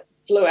it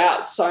blew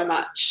out so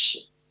much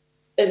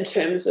in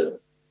terms of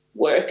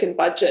work and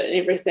budget and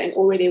everything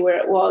already where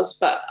it was.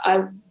 But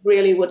I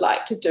really would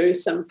like to do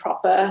some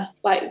proper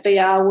like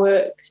VR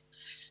work.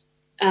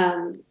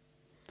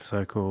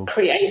 So cool.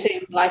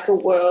 Creating like a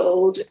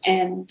world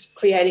and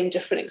creating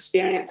different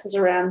experiences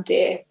around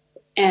death.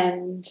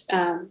 And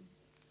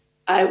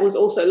I was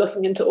also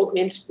looking into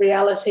augmented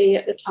reality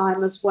at the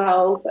time as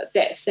well, but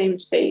that's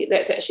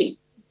actually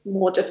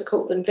more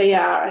difficult than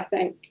VR, I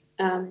think,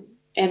 and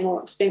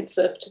more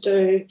expensive to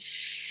do.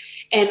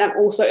 And I'm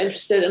also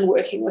interested in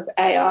working with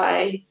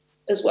AI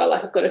as well.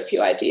 Like I've got a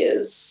few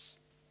ideas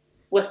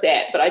with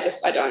that, but I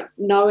don't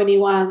know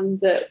anyone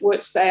that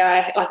works with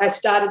AI. Like I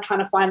started trying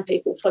to find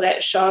people for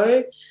that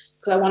show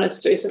because I wanted to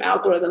do some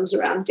algorithms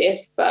around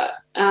death, but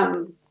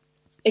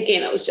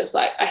again, it was just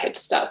like I had to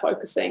start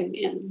focusing,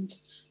 and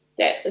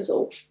that is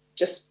all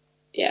just,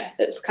 yeah,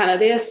 it's kind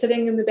of there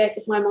sitting in the back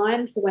of my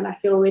mind for when I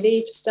feel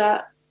ready to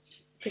start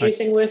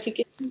producing work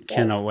again.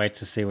 Cannot wait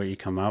to see what you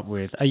come up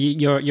with.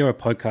 You're a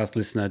podcast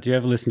listener. Do you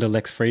ever listen to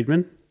Lex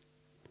Friedman?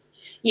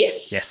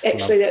 Yes,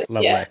 actually,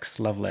 love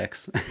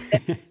Lex.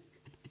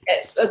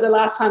 It's the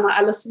last time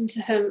I listened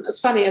to him. It's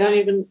funny.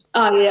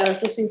 I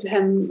was listening to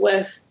him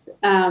with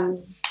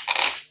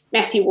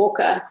Matthew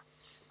Walker,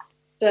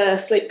 the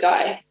sleep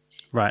guy.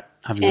 Right.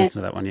 I haven't listened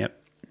to that one yet.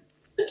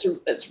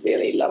 It's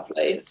really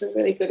lovely. It's a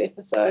really good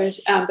episode.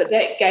 But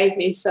that gave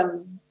me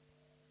some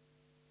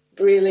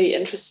really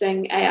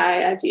interesting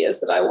AI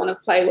ideas that I want to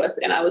play with.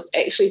 And I was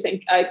actually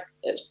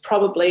it's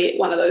probably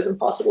one of those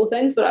impossible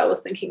things, but I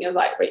was thinking of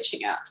like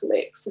reaching out to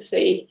Lex to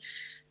see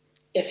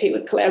if he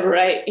would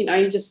collaborate. You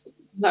know, there's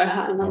no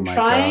harm in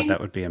trying. God,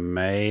 that would be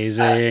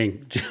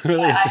amazing.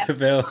 Julia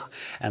deVille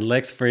and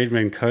Lex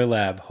Friedman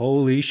collab.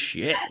 Holy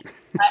shit.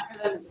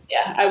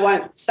 I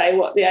won't say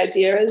what the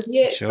idea is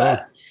yet, sure.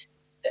 But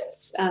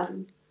it's,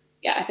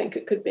 I think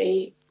it could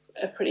be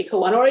a pretty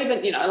cool one. Or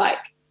even, you know, like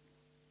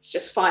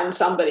just find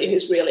somebody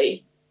who's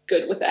really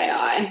good with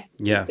AI.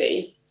 Yeah. Would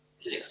be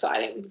an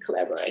exciting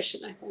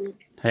collaboration, I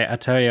think. Hey, I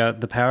tell you,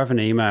 the power of an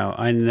email.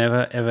 I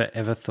never, ever,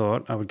 ever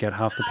thought I would get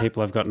half the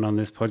people I've gotten on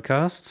this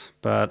podcast,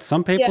 but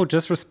some people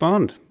just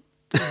respond.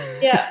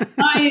 Yeah.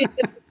 No,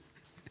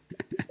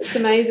 it's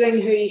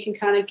amazing who you can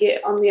kind of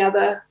get on the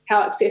other,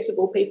 how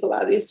accessible people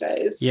are these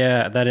days.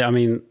 Yeah, I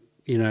mean,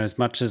 you know, as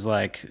much as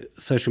like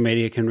social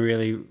media can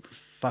really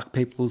fuck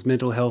people's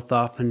mental health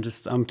up and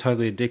just, I'm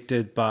totally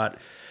addicted, but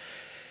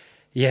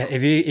yeah,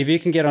 if you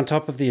can get on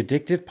top of the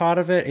addictive part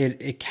of it,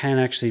 it can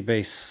actually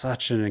be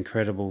such an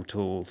incredible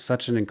tool,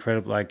 such an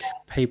incredible, like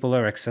people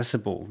are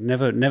accessible.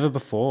 Never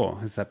before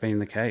has that been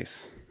the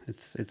case.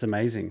 It's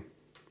amazing.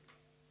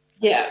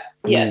 Yeah,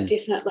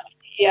 definitely.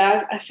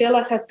 Yeah, I feel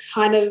like I've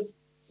kind of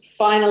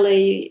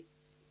finally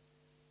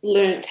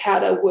learned how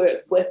to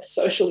work with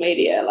social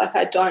media. Like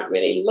I don't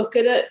really look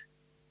at it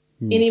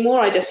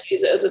anymore. I just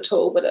use it as a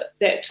tool, but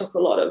that took a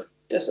lot of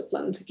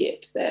discipline to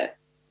get to that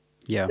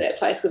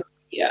place. Because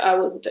I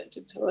was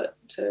addicted to it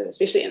too,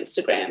 especially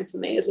Instagram for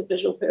me as a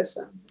visual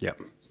person.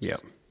 Yep.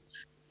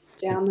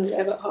 Down the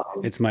rabbit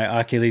hole. It's my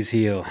Achilles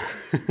heel.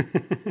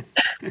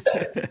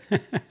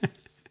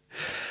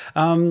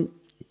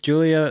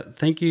 Julia,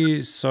 thank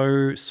you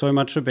so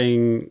much for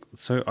being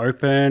so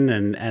open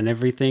and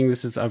everything.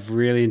 I've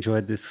really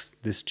enjoyed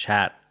this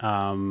chat.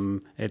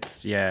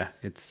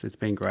 It's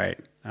been great.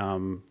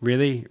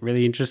 Really,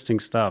 really interesting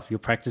stuff. Your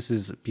practice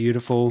is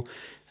beautiful.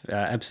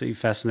 Absolutely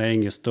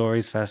fascinating. Your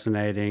story's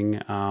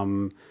fascinating.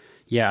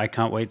 I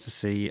can't wait to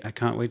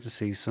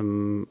see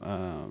some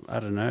I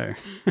don't know.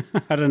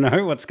 I don't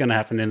know what's going to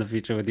happen in the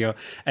future with your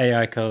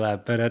AI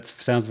collab, but it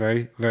sounds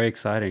very, very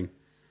exciting.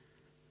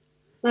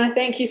 No,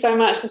 thank you so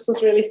much. This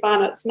was really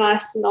fun. It's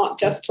nice to not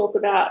just talk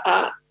about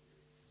art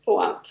for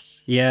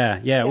once.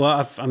 Yeah.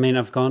 Well,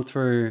 I've gone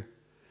through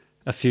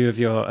a fair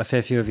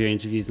few of your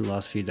interviews in the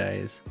last few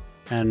days,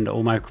 and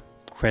all my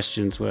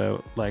questions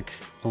were like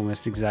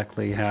almost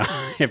exactly how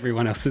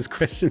everyone else's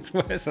questions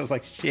were. So I was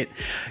like, shit,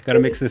 got to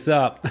mix this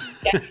up.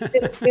 Yeah,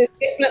 there's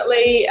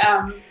definitely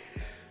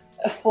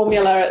a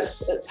formula.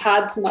 It's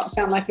hard to not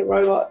sound like a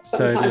robot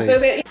sometimes.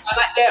 Totally.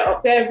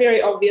 But they're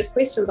very obvious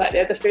questions. Like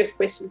they're the first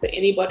questions that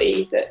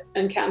anybody that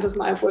encounters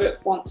my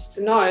work wants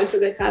to know. So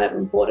they're kind of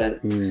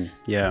important.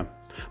 Yeah.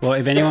 Well,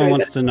 if anyone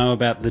wants to know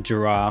about the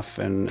giraffe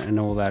and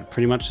all that,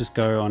 pretty much just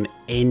go on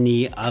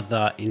any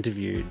other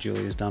interview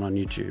Julia's done on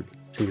YouTube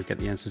and you'll get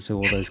the answer to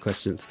all those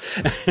questions.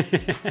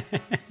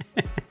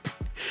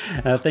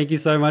 Thank you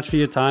so much for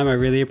your time. I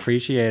really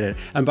appreciate it.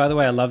 And by the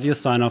way, I love your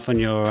sign off on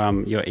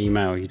your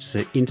email. You just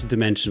say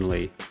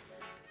interdimensionally,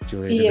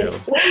 Julia deVille.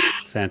 Yes.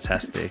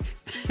 Fantastic.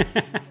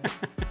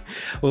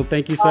 Well,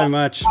 thank you so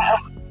much.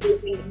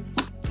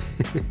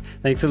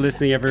 Thanks for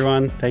listening,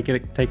 everyone. Take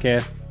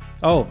care.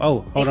 Oh,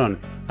 hold on.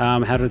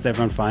 How does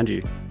everyone find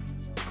you?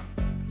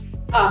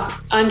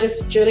 I'm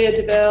just Julia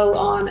deVille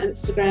on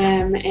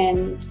Instagram,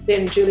 and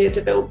then Julia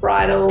deVille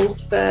Bridal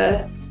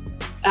for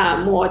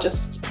more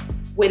just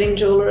wedding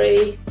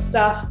jewellery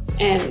stuff,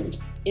 and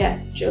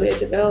yeah, Julia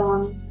deVille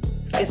on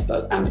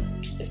Facebook.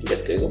 If you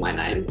just Google my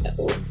name, it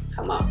will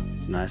come up.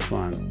 Nice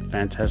one.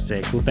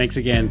 Fantastic. Well, thanks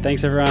again.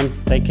 Thanks, everyone.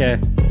 Take care.